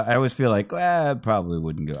like I always feel like I probably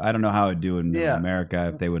wouldn't go. I don't know how I'd do in Yeah. America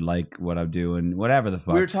if they would like what I'm doing, whatever the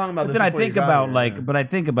fuck. We were talking about But this. then I before you think got about here, like, yeah. but I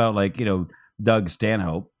think about like, you know, Doug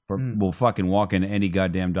Stanhope will fucking walk into any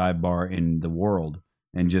goddamn dive bar in the world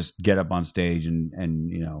and just get up on stage and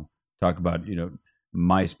you know talk about, you know,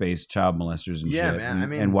 MySpace child molesters and Yeah, shit, man, and, I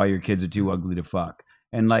mean- and why your kids are too ugly to fuck.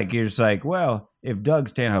 And like you're just like, well, if Doug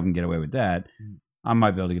Stanhope can get away with that, I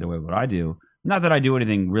might be able to get away with what I do. Not that I do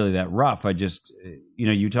anything really that rough. I just, you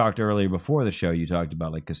know, you talked earlier before the show. You talked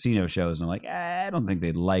about like casino shows, and I'm like, I don't think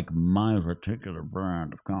they'd like my particular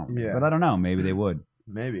brand of comedy. Yeah. But I don't know. Maybe they would.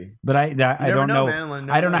 Maybe. But I never don't know. man.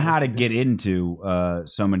 Well, I don't know never how to knows. get into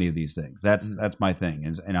so many of these things. That's my thing,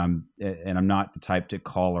 and I'm not the type to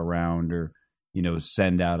call around or, you know,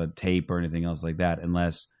 send out a tape or anything else like that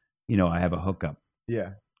unless, you know, I have a hookup.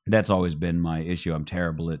 Yeah. That's always been my issue. I'm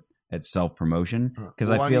terrible at self promotion because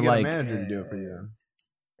Well, why I don't feel you get like a manager to do it for you.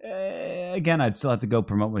 Then? again, I'd still have to go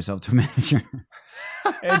promote myself to a manager.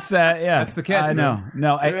 It's yeah, That's the catch, I man. know.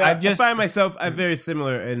 No, I I just find myself I'm very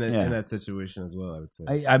similar in Yeah. that situation as well. I would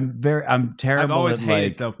say I'm terrible. I've always at, hated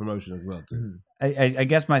like, self promotion as well too. I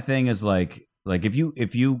guess my thing is like if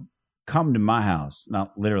you come to my house,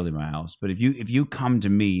 not literally my house, but if you come to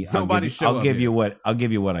me, Nobody show I'll up give here.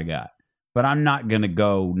 you what I got. But I'm not gonna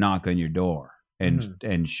go knock on your door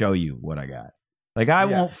and show you what I got. Like I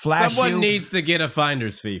won't flash Someone you. needs to get a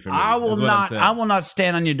finder's fee from me. I will is what I'm not. saying. I will not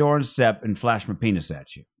stand on your doorstep and flash my penis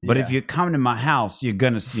at you. But Yeah. if you come to my house, you're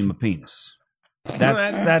gonna see my penis.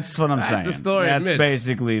 That's what I'm That's saying. the story, That's Mitch.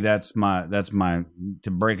 basically that's my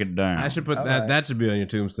to break it down. I should put All that. right. That should be on your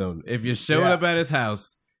tombstone. If you showed Yeah. up at his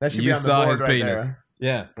house, That should You be on the saw board his right penis. there.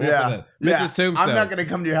 Yeah. Yeah. Mitch's tombstone. I'm not going to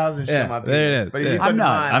come to your house and show my penis. there it is. But if Yeah. you put I'm not.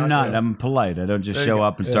 mine, I'm I'll not. show it. I'm polite. I don't just There you show go.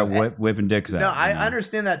 up and start Yeah. whipping dicks out. No, you I know?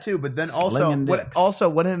 understand that too. But then also, Slinging what dicks.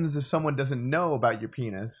 happens if someone doesn't know about your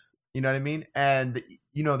penis? You know what I mean? And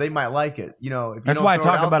they might like it. If you That's don't why I throw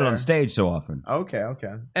talk out about it there- on stage so often. Okay.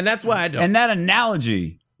 And that's why I don't. And that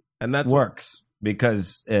analogy And that's works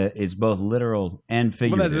because it's both literal and Well,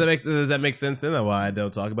 figurative. does that make sense then? Why I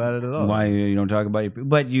don't talk about it at all? Why you don't talk about your?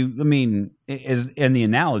 But is in the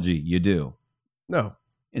analogy you do. No.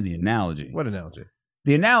 In the analogy, What analogy?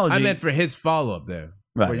 the analogy I meant for his follow up there.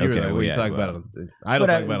 right? Where you were okay, like, well, where you yeah, talk well. about it on stage. I don't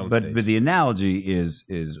talk about it on stage. But the analogy is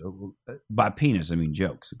by penis. I mean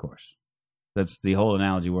jokes, of course. That's the whole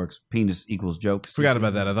analogy works. Penis equals jokes. Forgot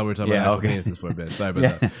about that. I thought we were talking Yeah, about okay. actual penises for a bit. Sorry about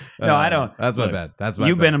Yeah. that. No, I don't. That's my Look, bad. That's my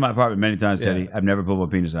You've bad. been in my apartment many times, Teddy. Yeah. I've never pulled my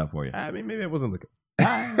penis out for you. I mean, maybe I wasn't looking.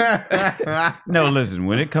 No, listen.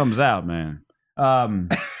 When it comes out, man, When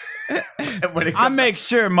it I comes make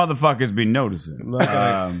sure motherfuckers be noticing.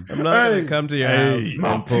 I'm not gonna come to your house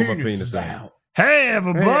and pull my penis out. Hey,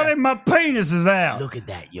 everybody, Yeah. my penis is out. at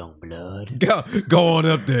that, young blood. Go on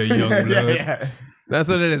up there, young blood. yeah. That's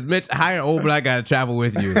what it is. Mitch, hire old black guy to travel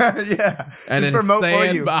with you. Yeah. And Just then promote for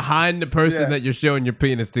stand you. behind the person Yeah. that you're showing your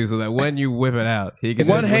penis to so that when you whip it out, he can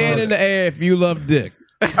One just hand look. in the air if you love dick.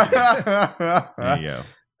 There you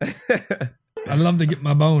go. I love to get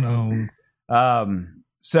my bone on.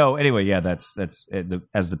 So anyway, yeah, that's it,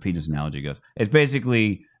 as the penis analogy goes. It's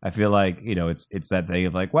basically, I feel like it's that thing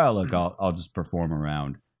of like, well, look, I'll just perform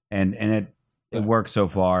around, and it works so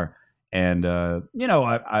far. And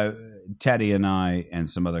I Teddy and I and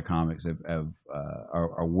some other comics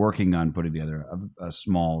are working on putting together a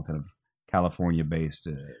small kind of California-based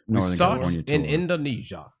We Northern start California tour. in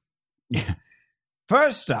Indonesia.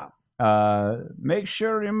 First up, make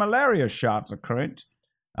sure your malaria shots are current.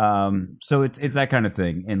 So it's that kind of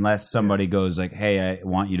thing. Unless somebody goes like, "Hey, I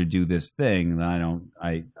want you to do this thing," then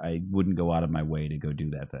I wouldn't go out of my way to go do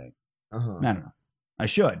that thing. Uh-huh. I don't know. I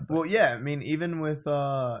should. Well, yeah. I mean, even with you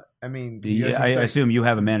guys I were saying- assume you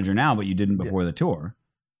have a manager now, but you didn't before the tour.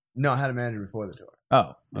 No, I had a manager before the tour.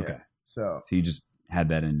 Oh, Yeah. okay. So So you just had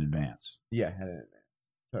that in advance. yeah, I had it in advance.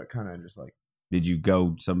 So it kind of just like Did you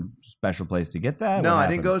go some special place to get that? no, What I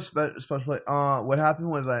didn't happened? go special place. What happened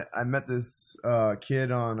was I met this kid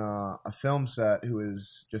on a film set who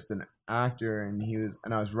was just an actor, and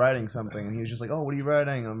I was writing something, and he was just like, "Oh, what are you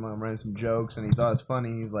writing?" I'm writing some jokes, and he thought it was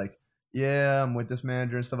funny. He's like, "Yeah, I'm with this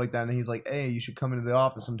manager and stuff like that," and he's like, "Hey, you should come into the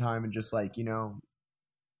office sometime and just like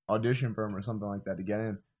audition for him or something like that to get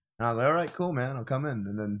in." And I was like, "All right, cool, man, I'll come in."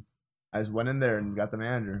 And then I just went in there and got the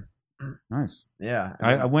manager. Nice. Yeah,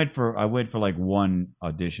 I went for like one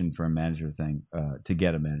audition for a manager thing, to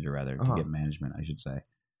get a manager rather, to Uh-huh. get management, I should say.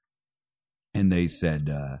 And they said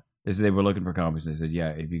they were looking for comics. They said, yeah,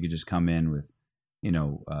 if you could just come in with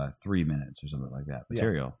 3 minutes or something like that Yeah.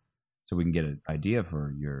 material, so we can get an idea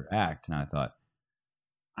for your act. And I thought,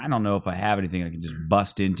 I don't know if I have anything I can just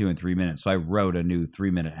bust into in 3 minutes. So I wrote a new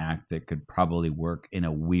 3-minute act that could probably work in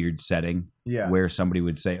a weird setting yeah, where somebody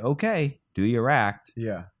would say, okay, do your act.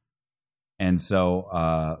 yeah. And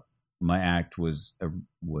so my act was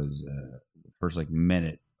first like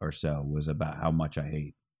minute or so was about how much I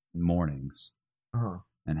hate mornings, Uh-huh.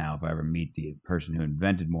 and how if I ever meet the person who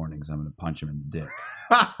invented mornings, I'm going to punch him in the dick.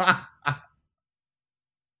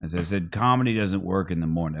 As I said, comedy doesn't work in the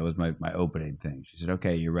morning. That was my opening thing. She said,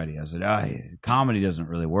 okay, you're ready. I said, comedy doesn't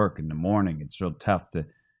really work in the morning. It's real tough to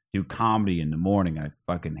do comedy in the morning. I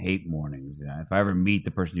fucking hate mornings. If I ever meet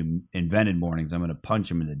the person who invented mornings, I'm going to punch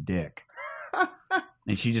him in the dick.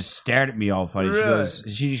 And she just stared at me all funny. Really?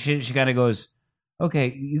 She kind of goes,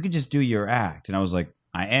 okay, you could just do your act. And I was like,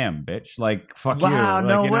 I am, bitch. Like, fuck you. Wow, Like,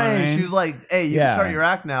 no you know what I way. mean? She was like, "Hey, you Yeah. can start your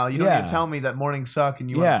act now. You don't Yeah. need to tell me that mornings suck and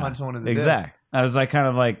you want to punch someone in the dick." exact. I was like, kind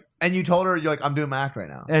of like, And you told her, "You're like, I'm doing my act right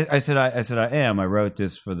now." I said, I am. I wrote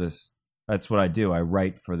this for this. That's what I do. I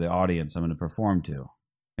write for the audience I'm going to perform to.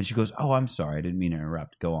 And she goes, oh, I'm sorry. I didn't mean to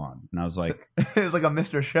interrupt. Go on. And I was like, It was like a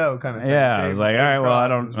Mr. Show kind of thing. yeah. I Dave- was like, all Dave right, well, I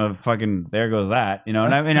Cross. don't fucking, there goes that. And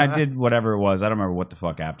I did whatever it was. I don't remember what the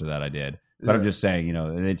fuck after that I did. But I'm Yeah. just saying,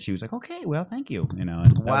 and then she was like, okay, well, thank you. And that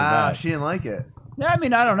was Wow, that. she didn't like it. I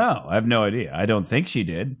mean, I don't know. I have no idea. I don't think she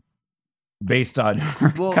did, based on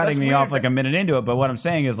her Well, cutting that's me weird. off like a minute into it. But what I'm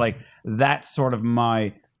saying is like that's sort of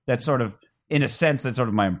in a sense, that's sort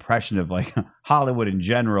of my impression of like Hollywood in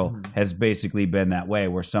general has basically been that way,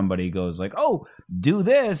 where somebody goes like, "Oh, do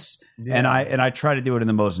this," Yeah. and I try to do it in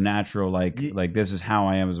the most natural, like Ye- like this is how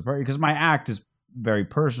I am as a person, because my act is very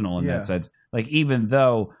personal in Yeah. that sense. Like even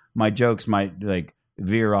though my jokes might like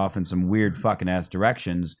veer off in some weird fucking ass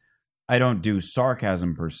directions, I don't do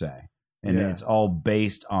sarcasm per se. and it's all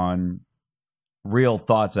based on real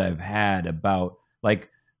thoughts I've had about like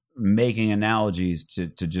making analogies to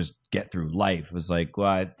just get through life. It was like, well,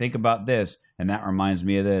 I think about this, and that reminds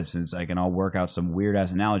me of this, and it's like, and I'll work out some weird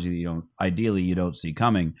ass analogy that you don't see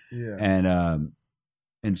coming. Yeah.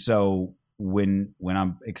 And so when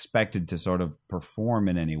I'm expected to sort of perform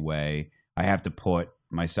in any way, I have to put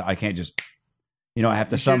myself. I can't just, I have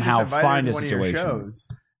to somehow find a situation.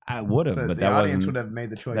 I would have, but the audience would have made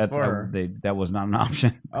the choice for her. That was not an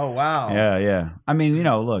option. Oh wow! Yeah. I mean,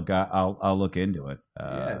 look, I'll look into it.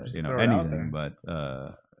 Anything, but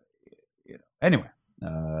anyway.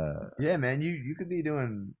 Yeah, man, you could be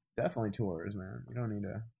doing definitely tours, man. You don't need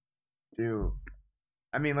to do.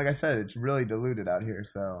 I mean, like I said, it's really diluted out here.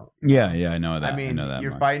 So yeah, I know that. I mean, I know that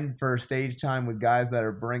you're fighting for stage time with guys that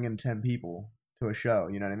are bringing 10 people to a show.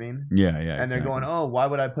 You know what I mean? Yeah. And they're going, oh, why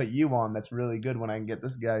would I put you on? That's really good when I can get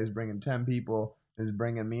this guy who's bringing 10 people, is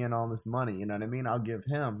bringing me in all this money. You know what I mean? I'll give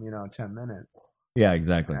him, 10 minutes. Yeah,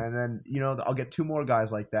 exactly. And then, I'll get 2 more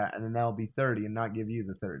guys like that, and then that'll be 30 and not give you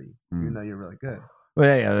the 30, even though you're really good.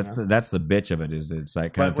 Well, yeah, that's the bitch of it. Is it's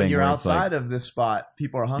that kind of thing. But when you're outside of this spot,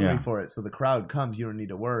 people are hungry for it, so the crowd comes. You don't need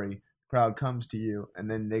to worry. The crowd comes to you, and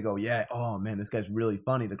then they go, "Yeah, oh man, this guy's really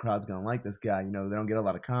funny. The crowd's gonna like this guy." They don't get a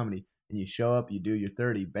lot of comedy, and you show up, you do your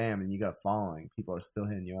 30, bam, and you got a following. People are still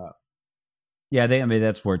hitting you up. Yeah,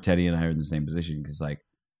 that's where Teddy and I are in the same position because, like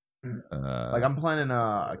I'm planning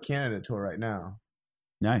a Canada tour right now.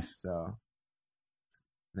 Nice. So.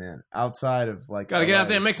 Man, outside of gotta get out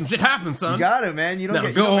there and make some shit happen, son. You got it, man.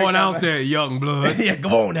 Go on out there, young blood. Yeah,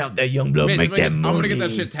 go on out there, young blood. Make that money. I'm gonna get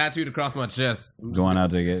that shit tattooed across my chest. Going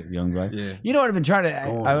out to get young blood. Yeah. You know what I've been trying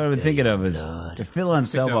to? I've been thinking of is Phil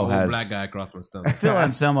Anselmo has black guy across my stomach. Phil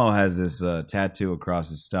Anselmo has this tattoo across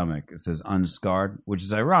his stomach. It says "unscarred," which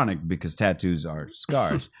is ironic because tattoos are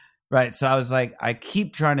scars, right? So I was like, I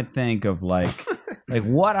keep trying to think of like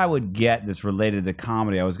what I would get that's related to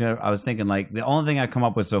comedy. I was thinking like the only thing I come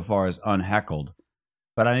up with so far is unheckled,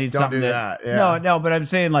 but I need something that. Yeah. No, but I'm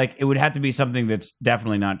saying like it would have to be something that's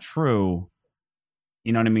definitely not true.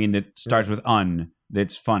 You know what I mean? That starts with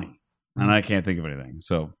that's funny, and I can't think of anything.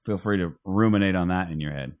 So feel free to ruminate on that in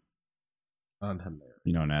your head. Unhilarious.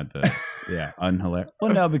 You don't have to. Yeah, unhilarious.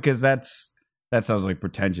 Well, no, because that sounds like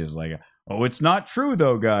pretentious. Like, oh, it's not true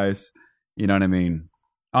though, guys. You know what I mean?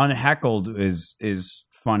 Unheckled is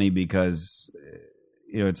funny because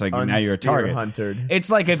it's like now you're a target. Hunted. It's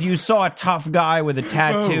like if you saw a tough guy with a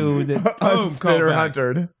tattoo that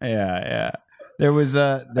hunted. Yeah. There's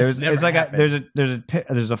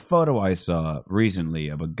a photo I saw recently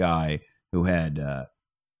of a guy who had I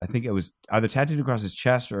think it was either tattooed across his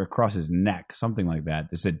chest or across his neck, something like that.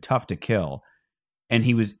 That said "tough to kill," and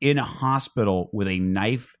he was in a hospital with a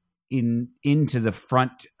knife into the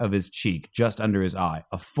front of his cheek, just under his eye,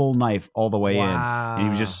 a full knife all the way in, and he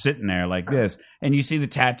was just sitting there like this. And you see the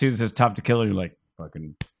tattoo that says "tough to kill," and you're like,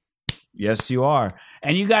 "Fucking yes, you are."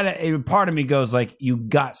 And you got to. Part of me goes like, "You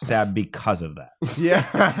got stabbed because of that."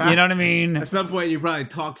 Yeah, you know what I mean. At some point, you probably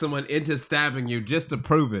talk someone into stabbing you just to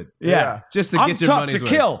prove it. Yeah, just to get your money's worth. I'm tough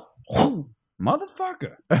to kill.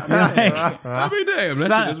 Motherfucker. I'll be damned.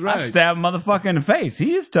 That shit is right. I stabbed a motherfucker in the face.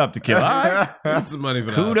 He is tough to kill. All right. That's some money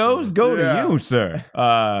for Kudos go to you, sir.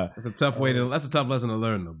 That's a tough lesson to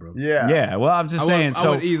learn though, bro. Yeah. Well, I'm just saying.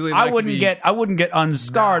 I wouldn't get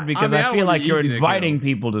unscarred because I feel like you're inviting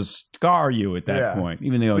people to scar you at that point.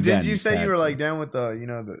 Even though, did you say you were like down with the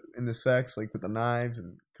in the sex, like with the knives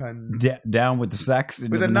and cutting down with the sex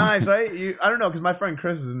with the knives, right? I don't know because my friend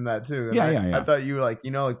Chris is in that too. Yeah. I thought you were like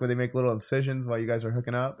like where they make little incisions while you guys are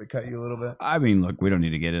hooking up. They cut you a little bit. I mean, look, we don't need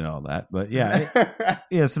to get into all that, but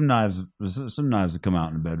some knives that come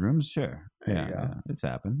out in bedrooms, sure. Yeah, it's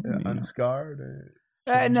happened. Yeah, unscarred.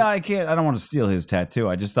 No, I can't. I don't want to steal his tattoo.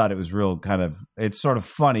 I just thought it was real kind of. It's sort of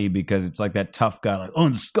funny because it's like that tough guy, like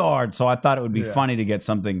unscarred. So I thought it would be funny to get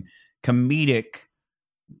something comedic.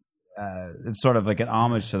 It's sort of like an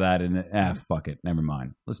homage to that, and fuck it, never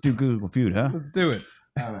mind. Let's do Google Feud, huh? Let's do it.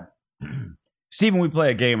 All right. Stephen, we play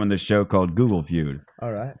a game on this show called Google Feud.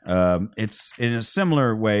 All right. It's in a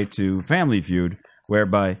similar way to Family Feud,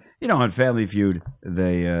 whereby on Family Feud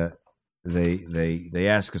they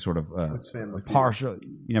ask a sort of partial.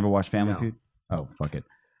 You never watched Family Feud? Oh, fuck it.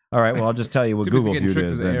 All right. Well, I'll just tell you what Google Feud is.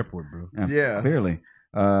 To the airport, bro. Yeah. Clearly.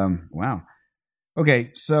 Wow. Okay.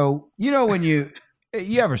 So when you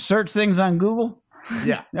ever search things on Google?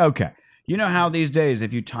 Yeah. Okay. You know how these days,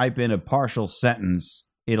 if you type in a partial sentence,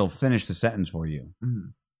 it'll finish the sentence for you.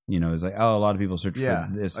 Mm-hmm. It's like, a lot of people search for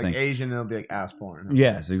this like thing. Asian, it'll be like ass porn.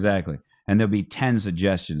 Yes, exactly. And there'll be 10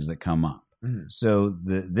 suggestions that come up. Mhm. So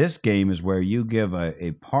this game is where you give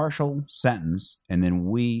a partial sentence, and then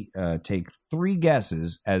we take 3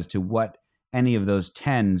 guesses as to what any of those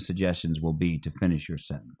 10 suggestions will be to finish your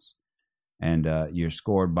sentence. And you're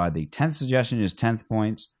scored by the 10th suggestion is 10th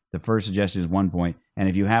points. The first suggestion is 1 point. And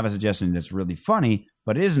if you have a suggestion that's really funny,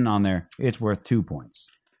 but isn't on there, it's worth 2 points.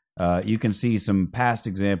 You can see some past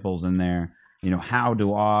examples in there. How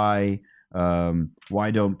do I? Why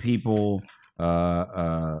don't people?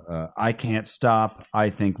 I can't stop. I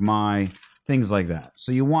think my things like that.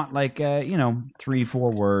 So you want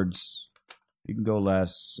 3-4 words. You can go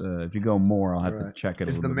less. If you go more, I'll have to check it.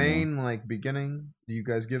 Is a the little bit main more. beginning? Do you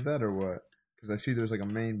guys give that or what? Because I see there's a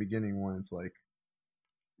main beginning one. It's like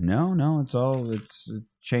No. It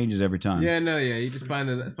changes every time. Yeah, no, yeah. You just find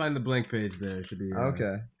the blank page there. It should be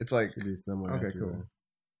okay. It's like should be somewhere. okay, after cool. that.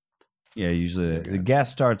 Yeah, usually the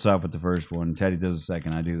guest starts off with the first one. Teddy does the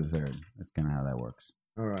second. I do the third. That's kind of how that works.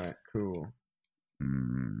 All right, cool.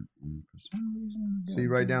 And for some reason, So you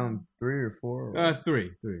write down 3 or 4? Or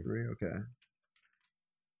 3. 3. Okay.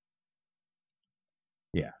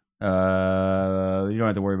 Yeah. You don't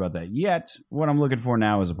have to worry about that yet. What I'm looking for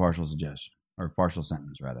now is a partial suggestion, or partial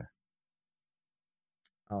sentence, rather.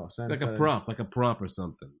 Oh, Like a prompt or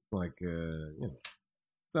something. Like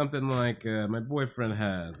something like my boyfriend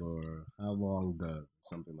has, or how long does,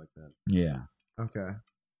 something like that. Yeah. Okay.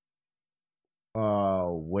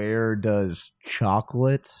 Where does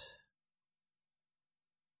chocolate?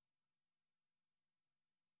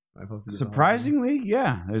 Am I supposed to do the whole thing? Surprisingly,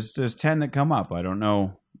 yeah. There's 10 that come up. I don't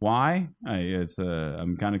know why.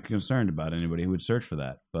 I'm kind of concerned about anybody who would search for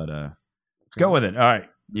that, but let's go with it. All right,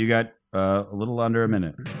 you got a little under a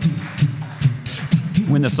minute.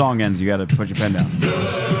 When the song ends, you got to put your pen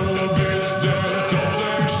down.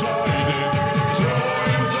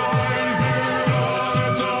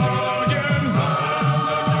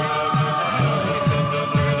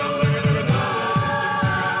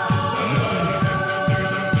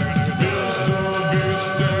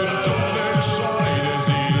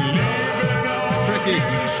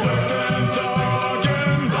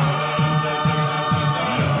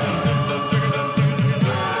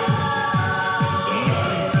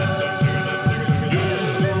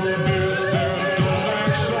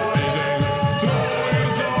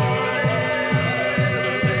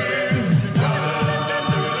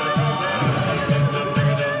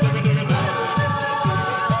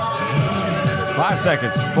 5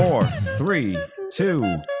 seconds. 4, 3,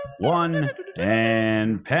 2, 1,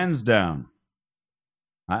 and pens down.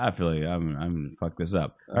 I feel like I'm gonna fuck this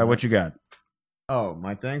up. All right, what you got? Oh,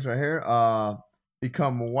 my things right here.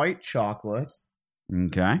 Become white chocolate. Okay.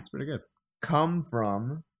 That's pretty good. Come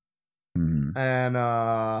from Mhm.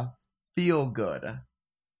 and feel good.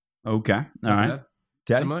 Okay. All right.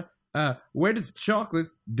 Teddy? Similar. Where does chocolate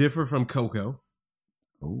differ from cocoa?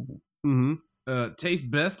 Oh. Mm-hmm. Tastes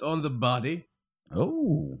best on the body.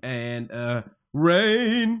 Oh. And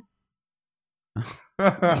rain.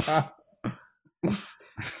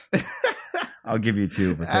 I'll give you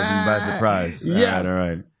 2 for taking me by surprise. Yes. All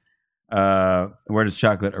right. Where does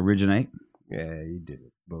chocolate originate? Yeah, you did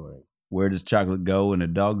it, boy. Where does chocolate go in a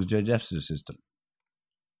dog's digestive system?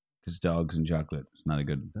 Because dogs and chocolate is not a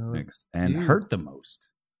good mix. And hurt the most.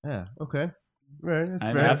 Yeah. Okay. Right. That's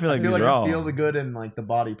I fair. feel like I feel these like are all. feel the good and like the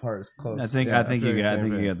body part is close. I think Yeah, I think I feel you the got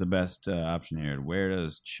same way. the best option here. Where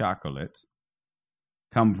does chocolate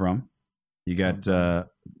come from? You got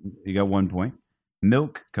 1 point.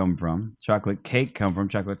 Milk come from. Chocolate cake come from.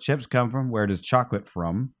 Chocolate chips come from. Where does chocolate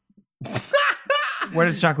from? Where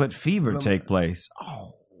does chocolate fever take place?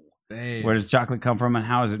 Oh, Damn. where does chocolate come from and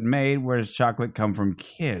how is it made? Where does chocolate come from?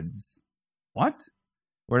 Kids. What?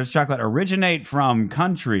 Where does chocolate originate from?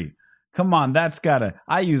 Country. Come on, that's gotta.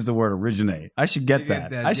 I use the word originate. I should get You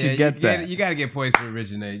that. I should Yeah, get that. You got to get points for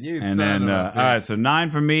originate. You And son then, of a all right, so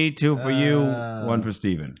 9 for me, 2 for you, Oh. 1 for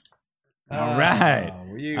Steven. bitch. All right.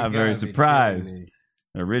 Oh, you I'm gotta very be surprised. kidding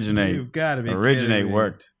Originate. me. You've got to be Originate kidding me.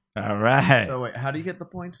 worked. All right. So wait, how do you get the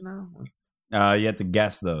points now? You have to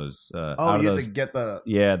guess those. Oh, out you of have those, to get the.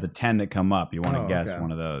 yeah, the 10 that come up. You want to Oh, guess okay.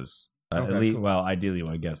 one of those. Okay, At least, cool. well, ideally, you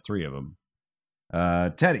want to guess 3 of them.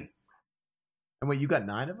 Teddy. And wait, you got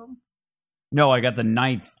 9 of them? No, I got the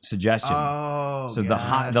 9th suggestion. Oh, so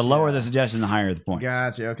the lower the suggestion, the higher the points.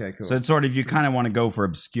 Gotcha. Okay, cool. So it's sort of, you kind of want to go for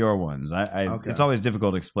obscure ones. Okay. It's always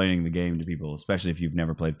difficult explaining the game to people, especially if you've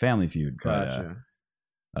never played Family Feud. gotcha.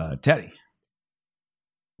 But, Teddy.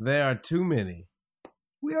 There are too many.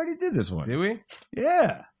 We already did this one. Did we?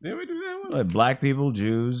 Yeah. Did we do that one? Like black people,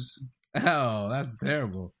 Jews. Oh, that's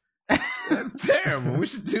terrible. That's terrible. We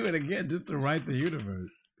should do it again just to write the universe.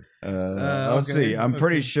 Let's see. I'm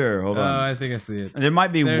pretty sure. Hold on. I think I see it. There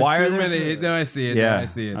might be There's wire. too many. No, I see it. Yeah, I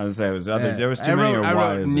see it. I was say it was other. Yeah. There was too many I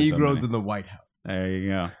wires. wrote Negroes in the White House. There you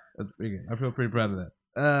go. That's pretty good. I feel pretty proud of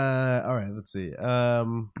that. All right, let's see.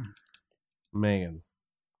 Megan.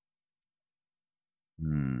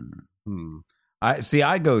 I see.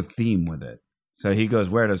 I go theme with it. So he goes,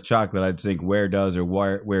 "Where does chocolate?" I'd think, "Where does" or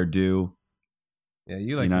 "Where do." Yeah,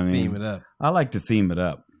 you like You know to what I theme mean? it up. I like to theme it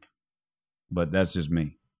up, but that's just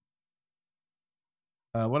me.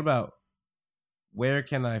 What about where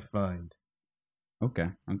can I find? Okay.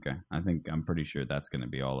 I'm pretty sure that's going to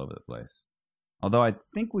be all over the place. Although I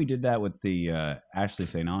think we did that with the Ashley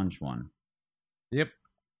St. Ange one. Yep.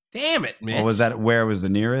 Damn it, Mitch. Or was that where was the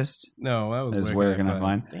nearest? No, that was Is where can I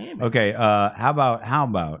find? Damn it. Okay. How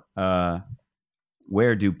about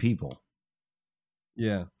where do people?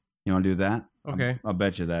 Yeah. You want to do that? Okay. I'll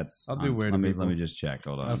bet you that's. I'll do where do people. Let me just check.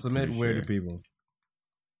 Hold on. I'll I'm submit pretty where sure. do people.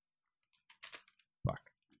 Fuck.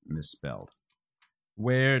 Misspelled.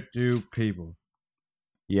 Where do people?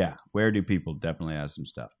 Yeah. Where do people definitely has some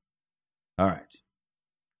stuff. All right.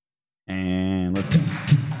 And let's go.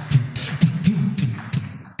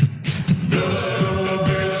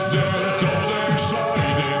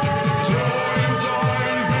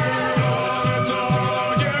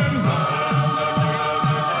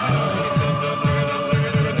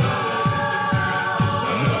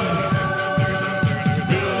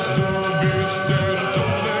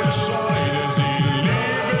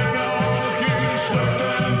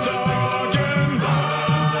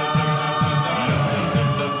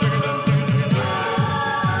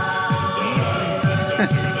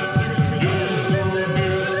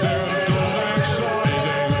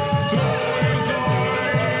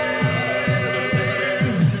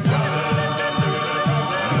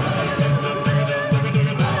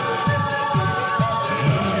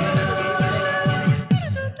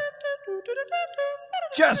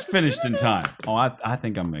 Just finished in time. Oh, I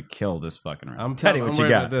think I'm gonna kill this fucking round. I'm Teddy, I'm what you worried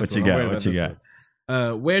got? about this What you one. I'm got? worried What about you this got?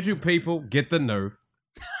 one. Where do people get the nerve?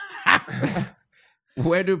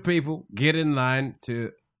 Where do people get in line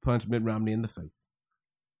to punch Mitt Romney in the face?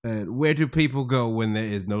 And where do people go when there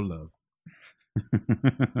is no love?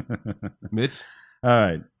 Mitch? All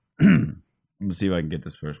right. I'm gonna see if I can get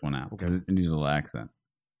this first one out because it needs a little accent.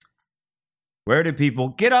 Where do people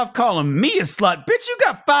get off calling me a slut? Bitch, you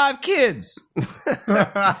got 5 kids.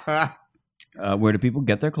 Where do people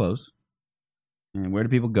get their clothes? And where do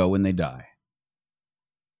people go when they die?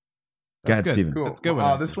 Go ahead, good. Steven. Cool. That's good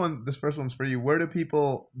one, This first one's for you. Where do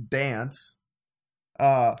people dance?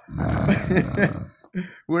 Where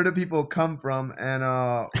do people come from? And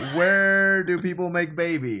where do people make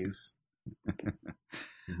babies?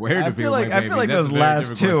 Where do I people feel make like babies? That's those a very last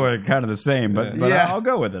different two question. are kind of the same, but Yeah. I'll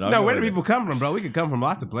go with it. No, where do people come from, bro? We could come from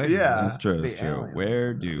lots of places. Yeah. That's true. That's The true. aliens.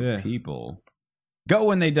 Where do Yeah. people go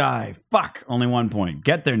when they die? Fuck. Only 1 point.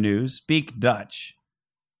 Get their news. Speak Dutch.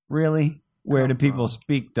 Really? Where do Come people from.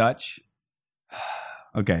 speak Dutch?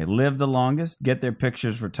 Okay. Live the longest. Get their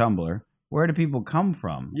pictures for Tumblr. Where do people come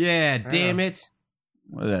from? Yeah, damn it.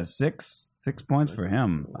 What is that? 6 points for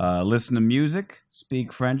him. Listen to music.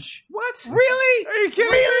 Speak French. What? Really? Are you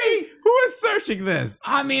kidding me? Who is searching this?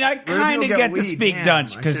 I mean, I do kind of people get get to weed? speak Damn,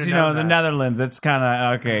 Dutch I because, should've you know, known the that. Netherlands, it's kind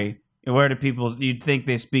of, okay, where do people, you'd think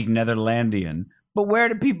they speak Netherlandian, but where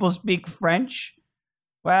do people speak French?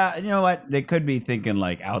 Well, you know what? They could be thinking,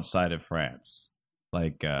 like, outside of France.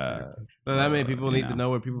 Like, So that many people need to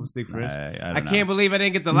know where people speak French. I I don't know. can't believe I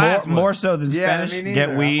didn't get the last one. More so than Yeah, Spanish. me neither. Get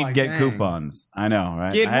I'm weed, like, get dang. coupons. I know,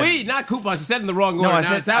 right? Get I had- weed, not coupons. You said it in the wrong No, order. I Now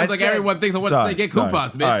said, it sounds I like said- everyone thinks I want sorry, to say get sorry.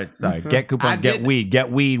 coupons, bitch. All right, sorry. Get coupons, I get did- weed.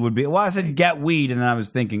 Get weed would be. Well, I said get weed, and then I was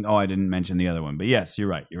thinking, oh, I didn't mention the other one. But yes, you're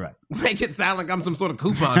right. You're right. Make it sound like I'm some sort of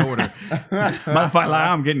coupon order. Motherfucker, like,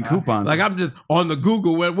 I'm getting coupons. Like I'm just on the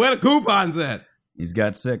Google. Where the coupons at? He's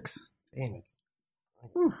got 6. Damn it.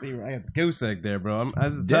 See, I got the goose egg there, bro.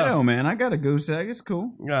 That's Ditto, tough. man. I got a goose egg. It's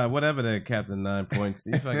cool. Whatever there, Captain 9 points.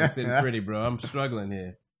 See if I can sit pretty, bro. I'm struggling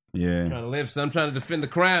here. Yeah. Trying to live. So I'm trying to defend the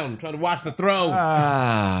crown. I'm trying to watch the throne.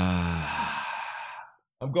 Ah.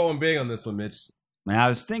 I'm going big on this one, Mitch. Now, I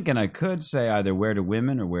was thinking I could say either where to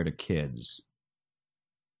women or where to kids.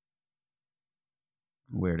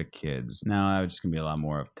 Where to kids. Now, it's just going to be a lot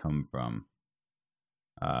more of come from.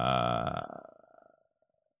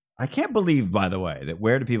 I can't believe, by the way, that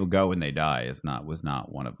where do people go when they die was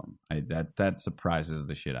not one of them. That surprises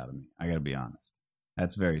the shit out of me. I got to be honest.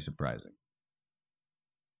 That's very surprising.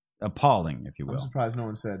 Appalling, if you I'm will. surprised no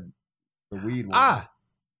one said the weed one. I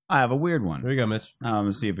have a weird one. There you go, Mitch. I'm going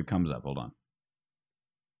to see if it comes up. Hold on.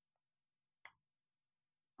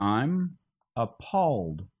 I'm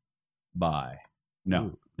appalled by.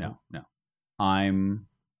 No. I'm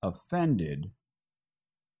offended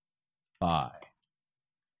by.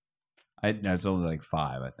 It's only like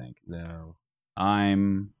 5, I think. No.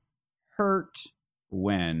 I'm hurt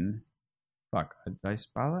when. Fuck, did I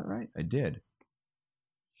spell that right? I did.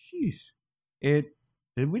 Jeez. Did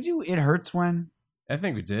we do it hurts when? I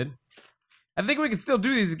think we did. I think we can still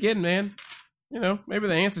do these again, man. You know, maybe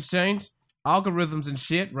the answers change. Algorithms and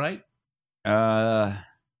shit, right? I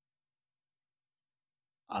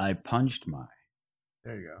punched my.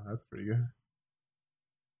 There you go. That's pretty good.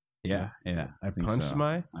 Yeah. I think punched so.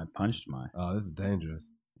 my? I punched my. Oh, this is dangerous.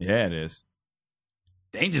 Yeah, it is.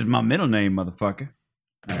 Danger's my middle name, motherfucker.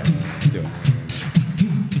 All right, let's do it.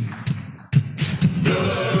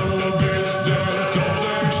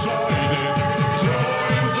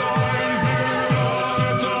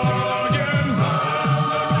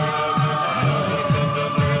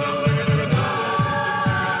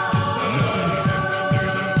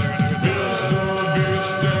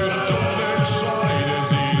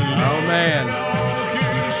 Oh, man.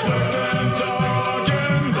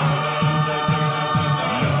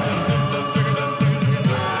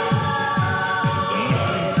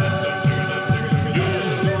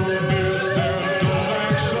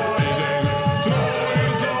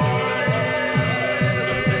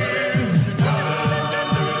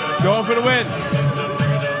 Going for the win.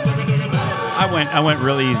 I went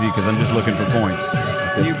really easy because I'm just looking for points.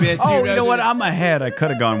 You bitch. Oh, you know what? I'm ahead. I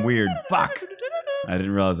could have gone weird. Fuck. I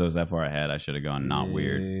didn't realize I was that far ahead. I should have gone not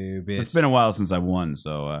weird. You bitch. It's been a while since I won,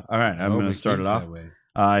 so all right, I'm going to start it off. That way.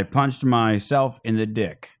 I punched myself in the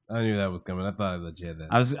dick. I knew that was coming. I thought I let you have that.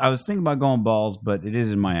 I was thinking about going balls, but it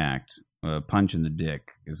is in my act. Punch in the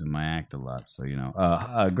dick is in my act a lot, so you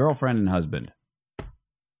know. Girlfriend and husband.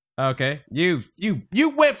 Okay. You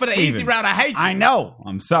went for the Steven. easy route. I hate you. I know.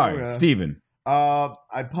 I'm sorry, Oh, yeah. Steven.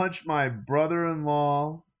 I punched my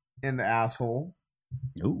brother-in-law in the asshole.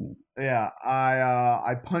 Ooh. Yeah,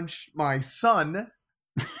 I punched my son,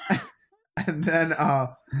 and then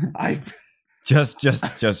I Just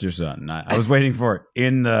your son. I was waiting for it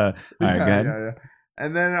in the. All right, go ahead. yeah.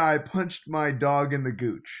 And then I punched my dog in the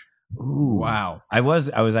gooch. Ooh. Wow. I was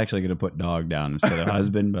actually going to put dog down instead of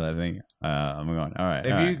husband, but I think I'm going. All right.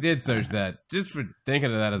 If all you right. did search that, just for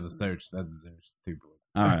thinking of that as a search, that deserves 2 points.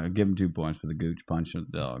 All right, I'll give him 2 points for the gooch punch of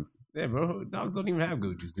the dog. Yeah, bro. Dogs don't even have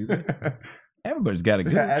gooches, do they? Everybody's got a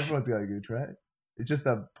gooch. Yeah, everyone's got a gooch, right? It's just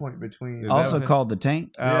a point between. Is that Also what- called the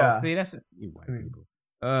taint. Oh, Yeah. see, that's it. You white people.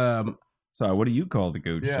 Sorry, what do you call the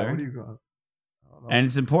gooch, Yeah, sir? what do you call it? I don't know. And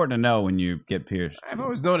it's important to know when you get pierced. I've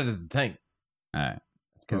always known it as the tank. All right. I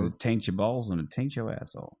Because suppose. it taints your balls and it taints your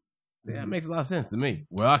asshole. See, that makes a lot of sense to me.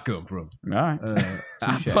 Where I come from. All right.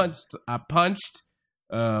 Touche. I punched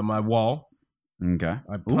my wall. Okay.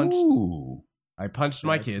 I punched. Ooh. I punched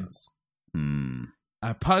my kids. Hmm.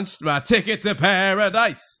 I punched my ticket to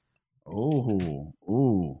paradise.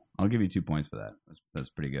 Ooh. I'll give you 2 points for that. That's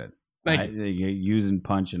pretty good. Thank you. You're using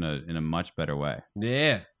punch in a much better way.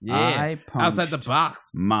 Yeah. I punched Outside the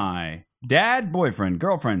box. my dad, boyfriend,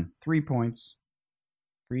 girlfriend. 3 points.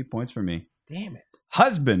 3 points for me. Damn it.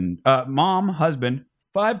 Husband, mom, husband.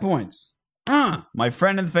 5 points. My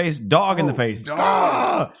friend in the face, dog in the face. dog.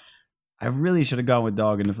 Ah! I really should have gone with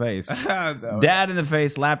dog in the face. No. Dad in the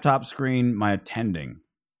face, laptop screen, my attending.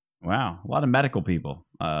 Wow, a lot of medical people.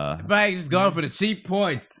 If I had just gone for the cheap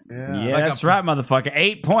points. Yeah. Yeah, like that's a- right, motherfucker.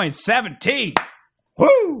 8 points, 17.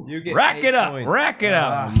 Woo! You get Rack 8 it up, points. rack it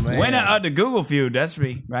up. Oh, man. Winner of the Google feud. That's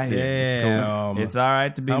me, right here. It's cool. Damn. It's all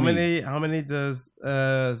right to be How me. many does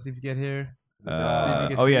see if you get here?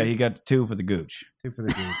 Oh yeah, he got 2 for the gooch. 2 for the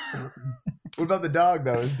gooch. What about the dog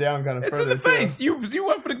though? It's down kind of It's further in the face. too. You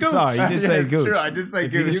went for the gooch. Sorry, you did Yeah, say it's gooch. true. I did say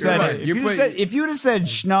If you'd gooch. have said You're it- right. if You you'd put- have said- if you'd have said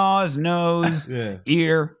schnoz, nose, Yeah.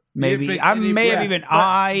 ear, maybe picked I any- may have yes, even But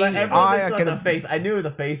eye. everyone I thinks could about have. the face. I knew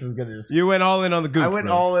the face was gonna just. You went all in on the gooch. I went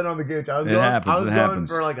bro. all in on the gooch. I was It going. happens, I was it going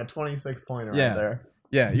happens. for like a 26 pointer Yeah. right there.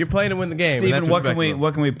 Yeah, you're playing to win the game. and Steven, that's what can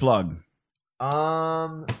respectable. we plug?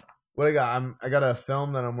 What I got? I got a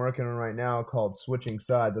film that I'm working on right now called Switching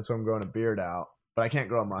Sides. That's where I'm growing a beard out, but I can't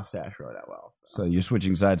grow a mustache really that well. So you're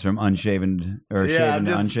switching sides from unshaven or Yeah, shaven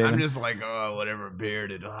to unshaven. I'm just like, oh, whatever,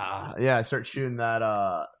 bearded. Yeah, I start shooting that.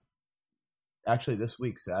 Actually, this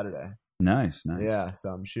week Saturday. Nice. Yeah, so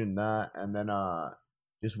I'm shooting that, and then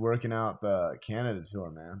just working out the Canada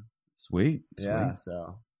tour, man. Sweet. Yeah,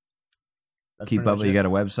 so that's Keep pretty up. much You it. got a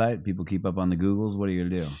website. People keep up on the Googles. What are you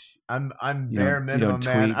gonna do? I'm You bare don't- you minimum, don't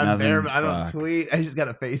man. tweet I'm bare. nothing? I don't Fuck. tweet. I just got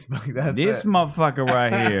a Facebook. That's This it. motherfucker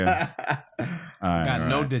right here. All right, Got all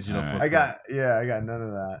no right, digital all right. footprint. I got none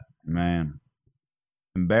of that. Man,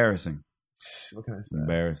 embarrassing. What can I say?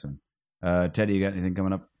 Embarrassing. Teddy, you got anything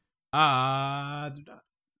coming up? I do not.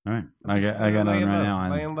 All right. I got none right now. I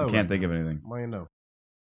can't think of anything. Laying low.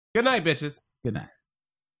 Good night, bitches. Good night.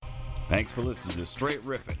 Thanks for listening to Straight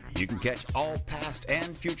Riffin'. You can catch all past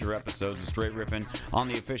and future episodes of Straight Riffin' on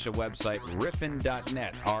the official website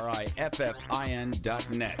riffin.net,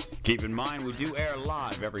 riffin.net. Keep in mind, we do air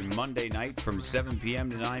live every Monday night from 7 p.m.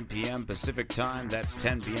 to 9 p.m. Pacific Time. That's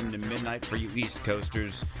 10 p.m. to midnight for you East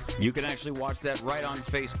Coasters. You can actually watch that right on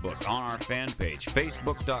Facebook, on our fan page,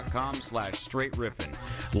 facebook.com/straightriffin.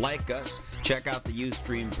 Like us, check out the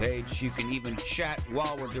Ustream page. You can even chat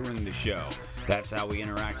while we're doing the show. That's how we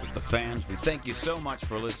interact with the fans. We thank you so much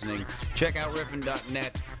for listening. Check out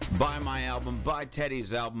riffin.net. Buy my album. Buy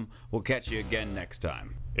Teddy's album. We'll catch you again next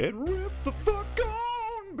time. And riff the fuck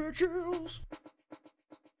on, bitches!